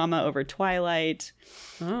guild drama over Twilight.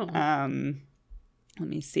 Oh. Let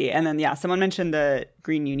me see. And then, yeah, someone mentioned the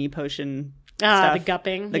green uni potion stuff. The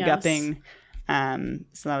gupping. The gupping.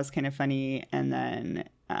 So that was kind of funny. And then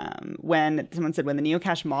when someone said when the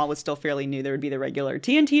Neocache Mall was still fairly new, there would be the regular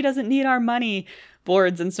TNT doesn't need our money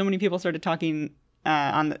boards. And so many people started talking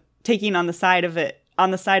taking on the side of it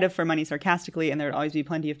on the side of for money sarcastically, and there would always be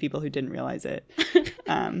plenty of people who didn't realize it.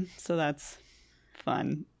 So that's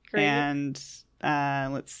fun. Great. And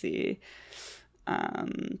let's see.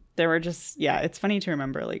 There were just, it's funny to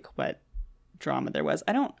remember like what drama there was.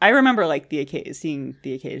 I remember like seeing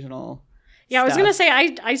the occasional I was gonna say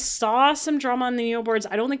I saw some drama on the Neoboards.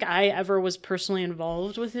 I don't think I ever was personally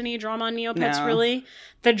involved with any drama on Neopets, really.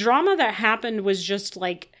 The drama that happened was just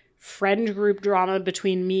like friend group drama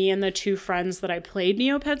between me and the two friends that I played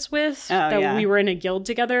Neopets with. We were in a guild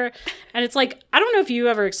together. And it's like, I don't know if you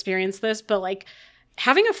ever experienced this, but like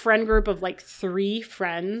having a friend group of like 3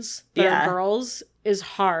 friends that are girls is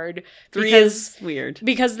hard. 3 is weird.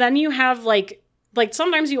 Because then you have like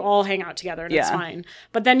sometimes you all hang out together and it's fine.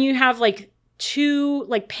 But then you have like 2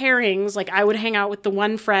 like pairings. Like I would hang out with the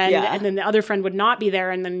one friend and then the other friend would not be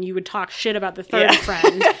there, and then you would talk shit about the third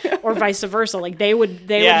friend, or vice versa. Like they would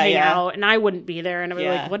hang out and I wouldn't be there, and I'd be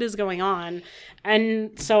like, what is going on?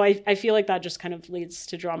 And so I feel like that just kind of leads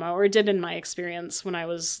to drama, or it did in my experience when I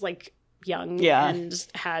was like young and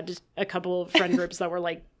had a couple of friend groups that were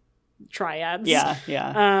like triads.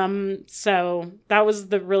 So that was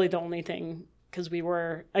really the only thing. Because we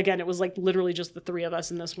were, again, it was like literally just the 3 of us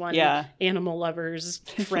in this one animal lovers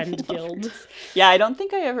friend guild. Yeah, I don't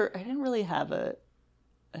think I didn't really have a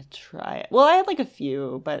try. Well, I had like a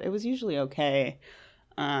few, but it was usually okay.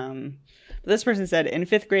 This person said, in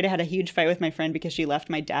 5th grade, I had a huge fight with my friend because she left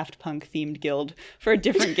my Daft Punk themed guild for a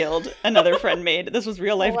different guild another friend made. This was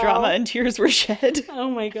real life drama and tears were shed. Oh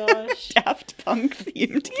my gosh. Daft Punk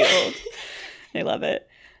themed guild. I love it.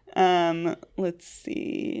 Let's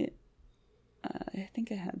see. I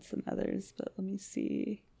think I had some others, but let me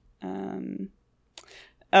see.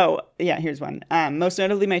 Here's one. Most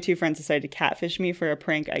notably, my 2 friends decided to catfish me for a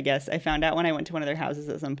prank, I guess. I found out when I went to one of their houses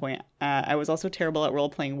at some point. I was also terrible at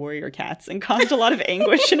role-playing warrior cats and caused a lot of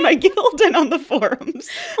anguish in my guild and on the forums.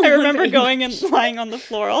 I remember going and lying on the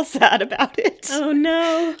floor all sad about it. Oh,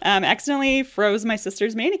 no. Accidentally froze my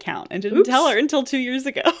sister's main account and didn't tell her until 2 years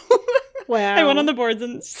ago. Wow. I went on the boards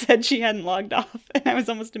and said she hadn't logged off, and I was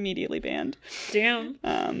almost immediately banned. Damn.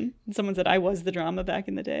 Someone said I was the drama back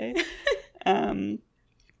in the day. When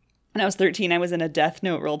I was 13, I was in a Death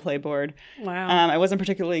Note roleplay board. Wow. I wasn't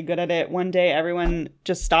particularly good at it. One day, everyone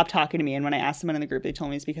just stopped talking to me, and when I asked someone in the group, they told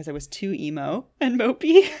me it's because I was too emo and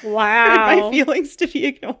mopey. Wow. For my feelings to be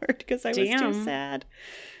ignored because I was too sad.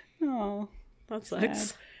 Oh, that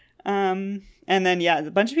sucks. And then, a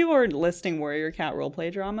bunch of people were listing warrior cat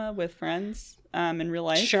roleplay drama with friends in real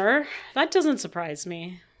life. Sure. That doesn't surprise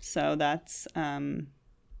me. So that's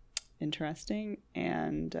interesting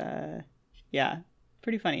and,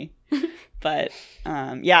 pretty funny. But,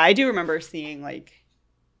 I do remember seeing, like,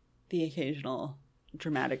 the occasional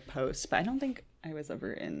dramatic post, but I don't think I was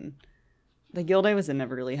ever in... The guild I was in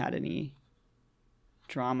never really had any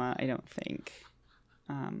drama, I don't think.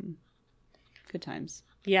 Good times.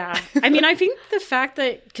 Yeah. I mean, I think the fact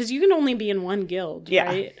that... Because you can only be in one guild,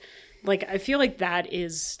 right? Like, I feel like that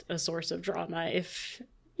is a source of drama. If...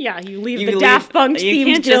 Yeah, you leave the Daft Punk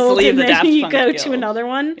themed guild and then you go to another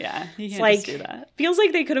one. Yeah, you can't like, just do that. Feels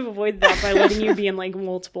like they could have avoided that by letting you be in like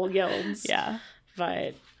multiple guilds. Yeah.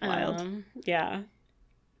 But, wild. Yeah.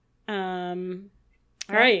 All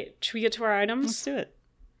right, should we get to our items? Let's do it.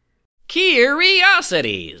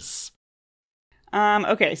 Curiosities.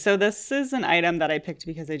 Okay, so this is an item that I picked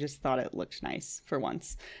because I just thought it looked nice for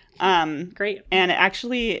once. Great. And it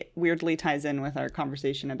actually weirdly ties in with our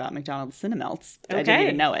conversation about McDonald's Cinemelts. Okay. I didn't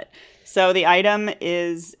even know it. So the item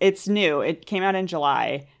it's new. It came out in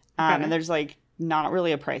July. And there's like not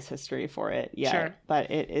really a price history for it yet. Sure.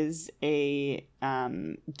 But it is a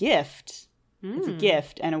gift. It's a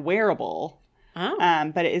gift and a wearable.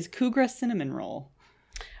 Oh. But it is Kugra cinnamon roll.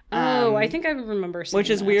 I think I remember seeing which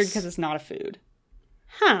is this. weird because it's not a food.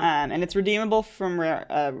 Huh. And it's redeemable from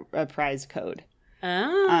a prize code.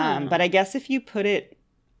 Oh. But I guess if you put it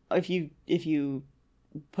as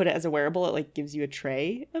a wearable, it like gives you a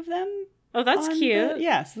tray of them. Oh, that's cute.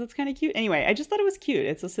 So that's kind of cute. Anyway, I just thought it was cute.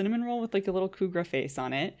 It's a cinnamon roll with like a little Kugra face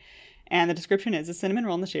on it. And the description is a cinnamon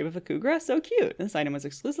roll in the shape of a Kugra. So cute. This item was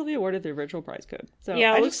exclusively awarded the virtual prize code. So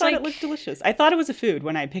yeah, I just thought it looked delicious. I thought it was a food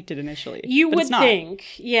when I picked it initially. You would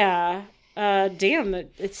think. Yeah. Damn,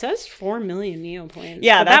 it says 4 million Neopoints.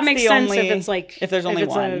 Yeah, that makes sense if it's like if there's only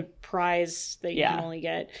one a prize that you can only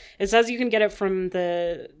get. It says you can get it from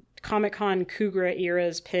the Comic-Con Kugra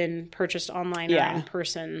Eras pin purchased online or in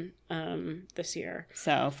person this year.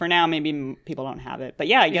 So for now, maybe people don't have it, but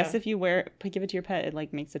I guess if you give it to your pet, it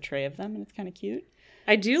like makes a tray of them, and it's kind of cute.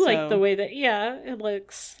 I do like the way that it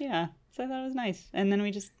looks. Yeah, So I thought it was nice. And then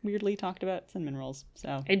we just weirdly talked about cinnamon rolls.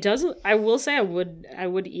 So it does. I will say I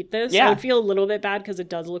would eat this. Yeah. I would feel a little bit bad because it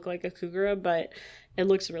does look like a kugura, but it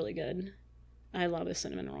looks really good. I love a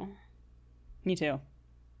cinnamon roll. Me too.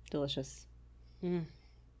 Delicious.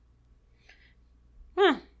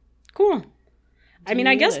 Huh. Cool. I mean,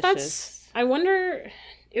 I guess I wonder,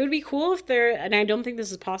 it would be cool if and I don't think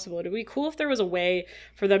this is possible, it would be cool if there was a way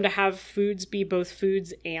for them to have foods be both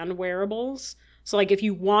foods and wearables. So, like, if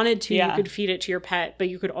you wanted to, you could feed it to your pet, but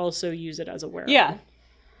you could also use it as a wearable. Yeah.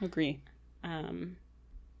 Agree.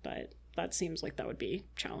 But that seems like that would be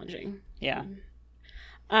challenging. Yeah.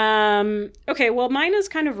 Okay, well, mine is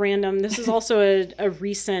kind of random. This is also a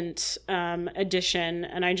recent addition,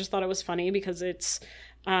 and I just thought it was funny because it's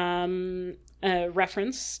a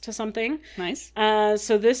reference to something. Nice.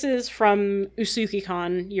 So this is from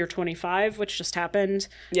UsukiCon Year 25, which just happened.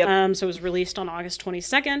 Yep. So it was released on August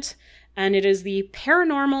 22nd, and it is the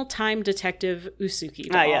Paranormal Time Detective Usuki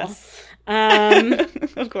doll. Yes.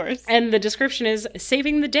 Of course. And the description is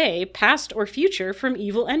saving the day, past or future, from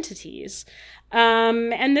evil entities.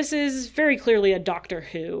 And this is very clearly a Doctor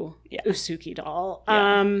Who Usuki doll.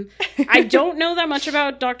 Yeah. I don't know that much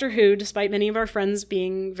about Doctor Who, despite many of our friends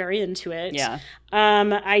being very into it. Yeah.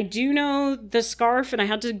 I do know the scarf, and I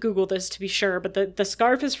had to Google this to be sure, but the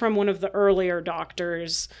scarf is from one of the earlier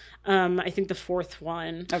Doctors. I think the fourth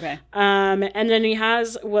one. Okay. And then he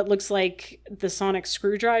has what looks like the sonic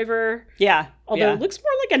screwdriver. Yeah. Although it looks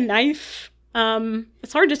more like a knife.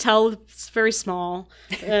 It's hard to tell. It's very small.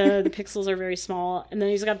 The pixels are very small. And then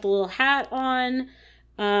he's got the little hat on,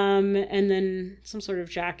 and then some sort of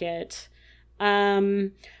jacket.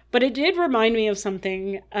 But it did remind me of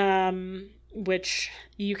something, which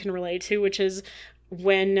you can relate to, which is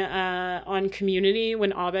when, on Community,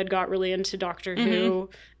 when Abed got really into Doctor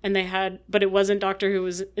Who, and they had, but it wasn't Doctor Who, it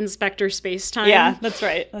was Inspector Spacetime. Yeah, that's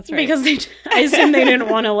right. Because I assume they didn't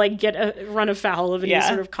want to like run afoul of any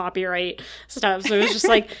sort of copyright stuff. So it was just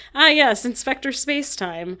like, yes, Inspector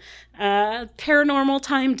Spacetime, paranormal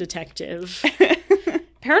time detective.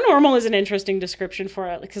 Paranormal is an interesting description for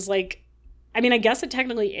it because, like, I mean, I guess it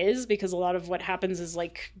technically is because a lot of what happens is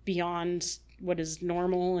like beyond what is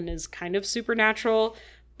normal and is kind of supernatural.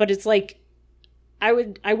 But it's like, that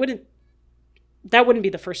wouldn't be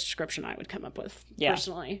the first description I would come up with,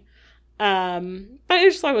 personally. But I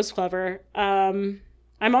just thought it was clever. I'm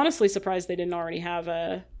honestly surprised they didn't already have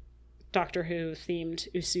a Doctor Who themed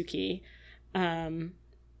Usuki.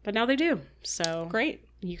 But now they do. So great.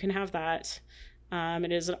 You can have that.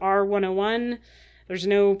 It is an R101. There's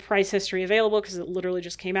no price history available because it literally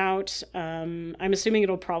just came out. I'm assuming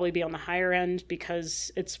it'll probably be on the higher end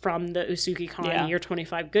because it's from the UsukiCon Year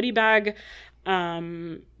 25 goodie bag.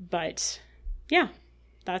 But yeah,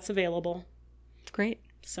 that's available. Great.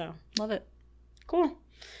 So love it. Cool.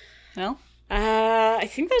 Well, I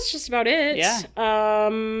think that's just about it. Yeah.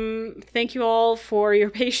 Thank you all for your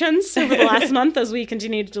patience over the last month as we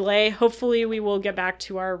continue to delay. Hopefully we will get back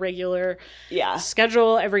to our regular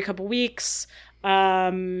schedule every couple weeks.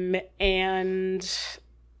 And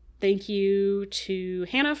thank you to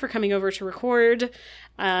Hannah for coming over to record.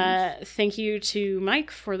 Thank you to Mike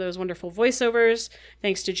for those wonderful voiceovers.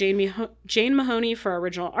 Thanks to Jane Mahoney for our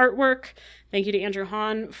original artwork. Thank you to Andrew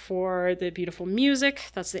Hahn for the beautiful music.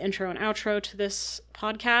 That's the intro and outro to this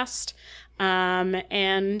podcast.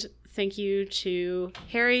 And thank you to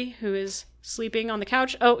Harry, who is sleeping on the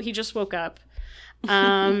couch. Oh, he just woke up.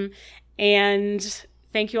 And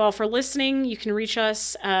thank you all for listening. You can reach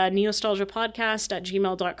us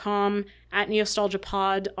neostalgiapodcast@gmail.com,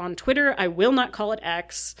 @neostalgiapod on Twitter. I will not call it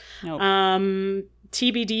X. Nope.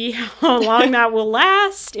 TBD how long that will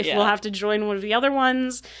last, if we'll have to join one of the other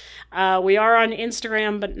ones. We are on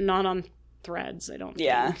Instagram, but not on Threads, I don't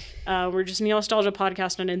think. We're just Neostalgia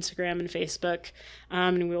Podcast on Instagram and Facebook.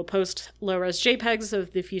 And we will post low-res JPEGs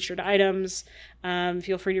of the featured items.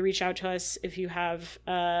 Feel free to reach out to us if you have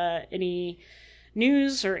any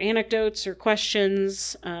news or anecdotes or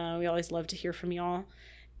questions. We always love to hear from y'all,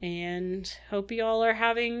 and hope y'all are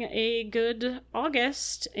having a good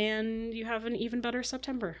August and you have an even better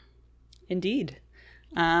September. Indeed.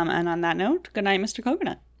 And on that note, good night, Mr.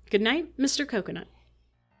 Coconut. Good night, Mr. Coconut.